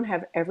while we don't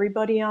have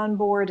everybody on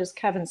board, as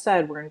Kevin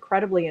said, we're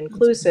incredibly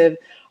inclusive.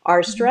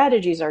 Our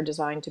strategies are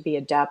designed to be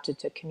adapted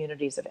to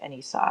communities of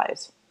any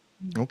size.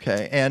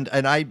 Okay, and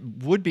I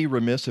would be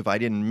remiss if I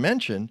didn't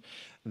mention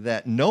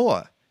that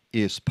NOAA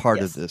is part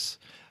of this,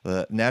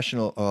 the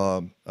National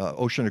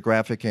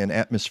Oceanographic and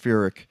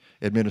Atmospheric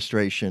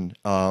Administration,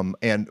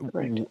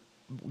 and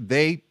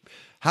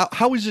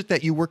how is it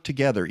that you work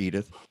together,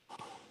 Edith?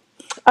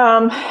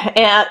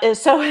 And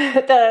so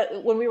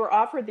when we were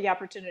offered the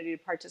opportunity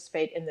to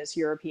participate in this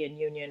European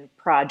Union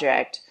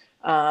project,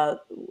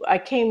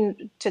 I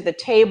came to the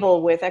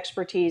table with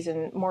expertise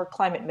in more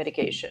climate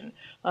mitigation.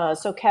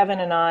 So Kevin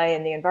and I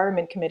and the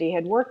Environment Committee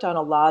had worked on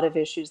a lot of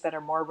issues that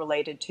are more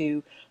related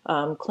to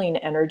clean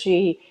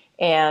energy.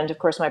 And of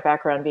course, my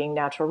background being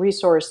natural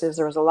resources,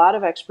 there was a lot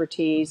of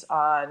expertise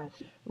on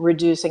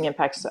reducing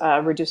impacts,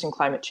 reducing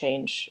climate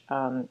change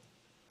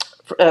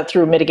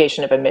through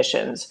mitigation of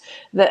emissions.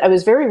 I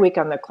was very weak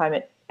on the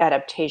climate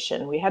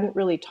adaptation. We hadn't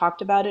really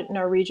talked about it in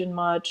our region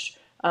much.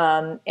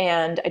 And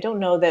I don't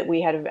know that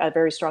we had a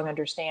very strong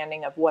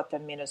understanding of what the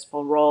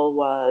municipal role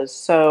was.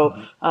 So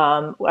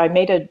I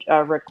made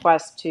a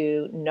request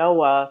to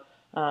NOAA,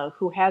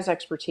 who has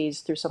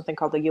expertise through something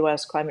called the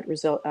U.S. Climate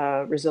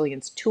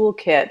Resilience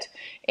Toolkit.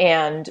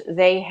 And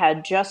they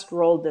had just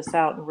rolled this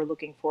out and were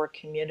looking for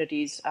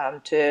communities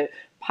to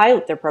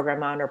pilot their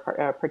program on or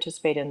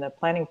participate in the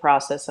planning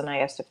process. And I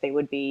asked if they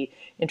would be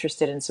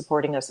interested in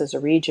supporting us as a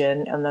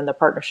region. And then the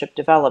partnership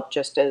developed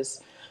just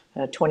as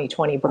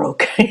 2020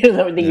 broke,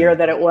 the year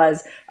that it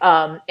was.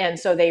 And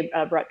so they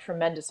brought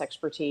tremendous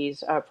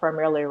expertise,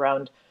 primarily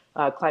around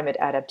climate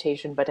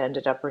adaptation, but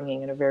ended up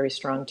bringing in a very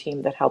strong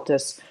team that helped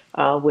us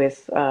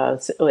with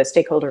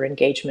stakeholder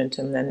engagement,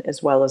 and then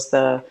as well as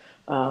the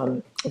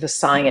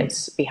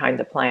science behind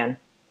the plan.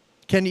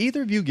 Can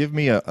either of you give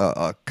me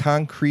a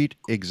concrete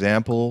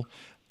example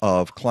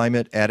of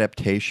climate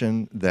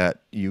adaptation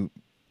that you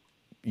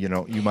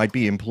might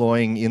be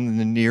employing in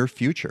the near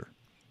future?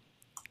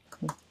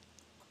 You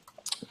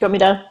want me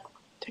to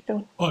take that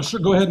one? Oh, sure.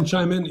 Go ahead and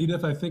chime in,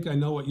 Edith. I think I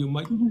know what you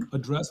might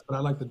address, but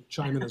I'd like to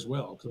chime in as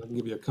well, because I can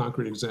give you a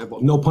concrete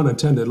example. No pun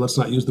intended. Let's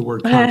not use the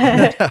word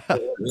concrete.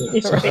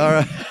 Right. All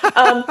right.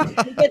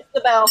 He gets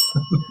the bell.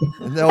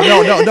 No.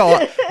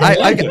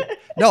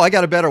 I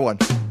got a better one.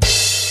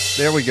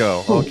 There we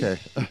go. Okay.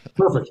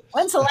 Perfect.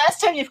 When's the last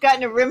time you've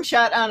gotten a rim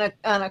shot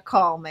on a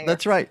call, Mayor?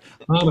 That's right.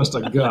 Honest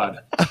to God.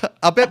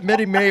 I bet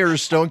many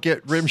mayors don't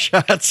get rim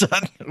shots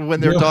when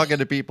they're talking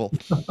to people.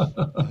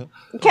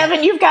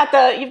 Kevin, you've got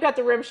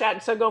the rim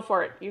shot, so go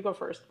for it. You go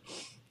first.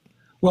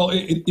 Well,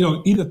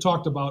 Edith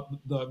talked about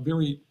the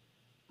very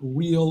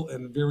real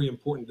and very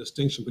important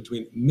distinction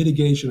between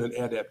mitigation and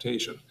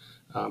adaptation.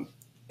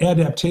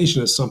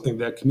 Adaptation is something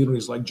that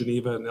communities like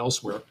Geneva and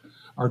elsewhere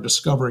are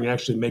discovering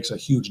actually makes a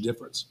huge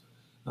difference.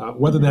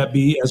 Whether that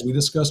be, as we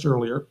discussed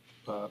earlier,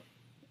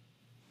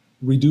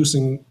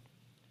 reducing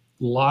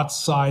lot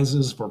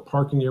sizes for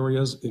parking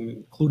areas,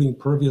 including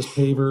pervious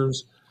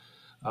pavers,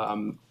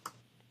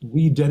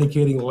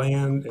 rededicating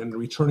land and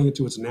returning it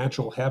to its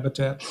natural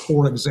habitat.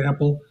 For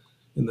example,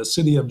 in the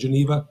city of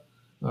Geneva,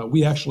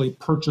 we actually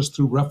purchased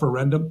through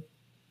referendum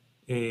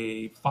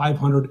a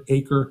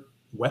 500-acre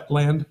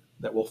wetland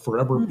that will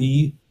forever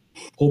be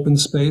open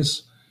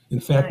space. In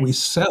fact, we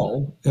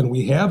sell, and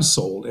we have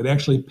sold, and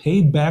actually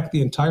paid back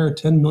the entire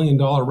 $10 million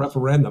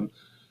referendum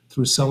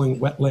through selling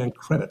wetland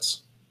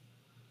credits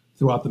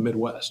throughout the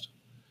Midwest.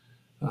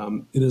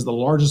 It is the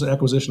largest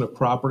acquisition of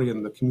property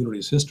in the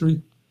community's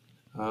history.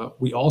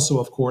 We also,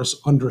 of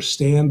course,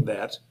 understand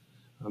that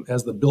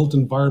as the built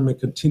environment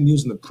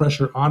continues and the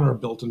pressure on our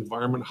built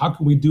environment, how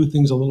can we do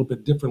things a little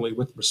bit differently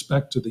with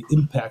respect to the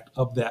impact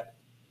of that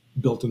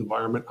built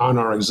environment on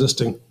our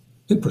existing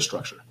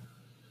infrastructure?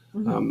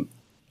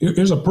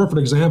 Here's a perfect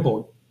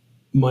example,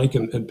 Mike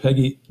and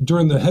Peggy.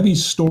 During the heavy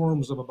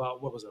storms of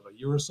about, a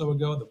year or so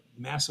ago, the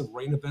massive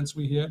rain events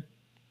we had,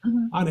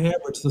 on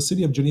average, the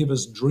city of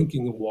Geneva's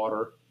drinking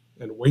water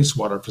and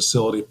wastewater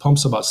facility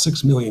pumps about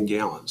 6 million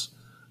gallons.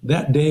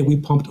 That day, we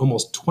pumped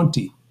almost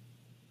 20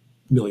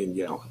 million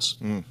gallons.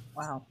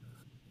 Wow.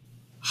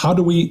 How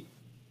do we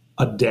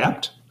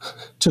adapt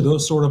to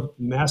those sort of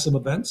massive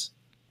events?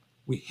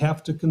 We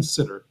have to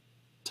consider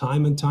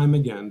time and time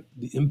again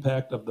the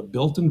impact of the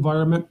built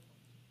environment,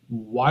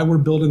 why we're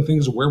building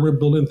things, where we're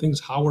building things,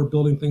 how we're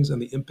building things,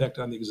 and the impact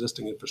on the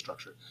existing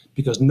infrastructure.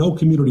 Because no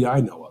community I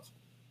know of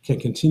can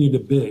continue to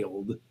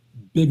build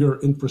bigger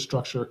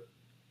infrastructure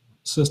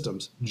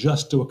systems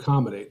just to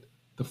accommodate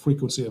the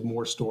frequency of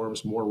more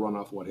storms, more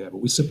runoff, what have you.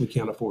 We simply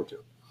can't afford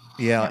to.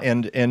 Yeah,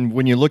 and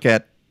when you look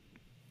at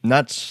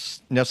not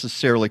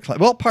necessarily,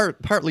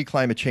 partly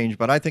climate change,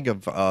 but I think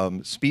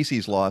of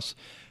species loss.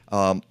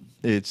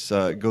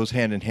 It goes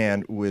hand in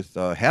hand with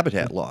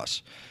habitat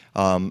loss,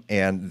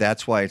 and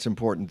that's why it's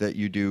important that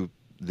you do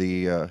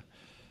the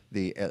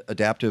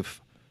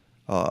adaptive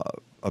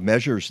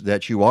measures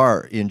that you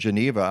are in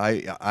Geneva.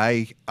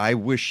 I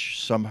wish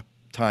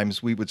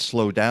sometimes we would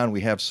slow down.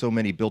 We have so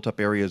many built-up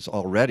areas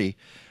already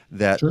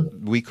that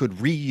we could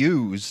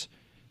reuse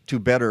to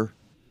better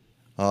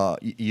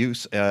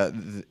use,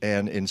 and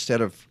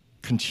instead of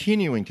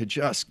continuing to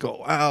just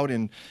go out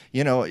and,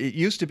 it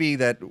used to be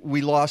that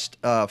we lost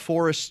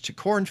forests to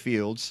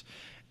cornfields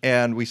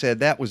and we said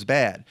that was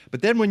bad.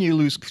 But then when you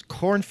lose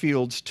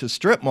cornfields to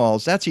strip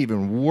malls, that's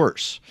even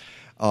worse.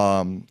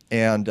 It's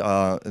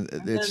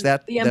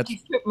that the empty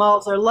strip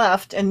malls are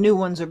left and new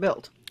ones are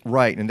built.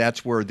 Right, and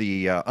that's where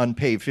the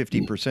unpaid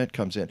 50%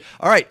 comes in.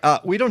 All right,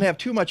 we don't have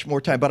too much more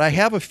time, but I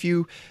have a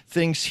few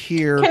things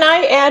here. Can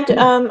I add?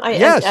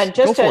 Yes,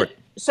 go for it.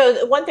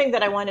 So one thing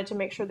that I wanted to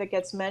make sure that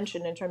gets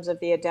mentioned in terms of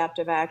the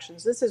adaptive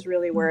actions, this is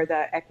really where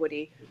the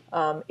equity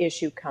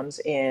issue comes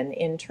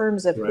in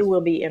terms of who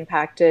will be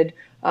impacted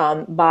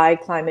by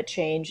climate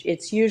change.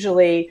 It's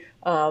usually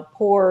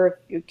poor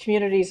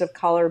communities of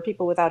color,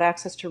 people without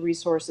access to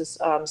resources,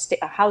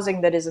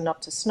 housing that isn't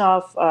up to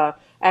snuff,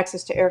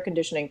 access to air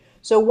conditioning.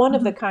 So one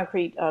of the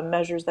concrete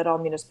measures that all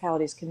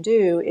municipalities can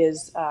do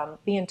is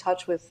be in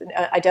touch with,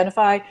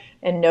 identify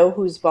and know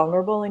who's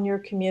vulnerable in your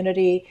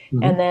community,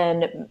 and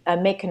then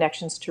make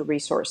connections to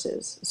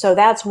resources. So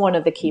that's one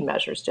of the key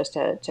measures, just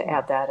to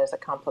add that as a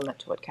complement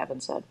to what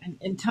Kevin said.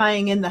 And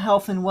tying in the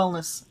health and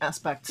wellness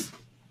aspects.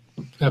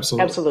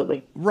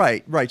 Absolutely.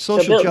 Right.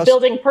 Social justice.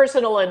 Building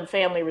personal and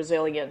family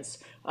resilience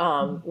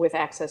with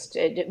access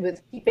to,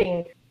 with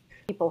keeping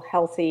people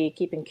healthy,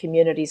 keeping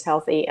communities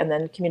healthy, and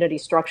then community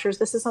structures.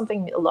 This is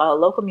something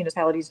local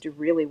municipalities do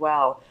really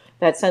well.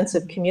 That sense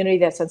of community,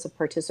 that sense of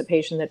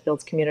participation that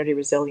builds community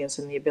resilience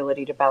and the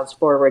ability to bounce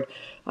forward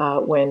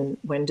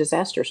when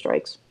disaster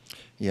strikes.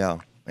 Yeah.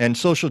 And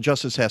social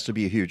justice has to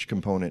be a huge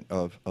component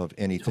of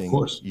anything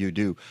you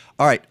do.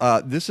 All right.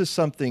 This is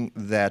something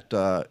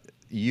that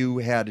you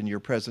had in your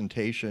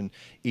presentation,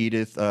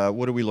 Edith.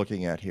 What are we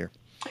looking at here?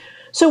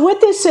 So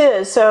what this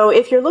is, so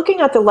if you're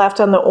looking at the left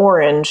on the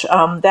orange,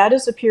 that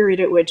is a period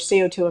at which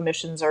CO2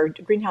 emissions, or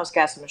greenhouse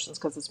gas emissions,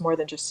 because it's more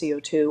than just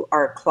CO2,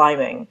 are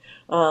climbing.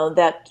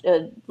 That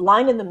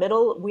line in the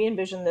middle, we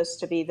envision this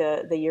to be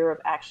the year of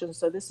action.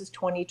 So this is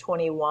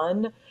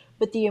 2021.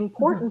 But the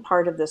important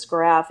part of this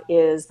graph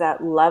is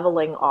that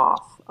leveling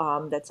off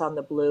that's on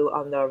the blue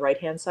on the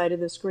right-hand side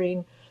of the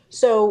screen.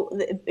 So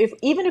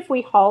even if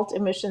we halt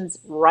emissions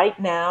right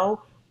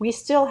now, we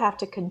still have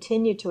to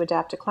continue to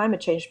adapt to climate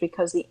change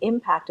because the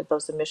impact of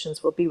those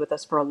emissions will be with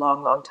us for a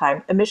long, long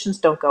time. Emissions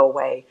don't go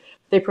away.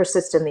 They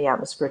persist in the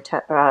atmosphere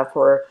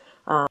for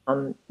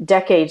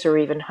decades or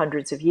even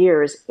hundreds of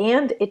years.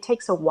 And it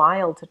takes a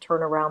while to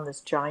turn around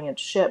this giant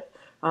ship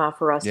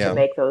for us to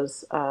make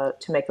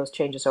those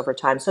changes over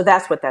time. So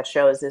that's what that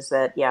shows, is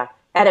that,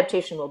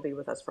 adaptation will be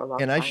with us for a long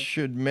time. And I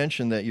should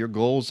mention that your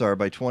goals are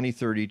by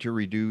 2030 to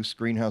reduce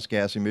greenhouse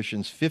gas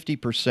emissions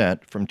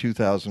 50% from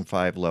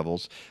 2005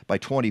 levels. By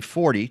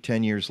 2040,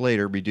 10 years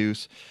later,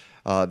 reduce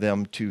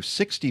them to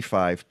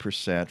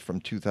 65%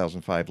 from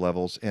 2005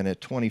 levels. And at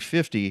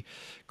 2050,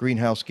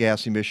 greenhouse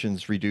gas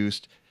emissions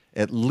reduced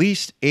at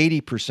least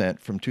 80%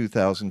 from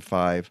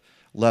 2005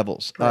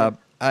 levels.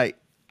 I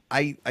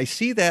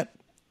see that,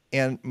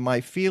 and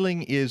my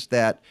feeling is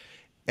that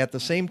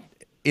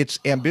it's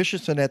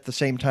ambitious and at the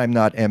same time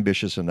not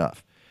ambitious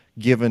enough,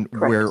 given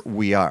where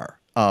we are.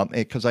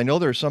 Because I know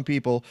there are some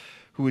people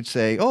who would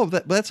say, "Oh,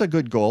 that's a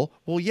good goal."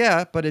 Well,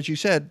 yeah, but as you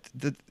said,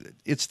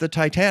 it's the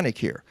Titanic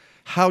here.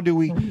 How do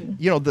we,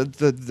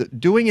 the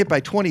doing it by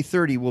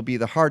 2030 will be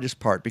the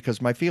hardest part,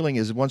 because my feeling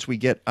is once we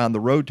get on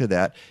the road to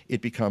that,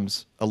 it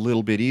becomes a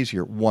little bit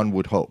easier. One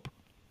would hope.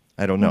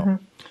 I don't know.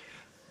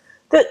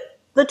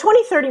 The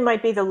 2030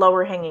 might be the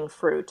lower hanging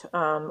fruit.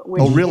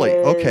 Which really?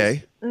 Is,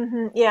 okay.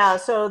 Yeah,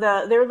 so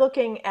they're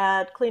looking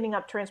at cleaning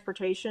up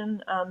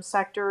transportation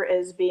sector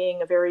as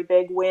being a very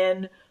big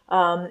win.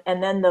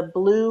 And then the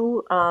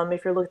blue,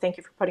 if you're looking, thank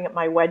you for putting up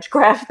my wedge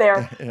graph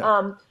there.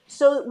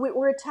 So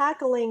we're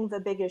tackling the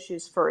big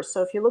issues first.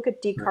 So if you look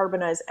at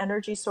decarbonized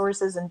energy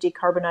sources and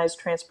decarbonized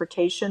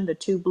transportation, the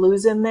two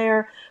blues in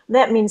there,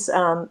 that means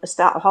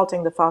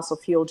halting the fossil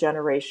fuel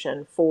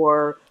generation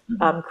for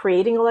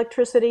creating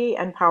electricity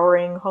and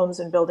powering homes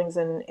and buildings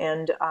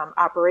and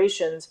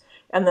operations,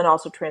 and then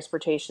also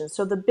transportation.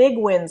 So the big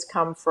wins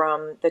come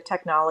from the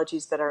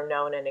technologies that are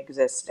known and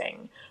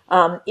existing.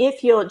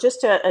 If you'll just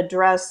to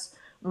address,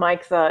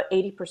 Mike, the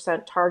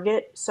 80%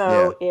 target.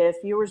 So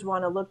if viewers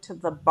want to look to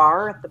the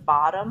bar at the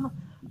bottom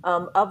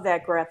of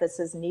that graph that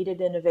says needed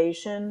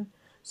innovation.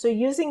 So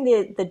using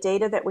the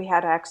data that we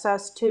had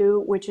access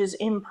to, which is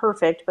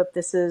imperfect, but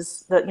this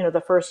is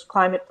the first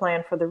climate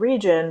plan for the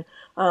region,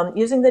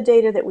 using the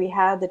data that we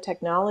had, the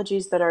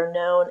technologies that are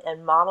known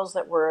and models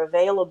that were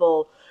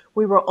available,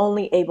 we were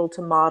only able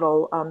to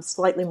model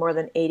slightly more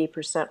than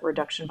 80%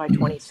 reduction by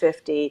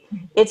 2050.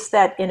 It's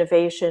that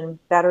innovation,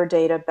 better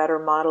data, better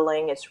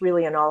modeling. It's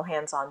really an all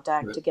hands on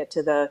deck to get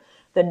to the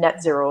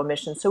net zero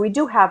emissions. So we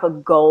do have a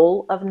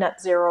goal of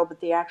net zero, but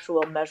the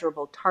actual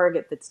measurable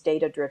target that's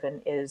data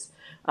driven is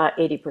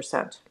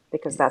 80%,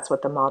 because that's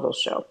what the models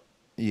show.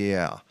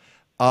 Yeah.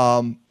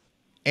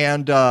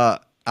 And I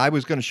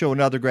was going to show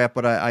another graph,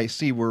 but I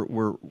see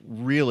we're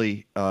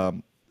really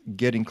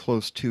getting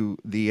close to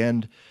the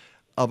end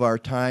of our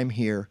time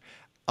here.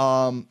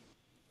 And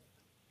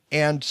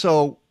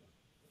so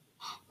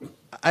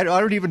I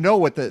don't even know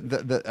what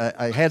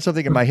I had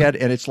something in my head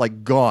and it's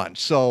like gone.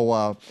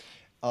 So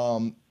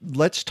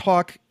let's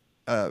talk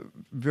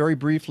very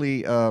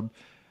briefly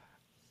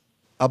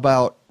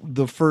about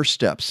the first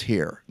steps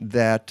here,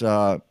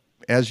 that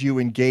as you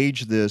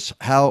engage this,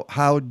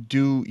 how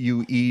do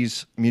you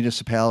ease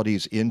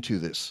municipalities into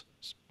this?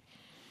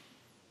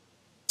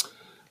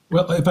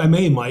 Well, if I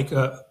may, Mike,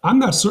 I'm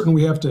not certain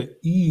we have to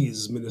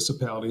ease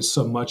municipalities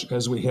so much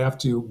as we have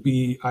to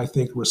be, I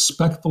think,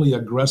 respectfully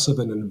aggressive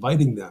in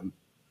inviting them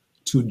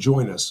to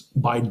join us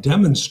by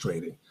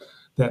demonstrating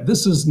that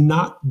this is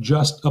not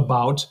just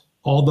about,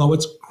 although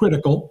it's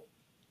critical,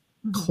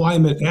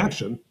 climate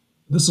action.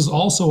 This is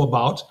also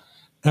about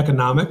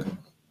economic,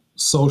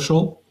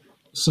 social,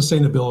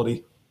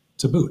 sustainability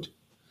to boot.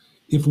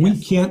 If we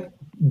can't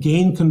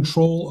gain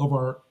control of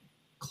our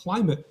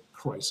climate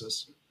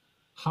crisis,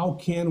 how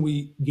can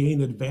we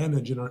gain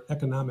advantage in our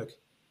economic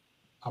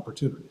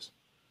opportunities?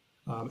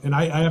 And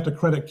I have to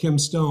credit Kim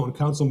Stone,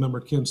 Council Member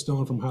Kim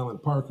Stone from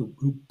Highland Park,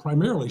 who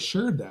primarily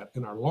shared that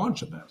in our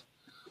launch event.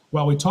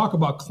 While we talk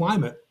about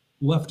climate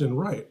left and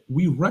right,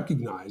 we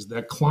recognize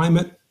that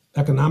climate,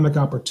 economic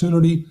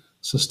opportunity,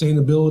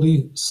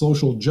 sustainability,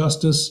 social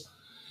justice,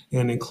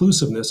 and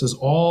inclusiveness is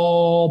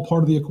all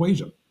part of the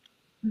equation.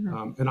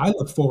 And I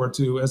look forward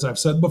to, as I've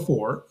said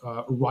before,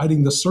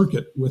 riding the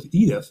circuit with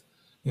Edith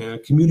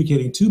and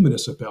communicating to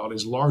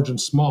municipalities, large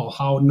and small,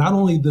 how not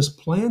only this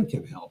plan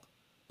can help,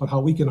 but how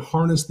we can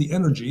harness the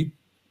energy,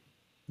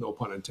 no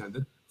pun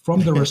intended, from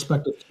their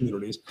respective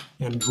communities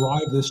and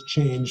drive this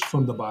change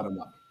from the bottom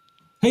up.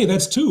 Hey,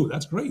 that's two.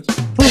 That's great.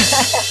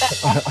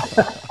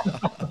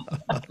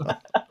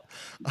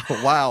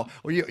 Wow.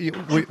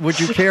 Would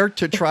you care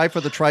to try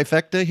for the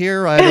trifecta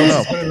here? I don't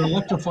know. It's been an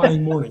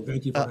electrifying morning.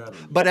 Thank you for having me.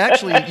 But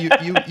actually,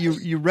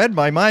 you read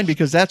my mind,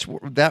 because that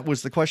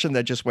was the question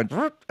that just went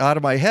out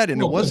of my head, and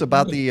it was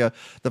about the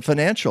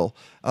financial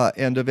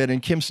end of it.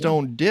 And Kim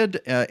Stone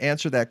did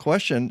answer that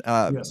question,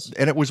 and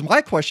it was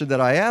my question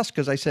that I asked,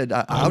 because I said,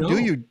 "How do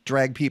you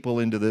drag people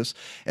into this?"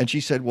 And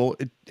she said, "Well,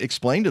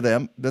 explain to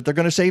them that they're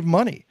going to save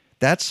money.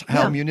 That's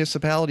how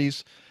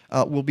municipalities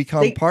will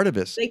become part of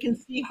this." They can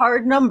see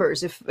hard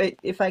numbers.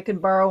 If I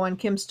could borrow on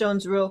Kim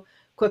Stone's real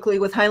quickly,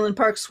 with Highland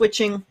Park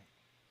switching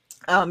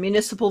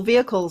municipal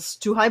vehicles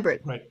to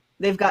hybrid. Right.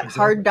 They've got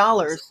hard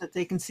dollars that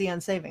they can see on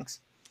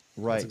savings.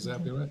 Right. That's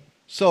exactly right.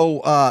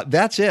 So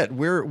that's it.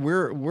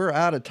 We're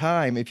out of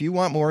time. If you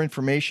want more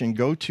information,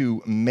 go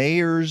to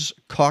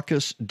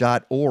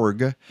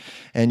mayorscaucus.org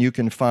and you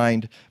can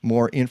find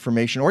more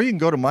information. Or you can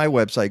go to my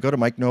website, go to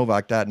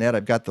mikenovak.net.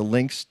 I've got the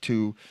links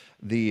to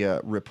the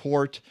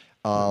report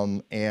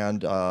and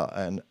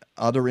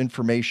other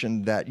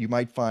information that you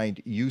might find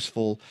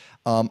useful.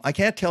 I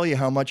can't tell you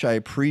how much I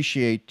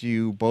appreciate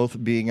you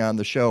both being on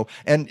the show.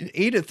 And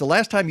Edith, the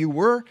last time you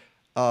were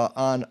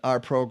on our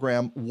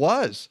program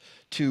was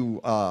to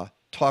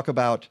talk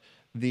about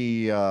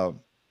the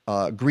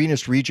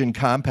Greenest Region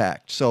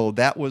Compact. So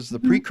that was the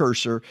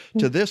precursor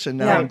to this, and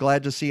now I'm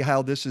glad to see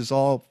how this is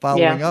all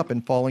following up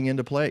and falling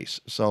into place.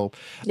 So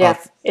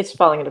it's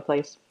falling into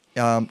place.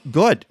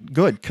 Good.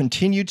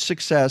 Continued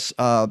success.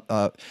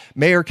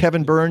 Mayor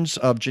Kevin Burns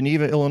of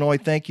Geneva, Illinois,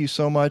 thank you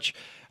so much.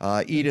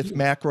 Edith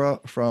Makra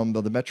from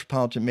the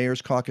Metropolitan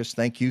Mayors Caucus,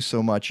 thank you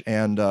so much.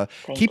 And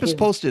keep us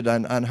posted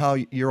on how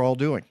you're all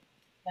doing.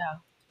 Yeah.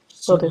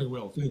 Certainly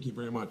will. Thank you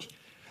very much.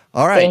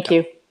 All right. Thank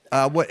you.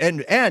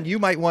 And you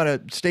might want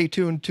to stay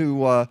tuned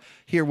to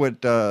hear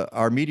what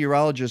our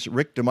meteorologist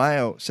Rick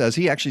DiMaio says.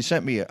 He actually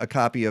sent me a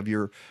copy of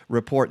your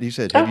report. He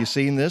said, "Have you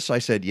seen this?" I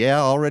said, "Yeah,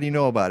 I already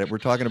know about it. We're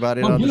talking about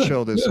it on the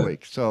show this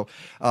week." So,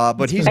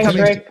 but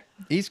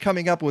he's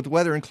coming up with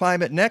weather and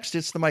climate next.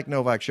 It's the Mike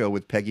Nowak Show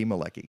with Peggy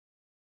Malecki.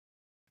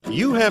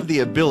 You have the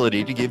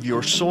ability to give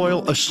your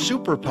soil a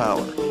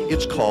superpower.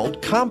 It's called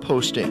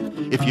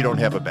composting. If you don't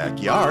have a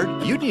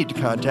backyard, you need to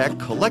contact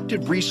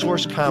Collective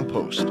Resource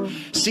Compost.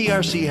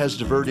 CRC has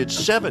diverted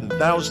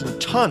 7,000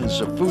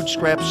 tons of food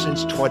scraps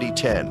since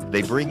 2010.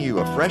 They bring you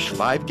a fresh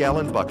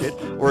 5-gallon bucket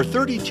or a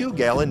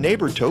 32-gallon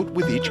neighbor tote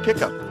with each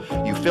pickup.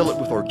 You fill it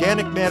with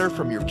organic matter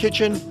from your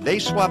kitchen, they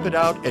swap it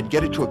out and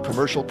get it to a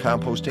commercial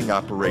composting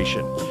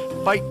operation.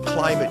 Fight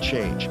climate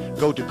change.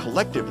 Go to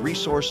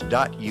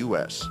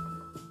collectiveresource.us.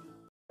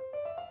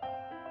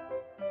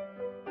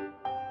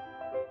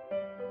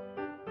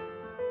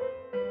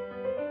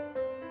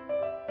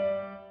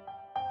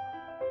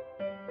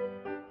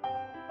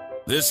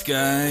 This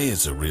guy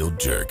is a real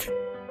jerk.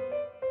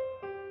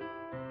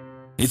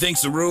 He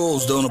thinks the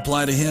rules don't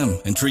apply to him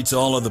and treats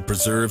all of the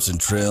preserves and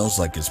trails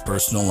like his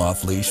personal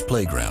off-leash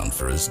playground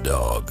for his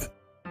dog.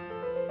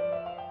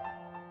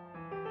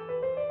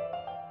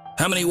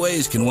 How many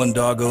ways can one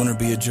dog owner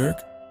be a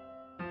jerk?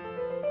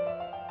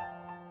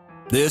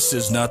 This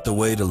is not the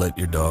way to let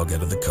your dog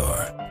out of the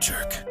car,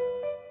 jerk.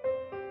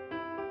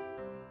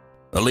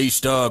 A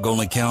leash dog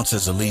only counts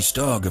as a leash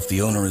dog if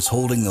the owner is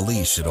holding the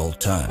leash at all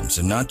times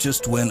and not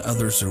just when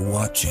others are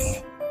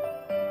watching.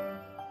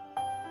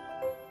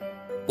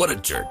 What a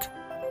jerk.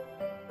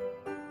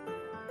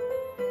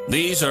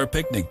 These are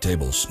picnic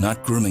tables,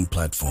 not grooming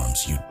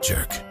platforms, you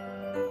jerk.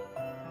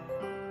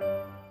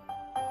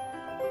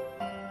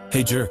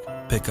 Hey jerk,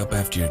 pick up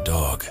after your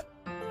dog.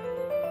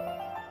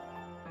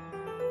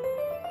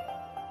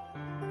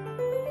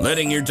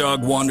 Letting your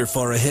dog wander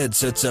far ahead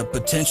sets up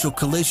potential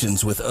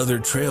collisions with other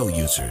trail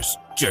users.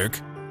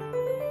 Jerk.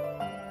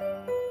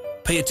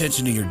 Pay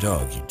attention to your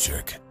dog, you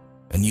jerk,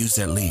 and use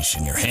that leash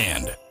in your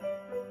hand.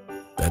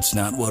 That's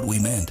not what we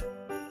meant.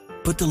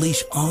 Put the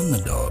leash on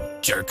the dog,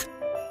 jerk.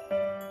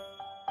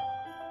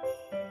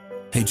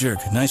 Hey jerk,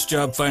 nice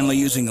job finally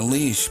using a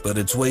leash, but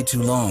it's way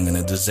too long and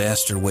a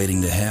disaster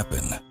waiting to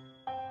happen.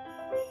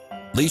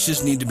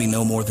 Leashes need to be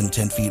no more than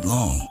 10 feet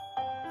long.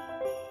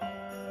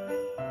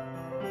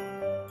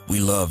 We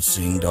love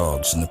seeing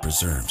dogs in the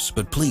preserves,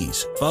 but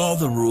please follow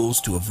the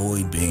rules to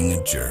avoid being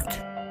a jerk.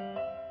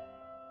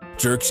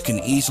 Jerks can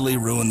easily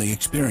ruin the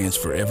experience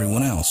for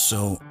everyone else,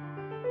 so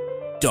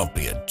don't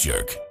be a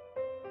jerk.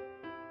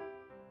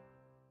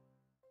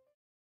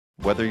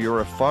 Whether you're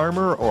a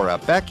farmer or a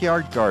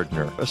backyard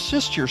gardener,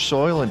 assist your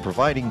soil in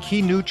providing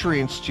key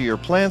nutrients to your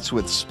plants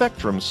with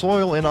Spectrum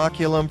Soil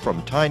Inoculum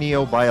from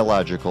Tineo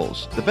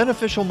Biologicals. The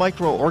beneficial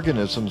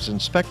microorganisms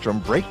in Spectrum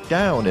break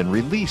down and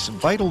release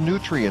vital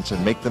nutrients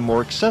and make them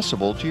more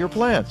accessible to your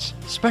plants.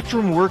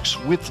 Spectrum works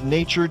with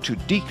nature to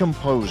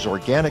decompose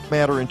organic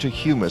matter into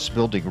humus,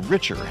 building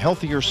richer,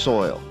 healthier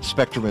soil.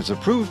 Spectrum is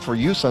approved for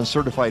use on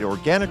certified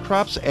organic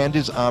crops and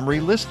is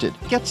OMRI listed.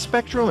 Get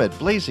Spectrum at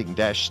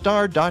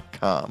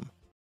blazing-star.com.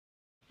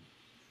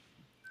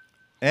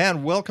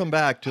 And welcome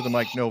back to the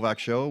Mike Nowak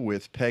Show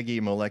with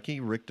Peggy Malecki,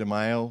 Rick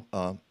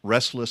DiMaio,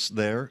 restless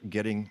there,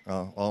 getting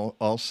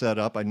all set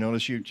up. I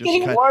noticed you just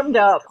getting warmed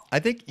up. I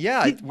think,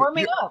 yeah. He's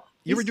warming up.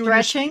 You were doing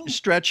stretching?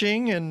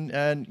 Stretching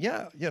and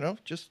yeah, you know,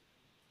 just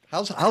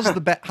how's the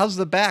back? How's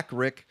the back,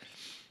 Rick?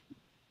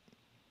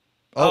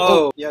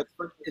 Yeah,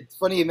 it's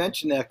funny you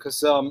mentioned that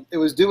because it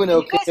was doing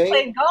okay. You guys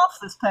played golf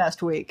this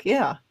past week,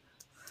 yeah.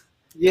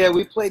 Yeah,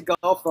 we played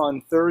golf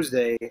on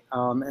Thursday,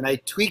 and I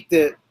tweaked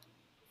it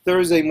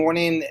Thursday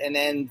morning, and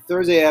then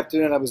Thursday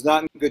afternoon I was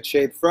not in good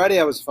shape. Friday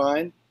I was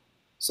fine,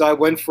 so I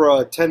went for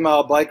a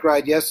 10-mile bike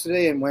ride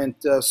yesterday and went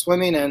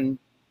swimming, and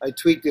I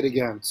tweaked it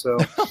again. So,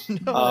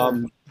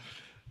 yeah,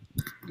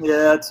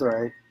 that's all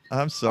right.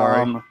 I'm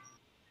sorry.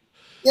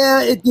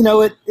 Yeah,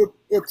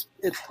 it's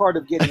part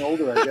of getting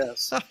older, I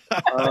guess.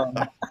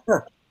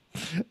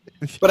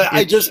 But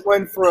I just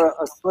went for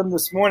a swim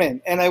this morning,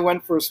 and I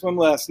went for a swim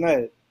last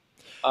night.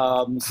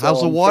 So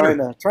how's the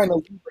water? Trying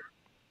to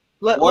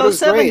low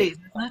 70s, isn't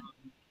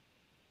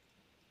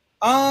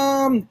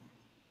it?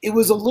 It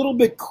was a little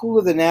bit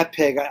cooler than that,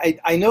 Peg.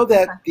 I know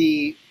that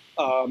I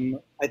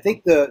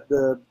think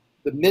the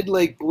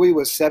mid-lake buoy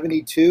was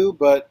 72,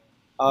 but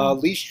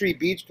Lee Street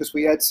Beach, because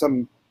we had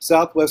some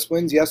southwest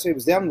winds yesterday,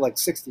 was down to like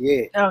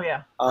 68. Oh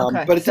yeah.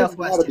 Okay. But it doesn't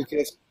matter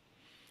because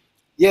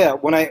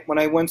when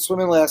I went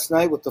swimming last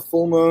night with the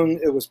full moon,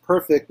 it was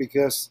perfect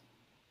because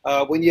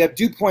when you have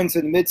dew points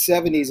in the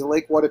mid-70s, a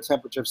lake water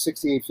temperature of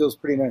 68 feels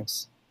pretty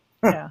nice.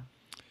 Yeah.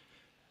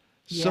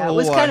 Yeah, it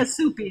was kind of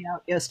soupy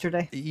out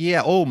yesterday.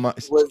 Yeah,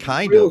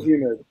 kind real of.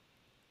 Humid.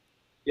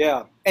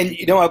 Yeah, and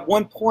at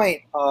one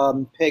point,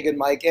 Peg and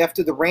Mike,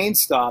 after the rain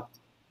stopped,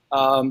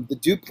 the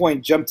dew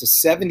point jumped to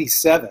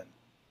 77,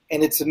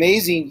 and it's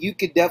amazing. You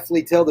could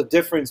definitely tell the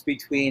difference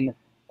between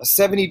a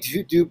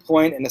 72 dew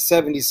point and a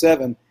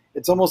 77.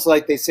 It's almost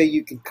like they say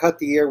you can cut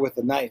the air with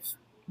a knife.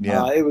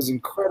 Yeah, it was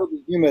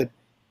incredibly humid,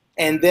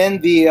 and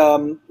then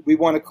the we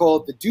want to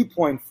call it the dew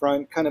point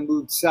front kind of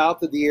moved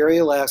south of the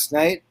area last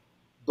night.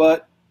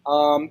 But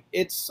the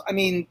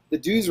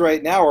dews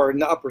right now are in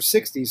the upper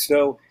 60s,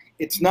 so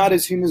it's not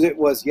as humid as it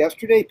was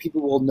yesterday.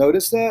 People will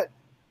notice that,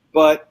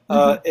 but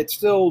it's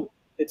still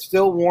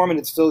warm and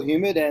it's still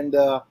humid, and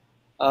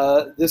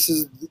This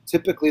is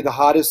typically the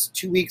hottest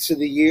 2 weeks of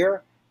the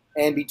year,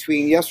 and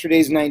between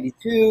yesterday's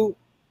 92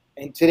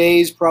 and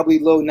today's probably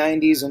low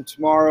 90s, and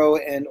tomorrow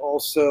and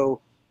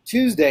also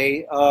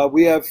Tuesday,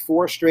 we have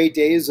 4 straight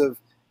days of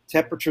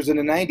temperatures in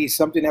the 90s,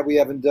 something that we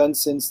haven't done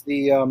since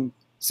the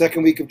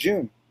second week of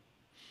June.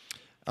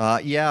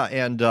 Yeah,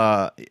 and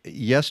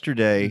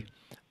yesterday,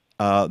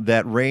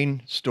 that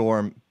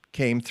rainstorm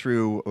came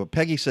through.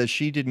 Peggy says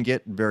she didn't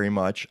get very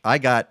much. I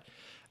got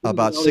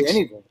about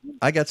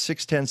I got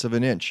 6/10 of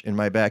an inch in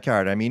my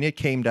backyard. I mean, it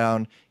came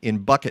down in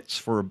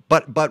buckets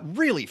but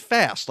really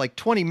fast, like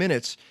 20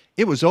 minutes,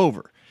 it was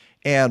over.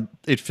 And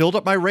it filled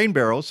up my rain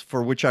barrels,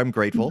 for which I'm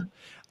grateful.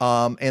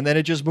 And then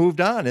it just moved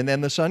on, and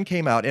then the sun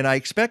came out. And I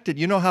expected,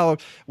 you know how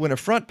when a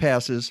front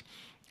passes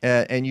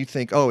and you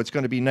think, oh, it's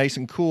going to be nice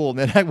and cool. And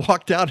then I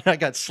walked out and I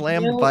got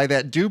slammed by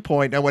that dew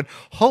point. And I went,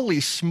 holy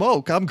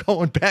smoke, I'm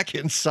going back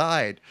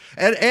inside.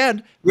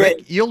 And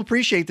Rick, you'll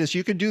appreciate this.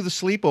 You can do the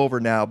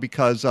sleepover now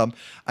because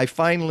I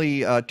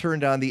finally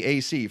turned on the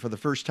AC for the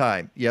first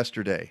time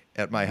yesterday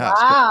at my house.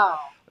 Wow.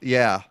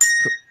 Yeah.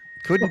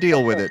 Couldn't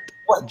deal with it.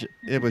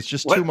 It was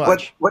just too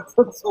much. What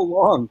took so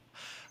long?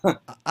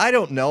 I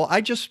don't know.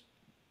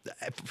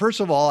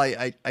 First of all,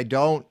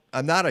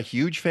 I'm not a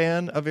huge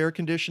fan of air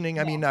conditioning.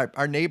 I mean,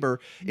 our neighbor,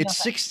 it's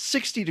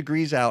 60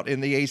 degrees out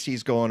and the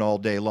AC's going all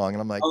day long.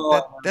 And I'm like,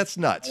 that's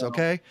nuts.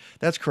 Okay.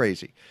 That's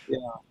crazy. Yeah.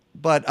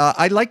 But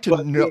I'd like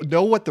to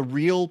know what the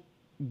real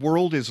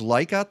world is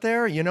like out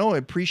there,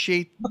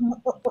 appreciate,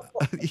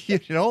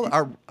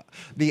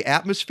 the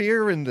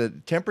atmosphere and the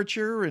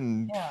temperature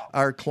and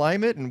our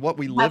climate and what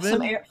we live in.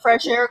 Some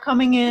fresh air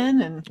coming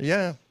in. And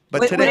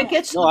but today, when it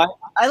gets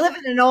I live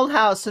in an old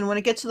house, and when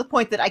it gets to the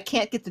point that I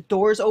can't get the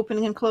doors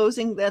opening and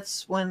closing,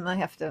 that's when I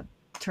have to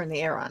turn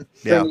the air on.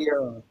 Turn the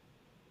air on.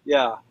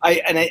 Yeah,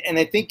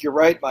 I think you're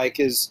right,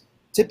 Mike. Is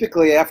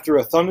typically after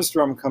a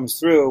thunderstorm comes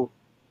through,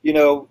 you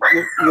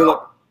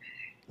look.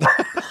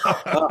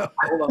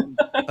 Hold on,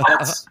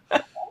 that's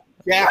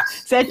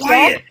Jax. Is that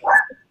Jack?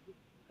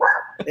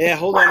 Yeah,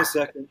 hold on a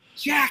second,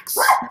 Jax.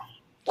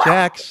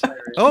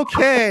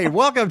 Okay,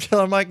 welcome to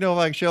the Mike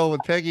Nowak Show with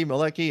Peggy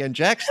Malecki, and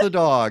Jax the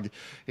dog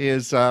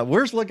is,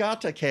 where's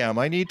Legata Cam?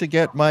 I need to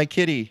get my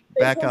kitty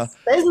back on.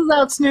 This is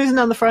out snoozing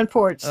on the front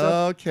porch.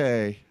 So.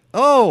 Okay.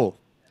 Oh,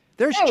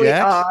 there's Jax. We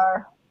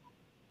are.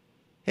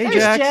 Hey,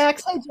 there's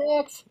Jax. Hey,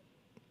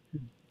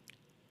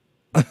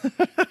 Jax.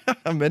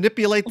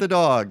 Manipulate the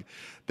dog.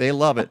 They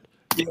love it.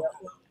 Yeah,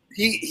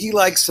 he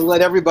likes to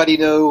let everybody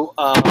know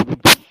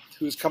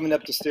who's coming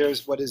up the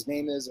stairs, what his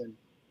name is, and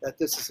that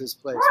this is his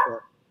place.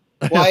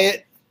 But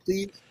quiet,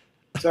 please.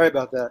 Sorry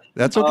about that.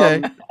 That's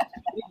okay.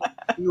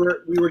 We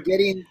were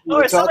talking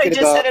somebody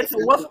just about. Said it's a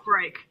woof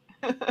break.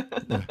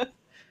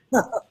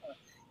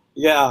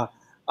 Yeah.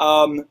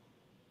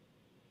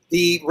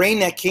 The rain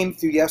that came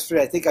through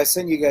yesterday, I think I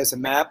sent you guys a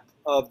map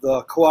of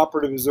the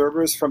cooperative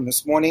observers from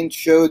this morning,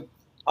 showed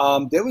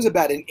there was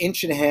about 1.5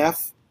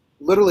 inches,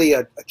 literally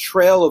a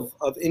trail of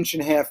 1.5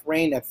 inches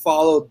rain that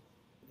followed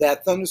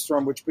that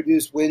thunderstorm, which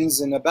produced winds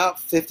in about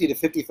 50 to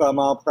 55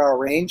 mile per hour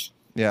range.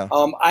 Yeah.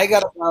 I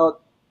got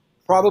about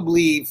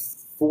probably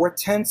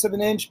 4/10 of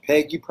an inch.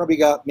 Peg, you probably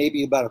got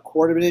maybe about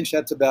 1/4 of an inch.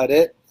 That's about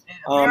it.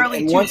 Barely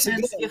and 2 once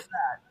cents, again, if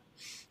that.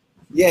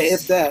 yeah,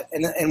 if that.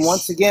 And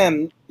once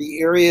again, the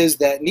areas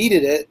that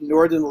needed it,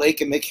 Northern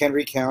Lake and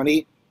McHenry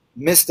County,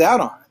 missed out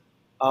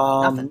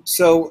on it.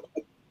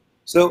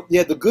 So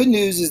yeah, the good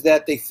news is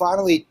that they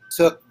finally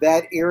took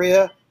that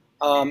area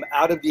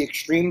out of the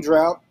extreme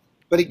drought.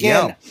 But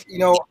again,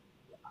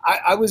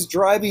 I was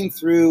driving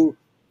through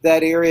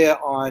that area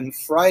on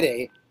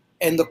Friday,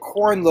 and the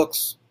corn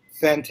looks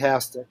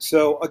fantastic.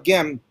 So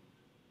again,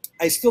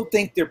 I still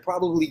think they're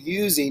probably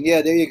using.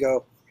 Yeah, there you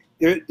go.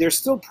 They're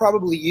still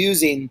probably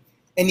using.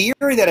 And the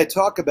area that I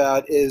talk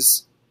about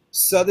is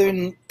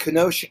southern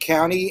Kenosha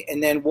County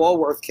and then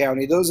Walworth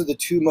County. Those are the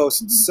two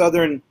most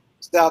southern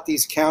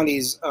southeast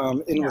counties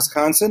in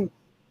Wisconsin,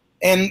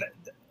 and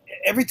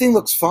everything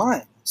looks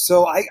fine.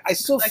 So I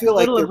still feel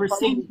like Little of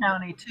Racine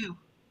County too,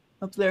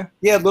 up there.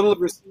 Yeah, Little of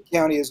Racine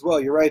County as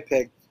well. You're right,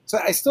 Peg. So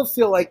I still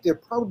feel like they're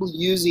probably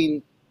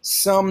using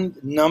some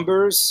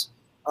numbers,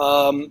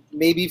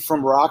 maybe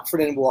from Rockford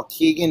and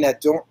Waukegan,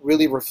 that don't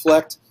really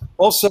reflect.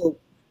 Also,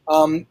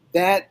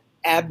 that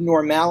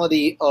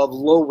abnormality of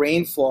low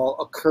rainfall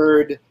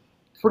occurred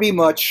pretty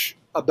much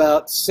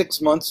about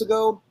 6 months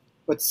ago.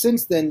 But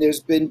since then,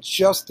 there's been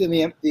just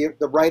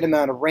the right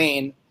amount of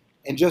rain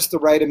and just the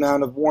right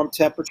amount of warm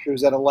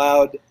temperatures that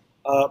allowed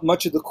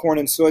much of the corn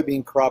and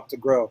soybean crop to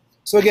grow.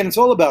 So again, it's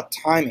all about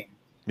timing.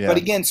 Yeah. But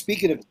again,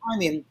 speaking of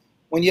timing,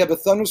 when you have a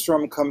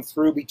thunderstorm come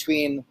through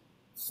between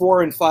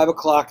 4 and 5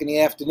 o'clock in the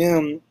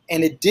afternoon,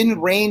 and it didn't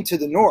rain to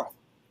the north.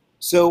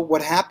 So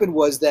what happened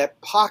was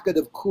that pocket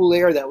of cool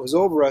air that was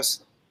over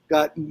us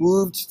got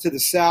moved to the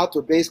south,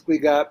 or basically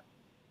got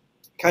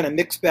kind of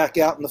mixed back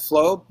out in the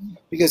flow,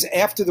 because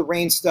after the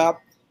rain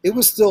stopped, it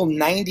was still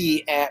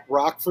 90 at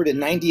Rockford and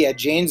 90 at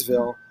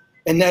Janesville,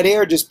 and that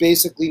air just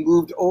basically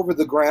moved over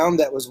the ground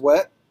that was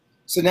wet.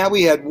 So now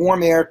we had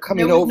warm air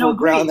coming over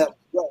ground that was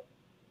wet.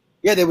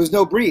 Yeah, there was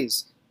no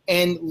breeze.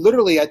 And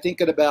literally, I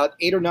think at about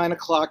 8 or 9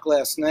 o'clock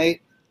last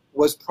night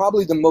was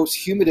probably the most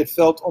humid it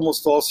felt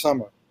almost all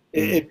summer.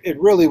 It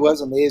really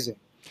was amazing.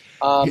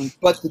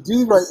 But the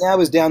dew right now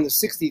is down to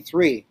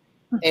 63,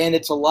 and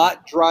it's a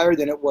lot drier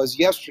than it was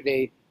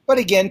yesterday. But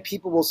again,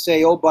 people will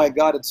say, "Oh, by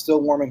God, it's still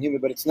warm and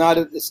humid," but it's not.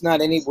 It's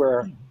not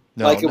anywhere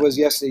like it was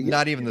yesterday.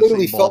 Not even the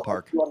literally same felt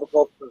ballpark. like on the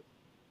Gulf Coast.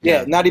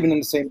 Yeah, not even in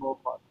the same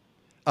ballpark.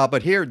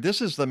 But here,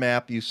 this is the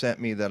map you sent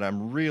me that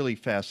I'm really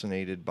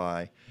fascinated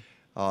by.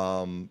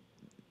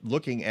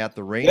 Looking at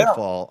the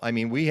rainfall, I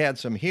mean, we had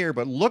some here,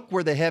 but look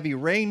where the heavy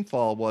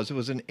rainfall was. It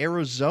was in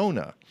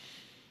Arizona.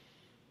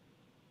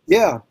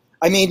 Yeah.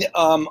 I mean,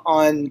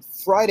 on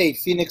Friday,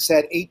 Phoenix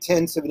had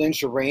 0.8 of an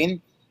inch of rain.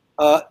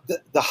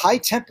 The high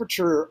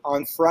temperature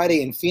on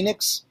Friday in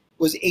Phoenix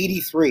was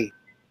 83.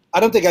 I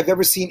don't think I've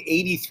ever seen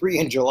 83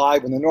 in July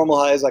when the normal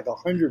high is like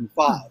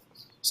 105.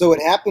 So what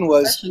happened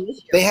was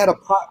they had a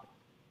pot.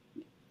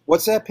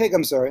 What's that, Pig?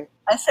 I'm sorry.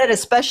 I said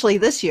especially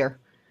this year.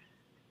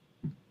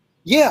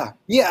 Yeah.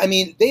 I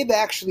mean, they've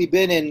actually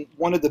been in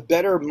one of the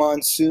better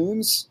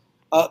monsoons.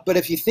 But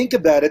if you think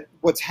about it,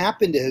 what's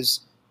happened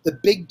is the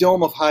big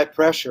dome of high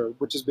pressure,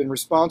 which has been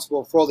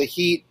responsible for all the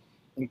heat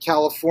in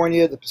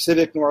California, the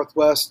Pacific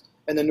Northwest,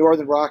 and the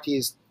Northern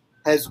Rockies,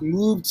 has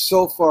moved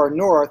so far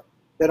north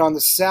that on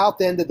the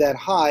south end of that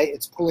high,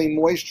 it's pulling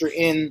moisture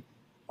in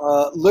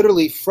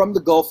literally from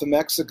the Gulf of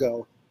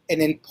Mexico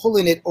and then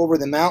pulling it over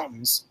the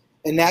mountains.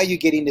 And now you're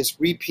getting this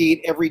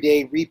repeat every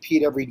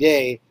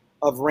day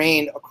of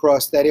rain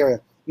across that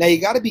area. Now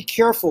you got to be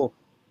careful.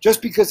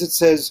 Just because it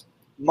says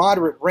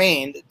moderate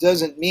rain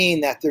doesn't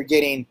mean that they're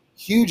getting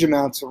huge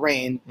amounts of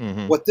rain.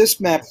 What this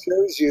map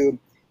shows you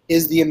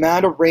is the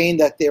amount of rain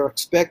that they're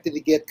expected to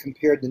get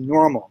compared to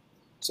normal.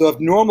 So if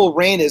normal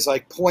rain is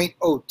like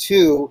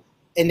 0.02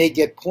 and they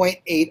get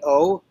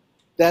 0.80,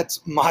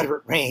 that's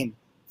moderate rain.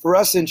 For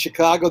us in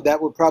Chicago,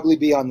 that would probably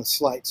be on the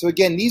slight. So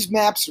again, these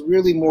maps are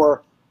really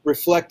more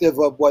reflective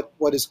of what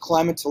is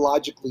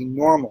climatologically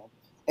normal.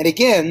 And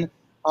again,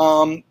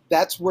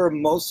 that's where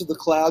most of the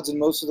clouds and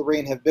most of the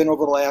rain have been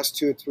over the last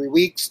 2 or 3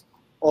 weeks.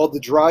 All the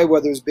dry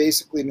weather has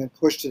basically been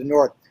pushed to the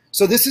north.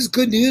 So this is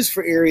good news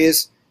for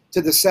areas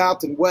to the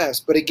south and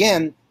west. But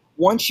again,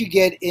 once you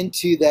get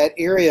into that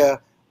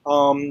area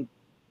on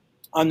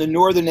the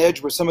northern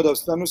edge where some of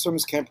those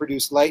thunderstorms can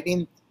produce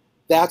lightning,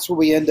 that's where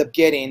we end up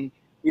getting,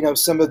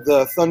 some of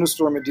the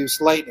thunderstorm-induced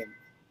lightning.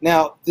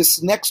 Now,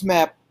 this next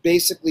map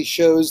basically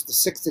shows the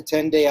 6 to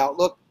 10 day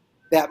outlook.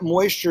 That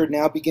moisture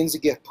now begins to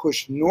get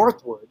pushed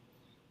northward,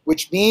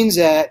 which means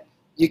that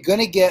you're going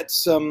to get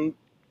some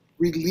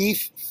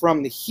relief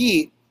from the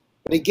heat.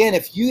 But again,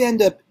 if you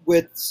end up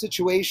with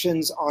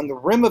situations on the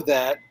rim of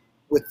that,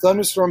 with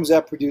thunderstorms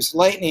that produce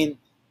lightning,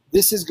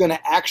 this is going to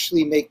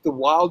actually make the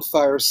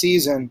wildfire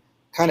season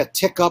kind of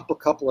tick up a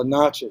couple of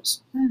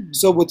notches.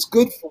 So what's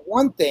good for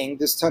one thing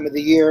this time of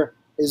the year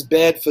is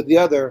bad for the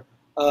other,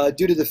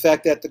 due to the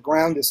fact that the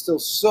ground is still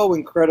so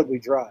incredibly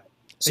dry.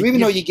 So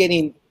even though you're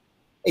getting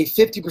a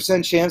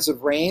 50% chance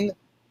of rain,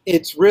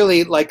 it's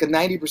really like a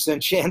 90%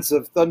 chance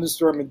of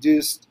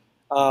thunderstorm-induced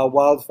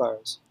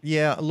wildfires.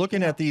 Yeah,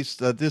 looking at these,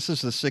 this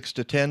is the 6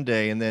 to 10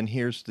 day, and then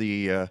here's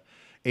the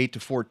 8 to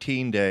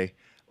 14 day.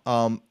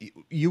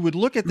 You would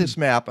look at this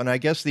map, and I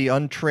guess the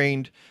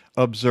untrained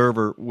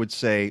observer would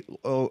say,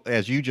 oh,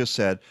 as you just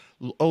said,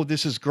 oh,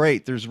 this is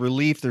great. There's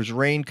relief. There's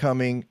rain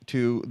coming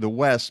to the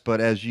west,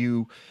 but as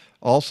you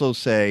also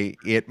say,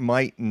 it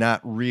might not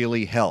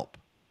really help.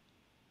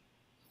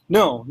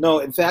 No.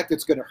 In fact,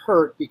 it's going to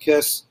hurt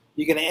because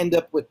you're going to end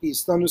up with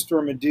these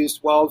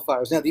thunderstorm-induced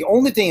wildfires. Now, the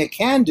only thing it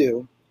can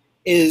do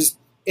is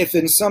if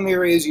in some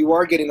areas you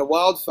are getting a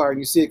wildfire and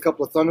you see a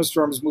couple of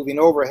thunderstorms moving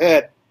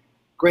overhead,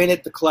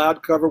 granted, the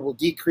cloud cover will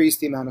decrease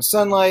the amount of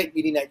sunlight,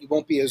 meaning that you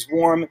won't be as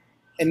warm,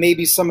 and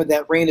maybe some of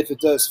that rain, if it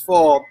does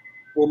fall,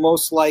 will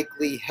most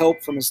likely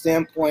help from a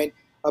standpoint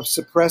of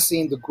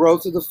suppressing the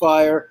growth of the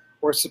fire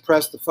or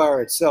suppress the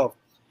fire itself.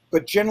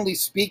 But generally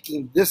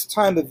speaking, this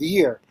time of the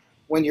year,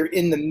 when you're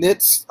in the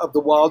midst of the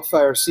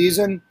wildfire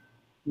season,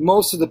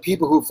 most of the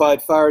people who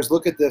fight fires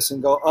look at this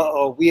and go,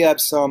 uh-oh, we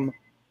have some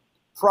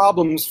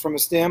problems from a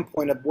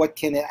standpoint of what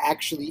can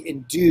actually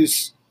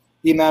induce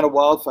the amount of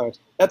wildfires.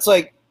 That's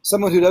like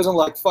someone who doesn't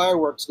like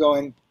fireworks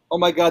going, oh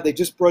my God, they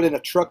just brought in a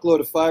truckload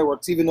of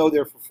fireworks, even though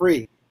they're for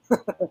free.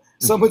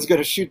 Someone's going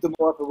to shoot them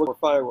off and look for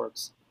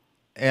fireworks.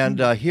 And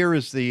here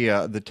is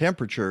the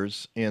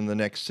temperatures in the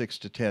next 6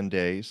 to 10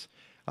 days.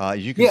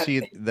 You can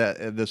see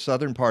that the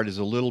southern part is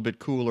a little bit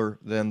cooler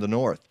than the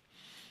north.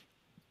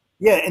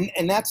 Yeah,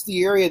 and that's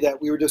the area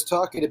that we were just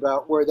talking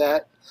about where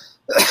that,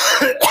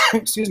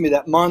 excuse me,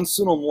 that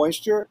monsoonal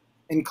moisture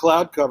and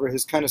cloud cover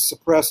has kind of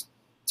suppressed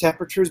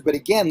temperatures. But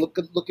again, look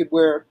at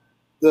where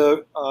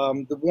the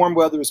warm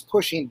weather is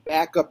pushing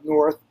back up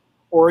north,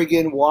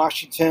 Oregon,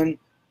 Washington,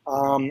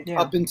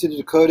 up into the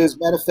Dakotas.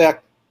 Matter of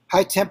fact,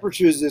 high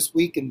temperatures this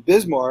week in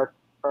Bismarck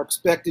are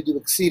expected to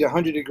exceed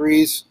 100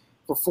 degrees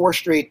for 4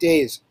 straight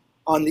days.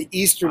 On the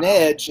eastern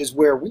edge is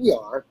where we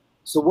are,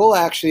 so we'll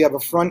actually have a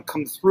front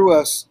come through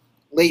us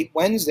late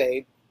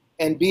Wednesday,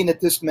 and being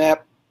that this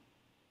map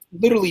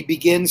literally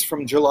begins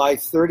from July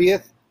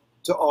 30th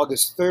to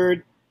August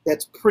 3rd.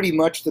 That's pretty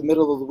much the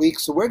middle of the week.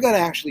 So we're going to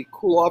actually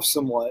cool off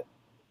somewhat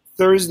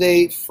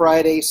Thursday,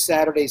 Friday,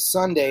 Saturday,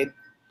 Sunday.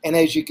 And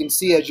as you can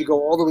see, as you go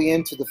all the way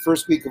into the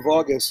first week of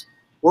August,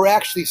 we're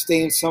actually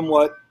staying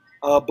somewhat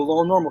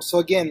below normal. So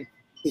again,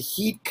 the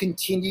heat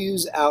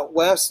continues out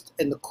west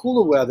and the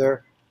cooler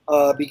weather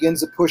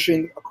begins to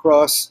pushing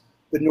across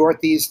the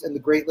Northeast and the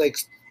Great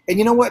Lakes. And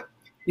you know what?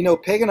 You know,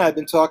 Peg and I have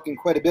been talking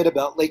quite a bit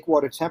about lake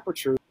water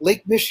temperature.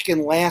 Lake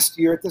Michigan last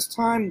year at this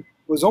time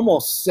was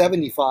almost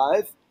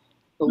 75.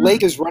 The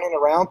lake is running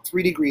around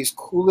 3 degrees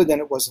cooler than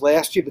it was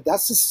last year, but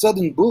that's the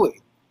southern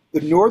buoy.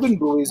 The northern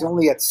buoy is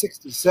only at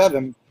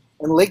 67,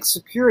 and Lake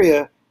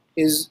Superior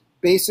is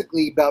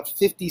basically about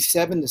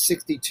 57 to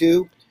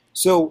 62.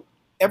 So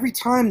every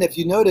time that, if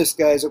you notice,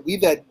 guys, that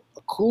we've had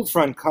a cool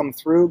front come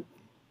through,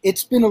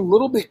 it's been a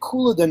little bit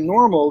cooler than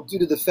normal due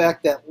to the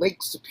fact that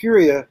Lake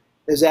Superior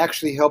has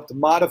actually helped to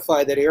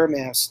modify that air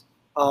mass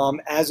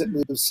as it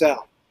moves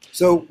south.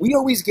 So we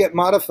always get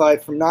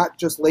modified from not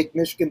just Lake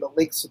Michigan, but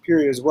Lake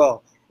Superior as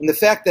well. And the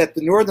fact that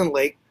the northern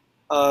lake,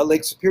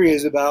 Lake Superior,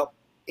 is about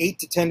 8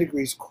 to 10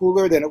 degrees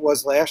cooler than it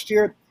was last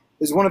year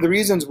is one of the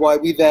reasons why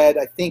we've had,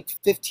 I think,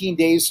 15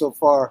 days so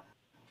far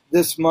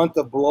this month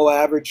of below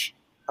average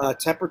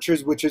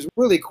temperatures, which is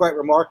really quite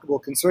remarkable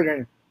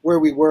considering where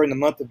we were in the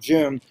month of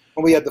June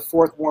when we had the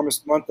 4th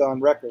warmest month on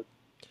record.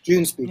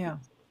 June speaking.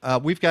 Yeah.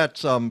 We've got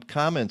some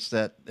comments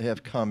that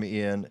have come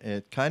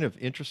in. Kind of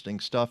interesting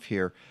stuff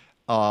here.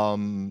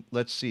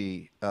 Let's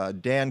see.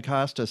 Dan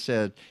Costa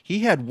said he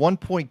had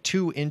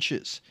 1.2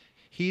 inches.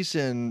 He's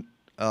in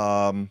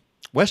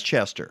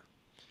Westchester.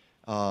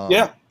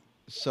 Yeah.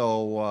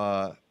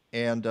 So,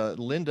 and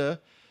Linda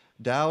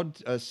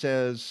Dowd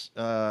says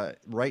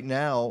right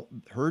now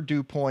her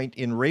dew point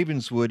in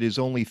Ravenswood is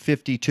only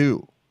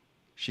 52,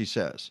 she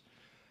says.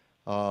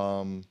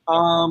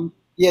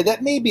 Yeah,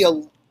 that may be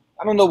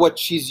I don't know what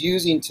she's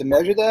using to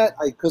measure that,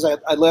 because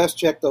I last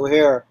checked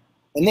O'Hare,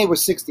 and they were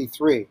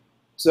 63.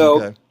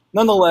 So, okay.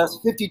 Nonetheless,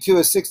 52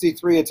 is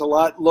 63. It's a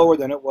lot lower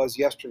than it was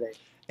yesterday.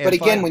 And but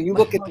again, when you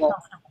look at that,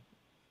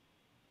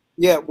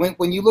 yeah,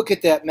 when you look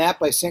at that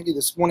map I sent you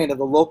this morning of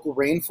the local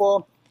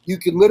rainfall, you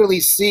can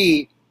literally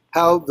see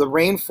how the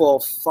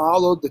rainfall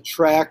followed the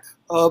track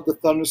of the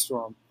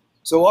thunderstorm.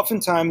 So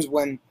oftentimes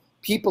when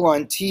people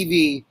on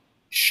TV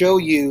show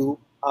you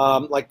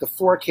like the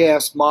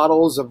forecast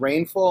models of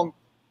rainfall,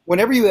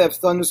 whenever you have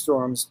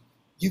thunderstorms,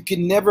 you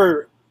can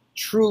never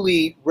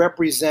truly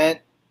represent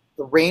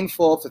the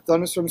rainfall for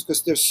thunderstorms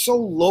because they're so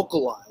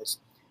localized.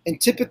 And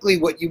typically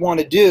what you want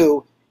to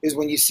do is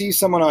when you see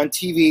someone on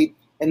TV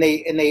and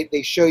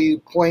they show you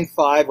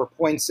 0.5 or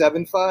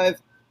 0.75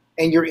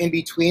 and you're in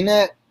between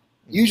that,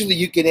 usually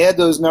you can add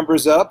those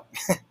numbers up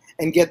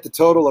and get the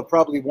total of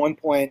probably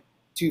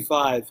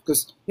 1.25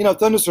 because, you know,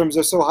 thunderstorms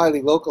are so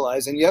highly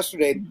localized. And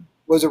yesterday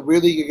was a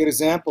really good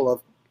example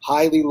of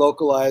highly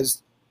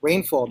localized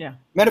rainfall. Yeah.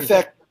 Matter of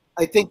fact,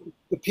 I think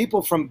the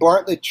people from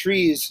Bartlett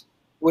Trees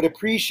would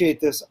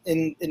appreciate this.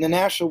 In the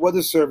National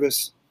Weather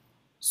Service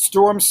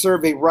storm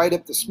survey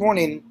write-up this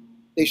morning,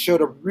 they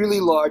showed a really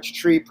large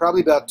tree,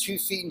 probably about 2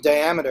 feet in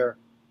diameter,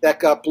 that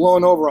got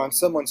blown over on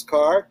someone's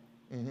car.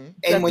 Mm-hmm.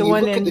 And when you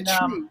look at the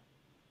tree,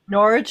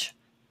 Norwich?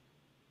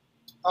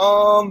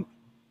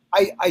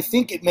 I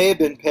think it may have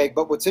been Peg,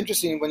 but what's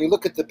interesting, when you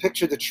look at the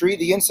picture of the tree,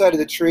 the inside of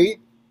the tree,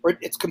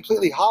 it's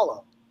completely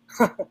hollow.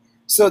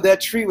 So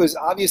that tree was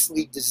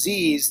obviously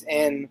diseased,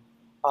 and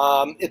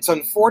it's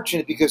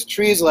unfortunate because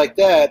trees like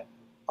that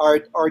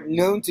are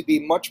known to be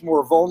much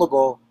more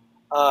vulnerable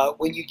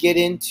when you get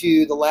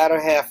into the latter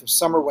half of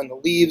summer when the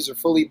leaves are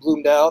fully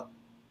bloomed out,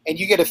 and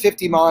you get a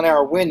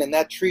 50-mile-an-hour wind, and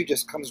that tree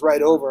just comes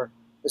right over,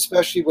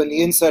 especially when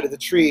the inside of the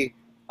tree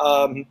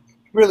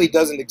really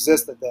doesn't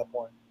exist at that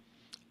point.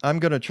 I'm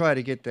going to try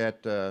to get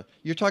that.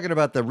 You're talking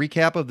about the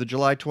recap of the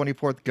July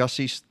 24th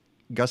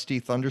gusty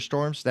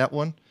thunderstorms, that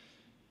one?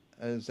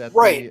 Is that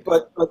right?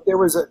 But there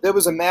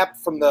was a map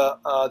from the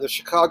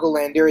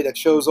Chicagoland area that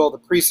shows all the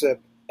precip,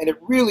 and it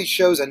really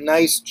shows a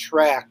nice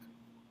track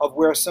of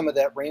where some of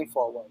that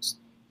rainfall was.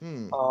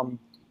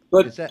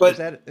 But is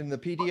that in the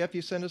PDF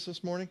you sent us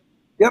this morning?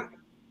 Yep.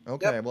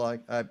 Okay. Yep. Well,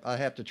 I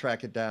have to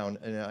track it down,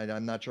 and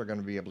I'm not sure I'm going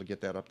to be able to get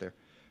that up there.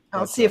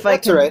 I'll see if I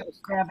can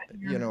grab it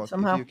you know,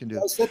 somehow. if you can do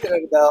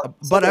that.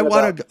 But I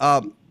want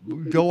to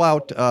go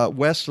out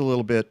west a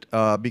little bit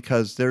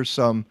because there's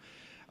some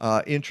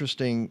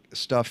interesting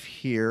stuff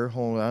here.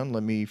 Hold on,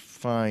 let me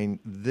find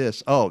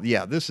this. Oh,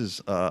 yeah, this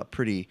is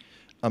pretty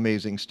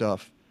amazing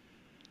stuff.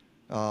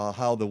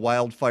 How the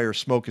wildfire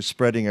smoke is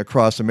spreading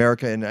across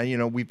America. And, you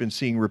know, we've been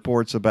seeing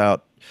reports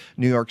about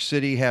New York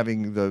City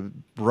having the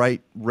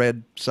bright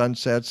red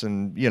sunsets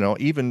and, you know,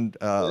 even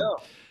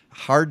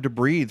hard to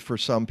breathe for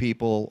some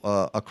people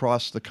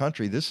across the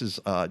country. This is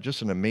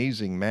just an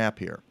amazing map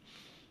here.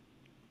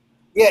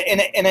 Yeah,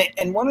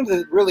 and one of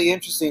the really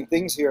interesting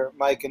things here,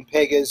 Mike and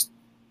Peg, is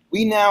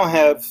we now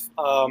have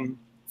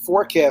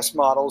forecast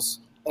models,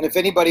 and if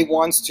anybody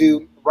wants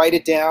to write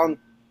it down,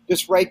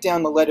 just write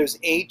down the letters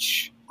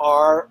H,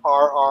 R,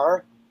 R,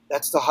 R,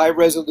 That's the high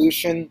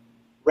resolution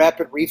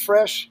rapid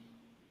refresh.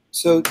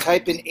 So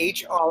type in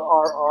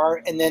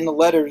HRRR and then the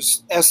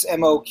letters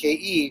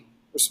SMOKE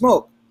for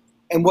smoke.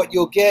 And what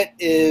you'll get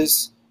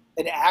is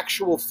an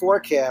actual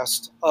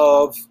forecast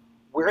of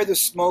where the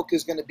smoke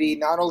is going to be,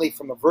 not only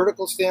from a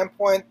vertical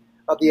standpoint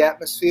of the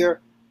atmosphere,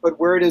 but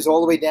where it is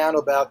all the way down to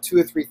about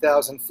 2,000 or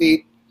 3,000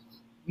 feet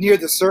near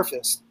the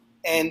surface.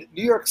 And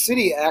New York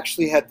City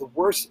actually had the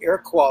worst air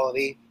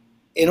quality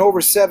in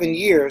over 7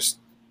 years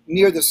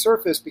near the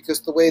surface,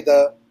 because the way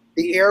the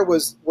air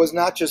was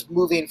not just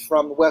moving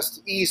from west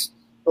to east,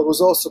 but was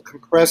also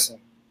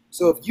compressing.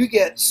 So if you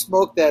get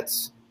smoke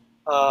that's,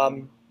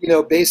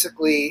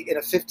 basically in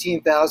a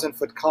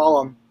 15,000-foot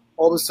column,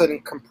 all of a sudden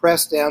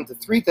compressed down to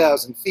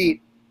 3,000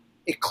 feet,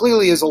 it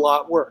clearly is a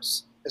lot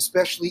worse,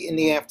 especially in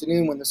the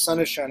afternoon when the sun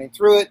is shining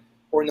through it,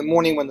 or in the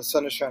morning when the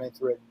sun is shining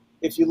through it.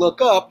 If you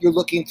look up, you're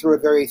looking through a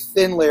very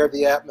thin layer of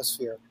the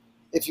atmosphere.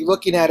 If you're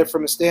looking at it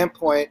from a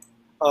standpoint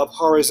of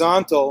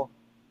horizontal,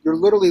 you're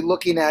literally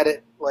looking at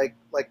it like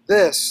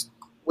this,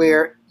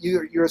 where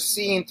you're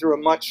seeing through a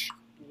much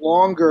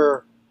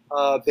longer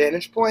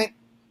vantage point.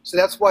 So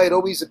that's why it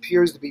always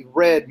appears to be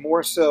red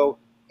more so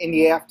in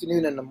the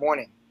afternoon and the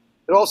morning.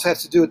 It also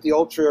has to do with the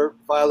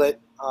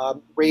ultraviolet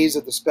rays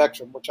of the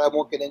spectrum, which I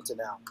won't get into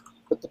now.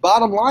 But the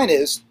bottom line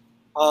is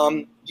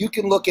you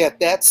can look at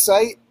that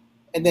site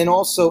and then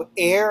also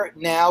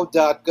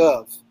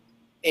airnow.gov,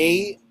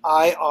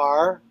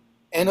 AIRNOW.gov,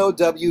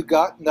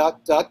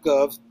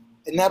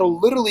 and that'll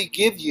literally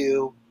give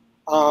you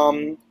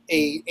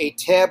a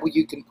tab where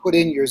you can put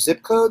in your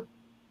zip code.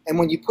 And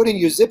when you put in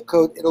your zip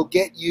code, it'll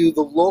get you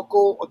the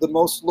local or the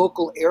most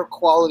local air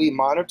quality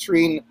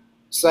monitoring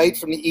site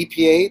from the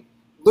EPA,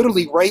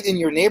 literally right in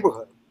your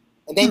neighborhood.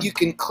 And then you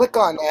can click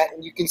on that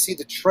and you can see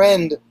the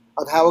trend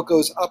of how it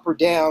goes up or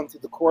down through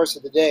the course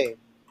of the day.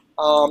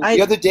 The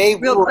other day,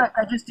 quick,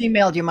 I just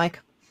emailed you, Mike.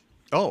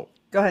 Oh,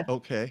 go ahead.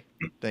 Okay,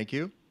 thank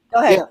you.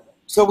 Go ahead. Yeah.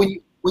 So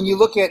when you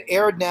look at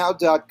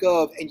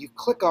airnow.gov and you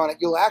click on it,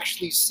 you'll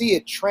actually see a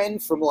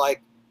trend from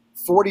like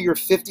 40 or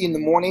 50 in the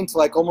morning to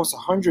like almost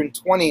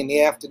 120 in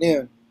the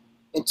afternoon.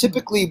 And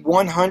typically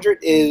 100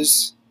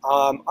 is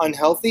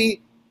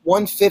unhealthy,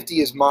 150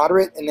 is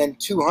moderate, and then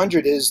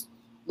 200 is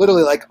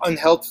literally like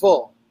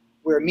unhealthful,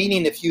 where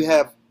meaning if you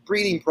have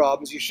breathing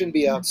problems, you shouldn't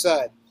be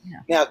outside. Yeah.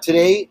 Now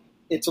today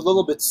it's a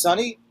little bit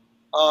sunny,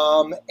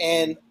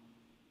 and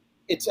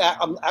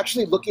I'm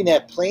actually looking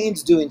at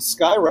planes doing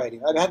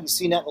skywriting. I haven't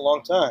seen that in a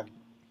long time.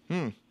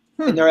 And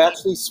they're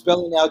actually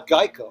spelling out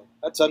Geico.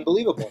 That's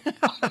unbelievable.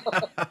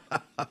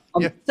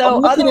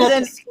 So other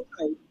than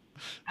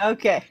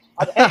okay,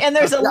 and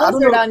there's a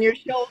lizard on your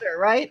shoulder,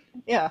 right?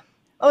 Yeah.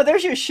 Oh,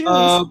 there's your shoes.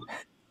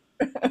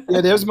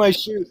 Yeah, there's my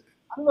shoes.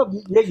 I don't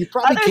know. Yeah, you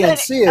probably can't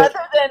see it.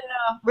 Other than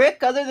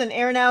Rick, other than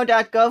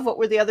airnow.gov, what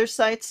were the other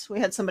sites? We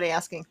had somebody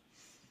asking.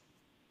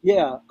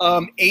 Yeah,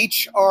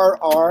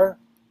 HRRR,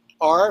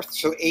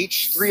 so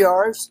H, 3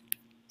 R's,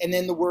 and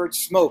then the word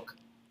smoke.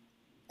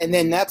 And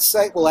then that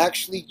site will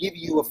actually give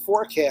you a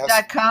forecast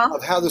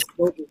of how the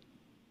smoke is.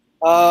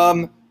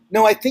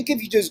 No, I think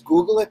if you just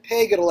Google it,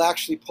 Peg, it'll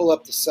actually pull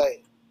up the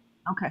site.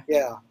 Okay.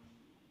 Yeah.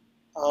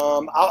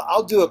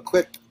 I'll do a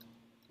quick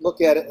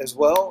look at it as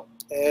well.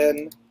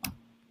 And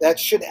that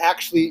should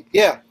actually,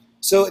 yeah.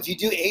 So if you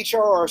do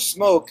HRR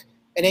smoke,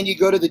 and then you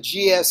go to the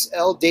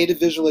GSL data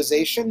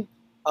visualization,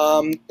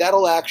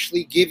 that'll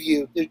actually give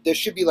you, there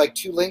should be like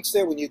 2 links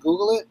there when you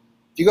Google it.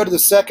 If you go to the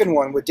second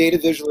one with data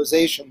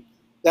visualization,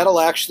 that'll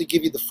actually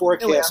give you the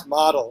forecast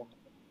model.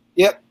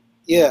 Yep,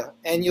 yeah,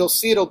 and you'll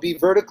see it'll be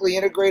vertically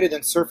integrated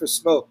and surface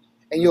smoke,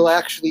 and you'll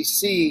actually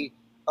see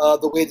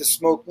the way the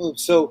smoke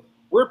moves. So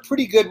we're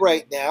pretty good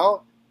right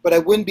now, but I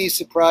wouldn't be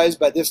surprised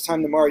by this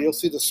time tomorrow you'll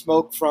see the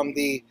smoke from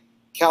the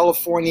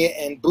California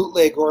and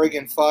bootleg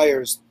Oregon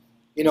fires,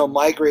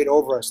 migrate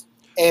over us.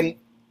 And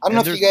I don't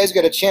know if you guys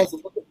got a chance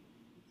to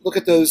look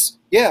at those.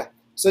 Yeah,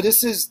 so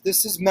this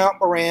is Mount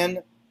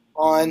Moran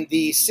on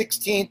the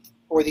 16th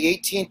or the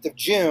 18th of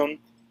June,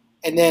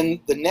 and then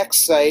the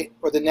next site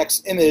or the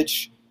next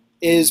image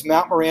is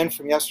Mount Moran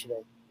from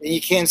yesterday, and you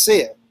can't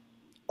see it.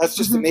 That's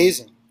just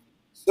amazing.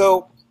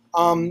 So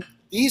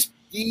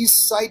these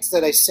sites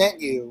that I sent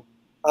you,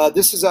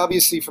 this is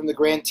obviously from the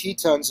Grand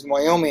Tetons in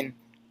Wyoming,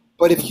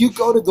 but if you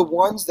go to the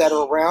ones that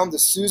are around the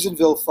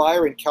Susanville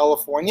fire in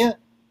California,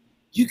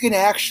 you can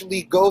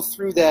actually go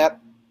through that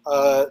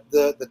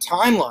the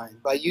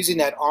timeline by using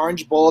that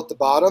orange ball at the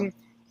bottom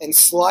and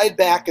slide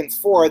back and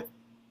forth.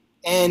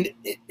 And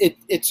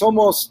it's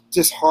almost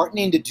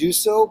disheartening to do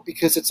so,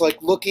 because it's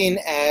like looking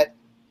at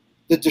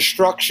the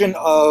destruction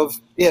of,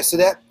 so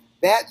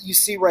that you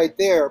see right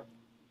there,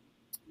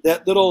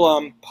 that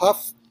little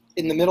puff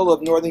in the middle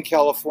of Northern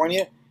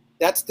California,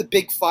 that's the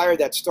big fire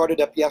that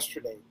started up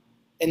yesterday.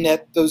 And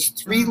that those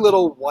 3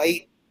 little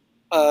white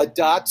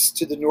dots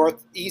to the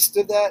northeast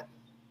of that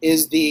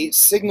is the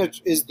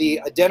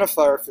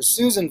identifier for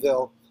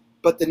Susanville,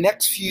 but the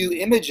next few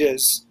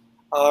images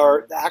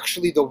are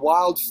actually the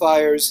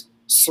wildfires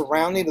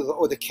surrounding,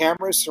 or the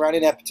cameras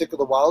surrounding that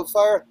particular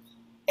wildfire.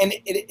 And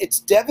it's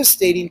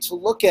devastating to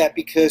look at,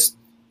 because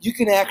you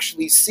can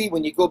actually see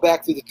when you go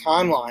back through the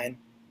timeline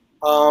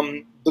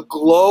the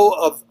glow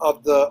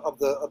of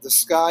the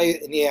sky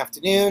in the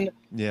afternoon.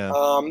 Yeah.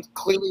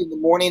 Clearly in the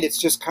morning, it's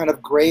just kind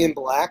of gray and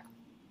black.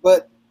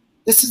 But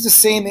this is the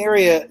same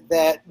area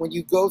that when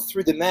you go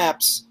through the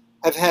maps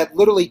have had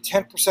literally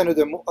 10%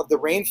 of the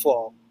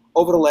rainfall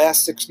over the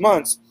last 6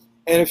 months.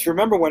 And if you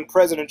remember when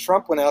President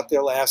Trump went out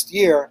there last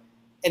year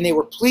and they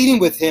were pleading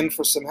with him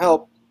for some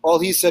help, all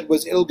he said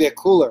was, it'll get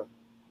cooler.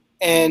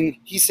 And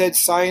he said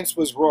science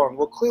was wrong.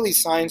 Well, clearly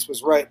science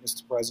was right,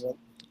 Mr. President.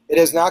 It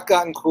has not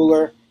gotten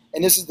cooler,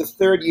 and this is the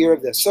 3rd year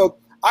of this. So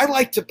I'd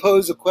like to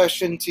pose a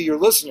question to your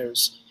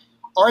listeners.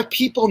 Are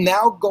people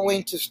now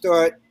going to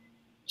start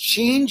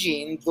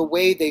changing the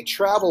way they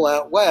travel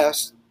out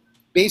west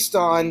based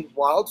on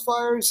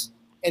wildfires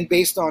and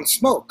based on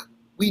smoke?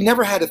 We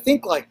never had to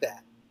think like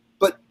that,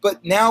 but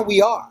now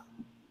we are.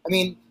 I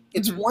mean,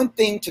 it's one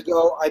thing to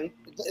go.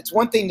 It's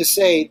one thing to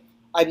say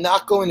I'm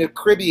not going to the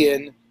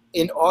Caribbean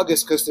in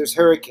August because there's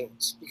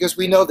hurricanes, because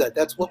we know that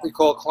that's what we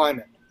call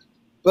climate.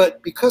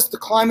 But because the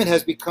climate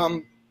has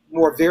become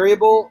more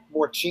variable,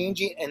 more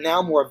changing, and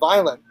now more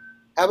violent,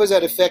 how is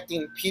that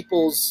affecting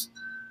people's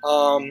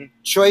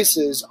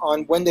choices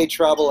on when they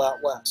travel out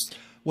west?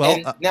 Well,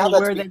 and now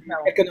that's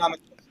economic.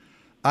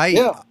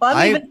 Well,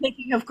 I'm even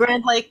thinking of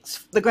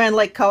the Grand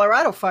Lake,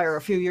 Colorado fire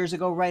a few years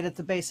ago, right at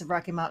the base of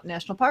Rocky Mountain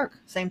National Park.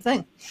 Same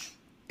thing.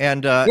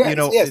 And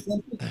yes.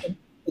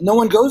 No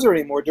one goes there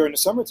anymore during the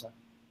summertime.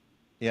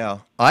 Yeah,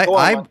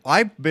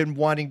 I've been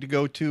wanting to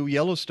go to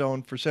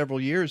Yellowstone for several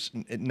years.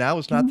 Now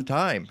is not the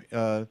time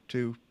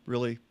to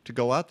really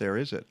go out there,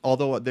 is it?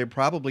 Although they're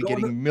probably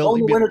getting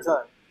mildew. In the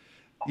wintertime.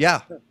 Yeah,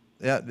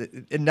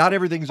 and not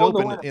everything's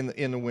open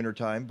in the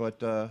wintertime,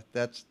 but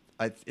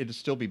it'll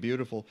still be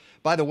beautiful.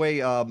 By the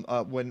way,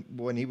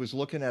 when he was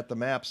looking at the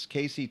maps,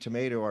 Casey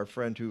Tomato, our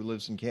friend who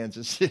lives in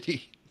Kansas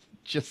City,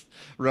 just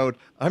wrote,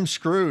 "I'm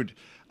screwed."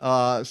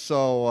 Right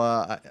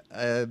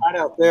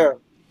out there.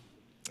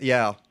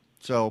 Yeah.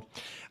 So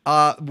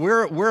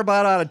we're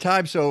about out of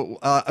time. So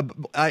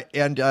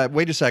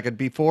wait a second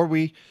before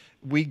we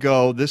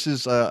go. This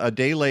is a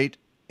day late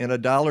and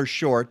 $1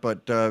 short,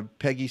 but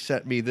Peggy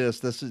sent me this.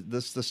 This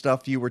is the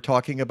stuff you were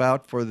talking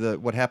about for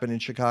what happened in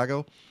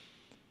Chicago.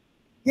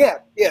 Yeah.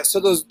 So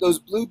those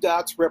blue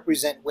dots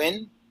represent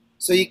wind.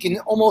 So you can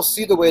almost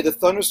see the way the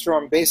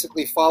thunderstorm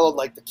basically followed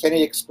like the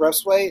Kennedy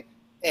Expressway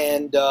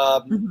and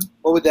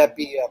what would that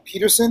be?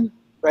 Peterson,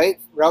 right?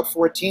 Route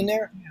 14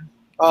 there.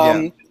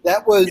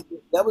 That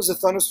was a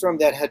thunderstorm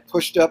that had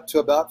pushed up to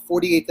about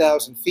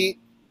 48,000 feet.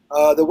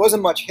 There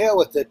wasn't much hail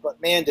with it,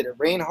 but man, did it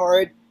rain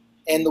hard.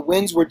 And the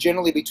winds were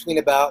generally between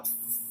about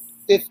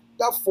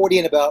 40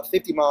 and about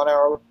 50 mile an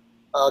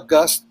hour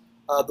gust.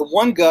 The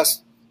one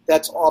gust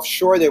that's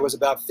offshore there was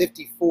about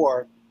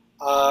 54.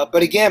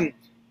 But again,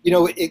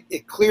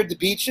 it cleared the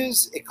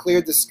beaches, it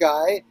cleared the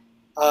sky.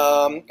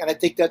 And I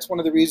think that's one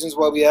of the reasons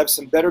why we have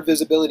some better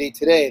visibility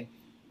today.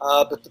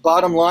 But the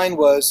bottom line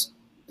was,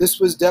 this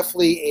was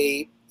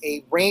definitely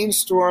a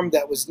rainstorm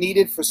that was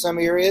needed for some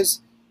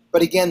areas.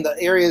 But again, the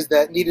areas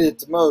that needed it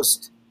the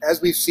most,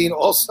 as we've seen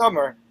all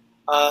summer,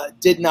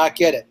 did not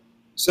get it.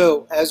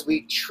 So as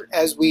we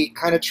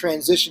kind of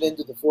transition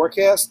into the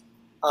forecast,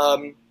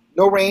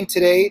 no rain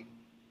today,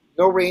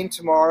 no rain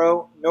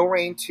tomorrow, no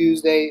rain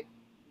Tuesday,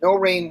 no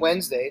rain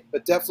Wednesday,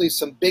 but definitely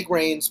some big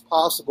rains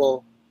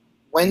possible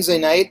Wednesday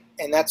night,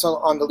 and that's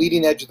on the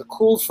leading edge of the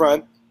cool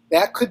front.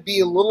 That could be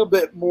a little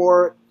bit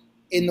more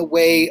in the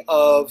way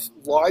of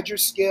larger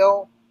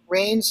scale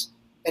rains.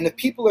 And if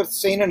people are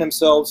saying to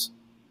themselves,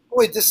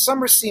 boy, this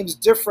summer seems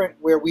different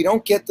where we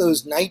don't get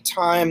those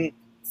nighttime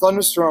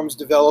thunderstorms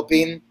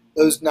developing,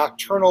 those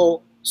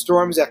nocturnal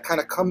storms that kind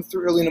of come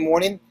through early in the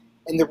morning.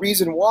 And the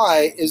reason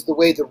why is the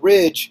way the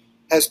ridge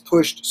has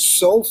pushed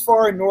so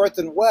far north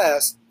and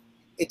west,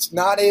 it's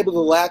not able to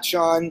latch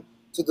on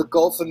to the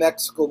Gulf of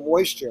Mexico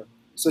moisture.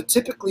 So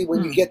typically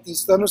when you get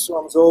these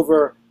thunderstorms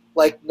over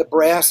like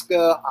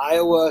Nebraska,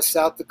 Iowa,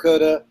 South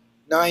Dakota,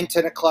 9,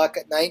 10 o'clock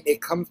at night, they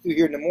come through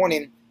here in the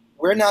morning.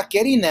 We're not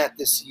getting that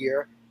this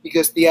year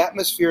because the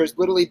atmosphere has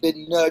literally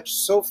been nudged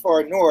so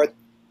far north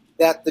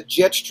that the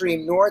jet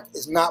stream north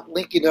is not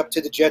linking up to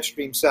the jet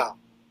stream south.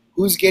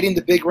 Who's getting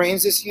the big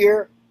rains this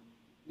year?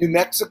 New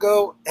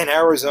Mexico and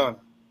Arizona.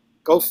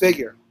 Go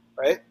figure,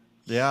 right?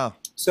 Yeah.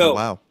 So,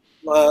 wow.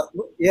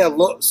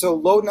 So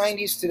low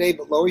 90s today,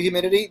 but lower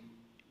humidity.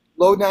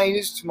 Low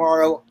 90s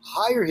tomorrow,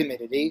 higher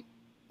humidity.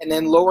 And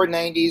then lower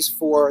 90s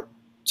for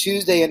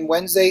Tuesday and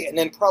Wednesday, and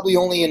then probably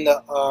only in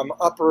the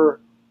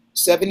upper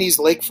 70s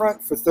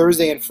lakefront for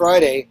Thursday and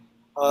Friday,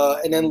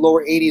 and then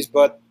lower 80s.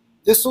 But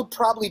this will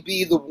probably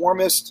be the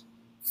warmest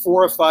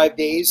 4 or 5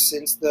 days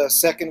since the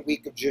second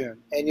week of June.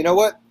 And you know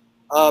what?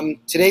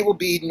 Today will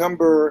be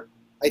number,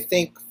 I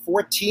think,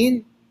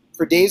 14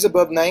 for days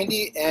above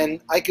 90, and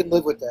I can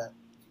live with that.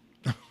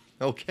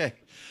 Okay.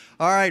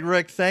 All right,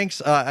 Rick,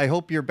 thanks. I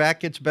hope your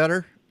back gets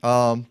better.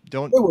 Don't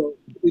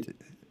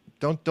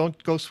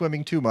go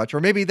swimming too much,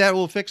 or maybe that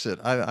will fix it.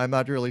 I'm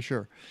not really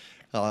sure.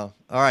 All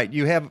right,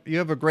 you have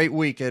a great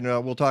week, and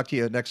we'll talk to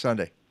you next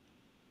Sunday.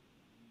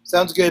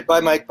 Sounds good.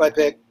 Bye, Mike. Bye,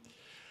 Peg.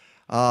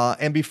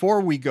 And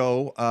before we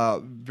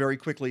go, very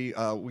quickly,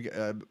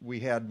 we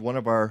had one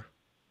of our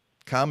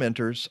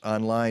commenters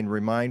online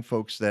remind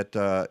folks that,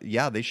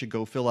 they should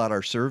go fill out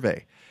our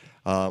survey.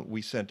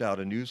 We sent out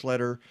a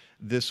newsletter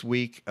this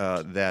week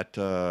that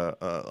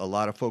a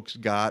lot of folks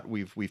got.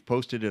 We've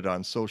posted it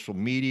on social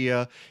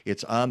media.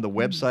 It's on the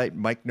website,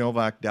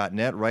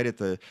 MikeNowak.net, right at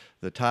the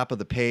top of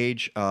the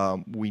page.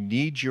 We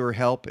need your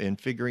help in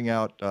figuring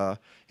out,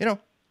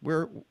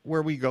 where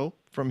we go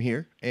from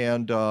here.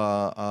 And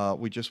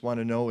we just want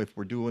to know if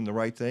we're doing the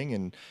right thing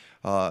and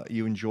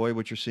you enjoy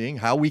what you're seeing,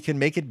 how we can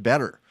make it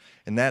better.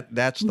 And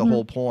that's the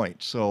whole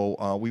point.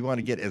 So we want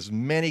to get as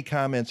many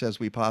comments as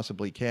we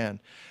possibly can.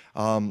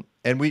 And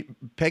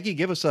Peggy,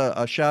 give us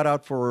a shout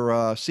out for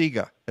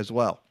SIGA as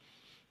well.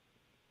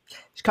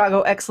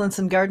 Chicago Excellence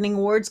in Gardening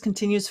Awards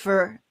continues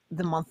for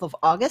the month of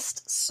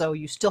August. So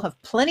you still have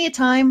plenty of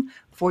time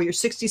for your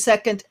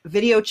 60-second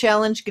video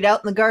challenge. Get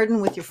out in the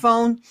garden with your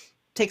phone,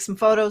 take some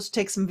photos,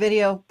 take some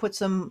video, put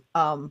some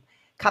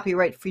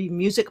copyright-free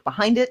music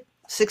behind it.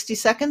 60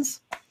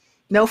 seconds.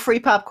 No free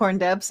popcorn,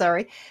 Deb,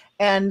 sorry.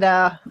 And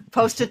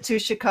post it to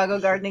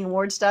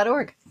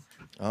chicagogardeningawards.org.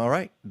 All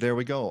right, there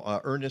we go.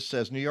 Ernest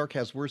says, New York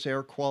has worse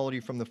air quality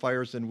from the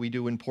fires than we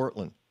do in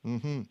Portland.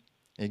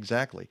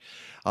 Exactly.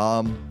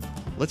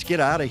 Let's get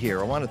out of here.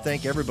 I want to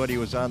thank everybody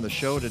who was on the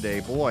show today.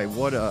 Boy,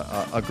 what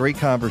a great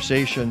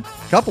conversation.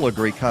 Couple of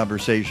great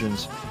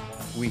conversations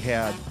we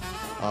had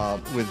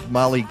with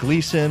Molly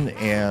Gleason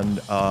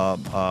and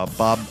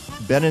Bob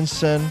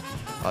Benenson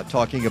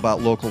talking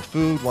about local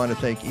food. Want to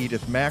thank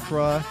Edith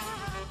Makra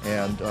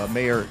and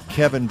Mayor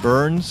Kevin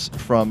Burns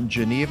from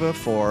Geneva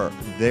for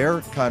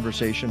their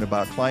conversation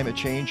about climate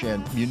change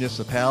and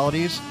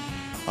municipalities.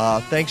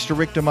 Thanks to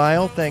Rick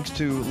DiMaio. Thanks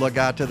to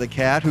Lagata the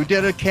cat, who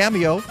did a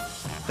cameo.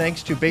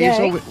 Thanks to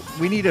Basil. Yay.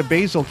 We need a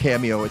Basil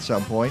cameo at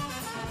some point.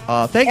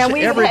 Thanks to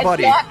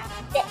everybody.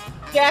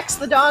 Jax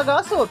the dog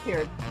also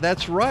appeared.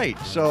 That's right.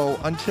 So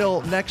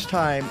until next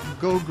time,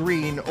 go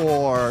green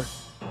or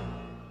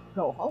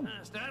go home.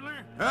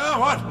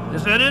 What?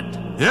 Is that it?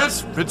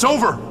 Yes, it's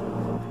over.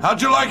 How'd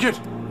you like it?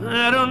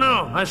 I don't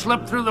know. I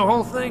slept through the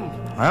whole thing.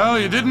 Well,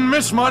 you didn't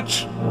miss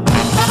much.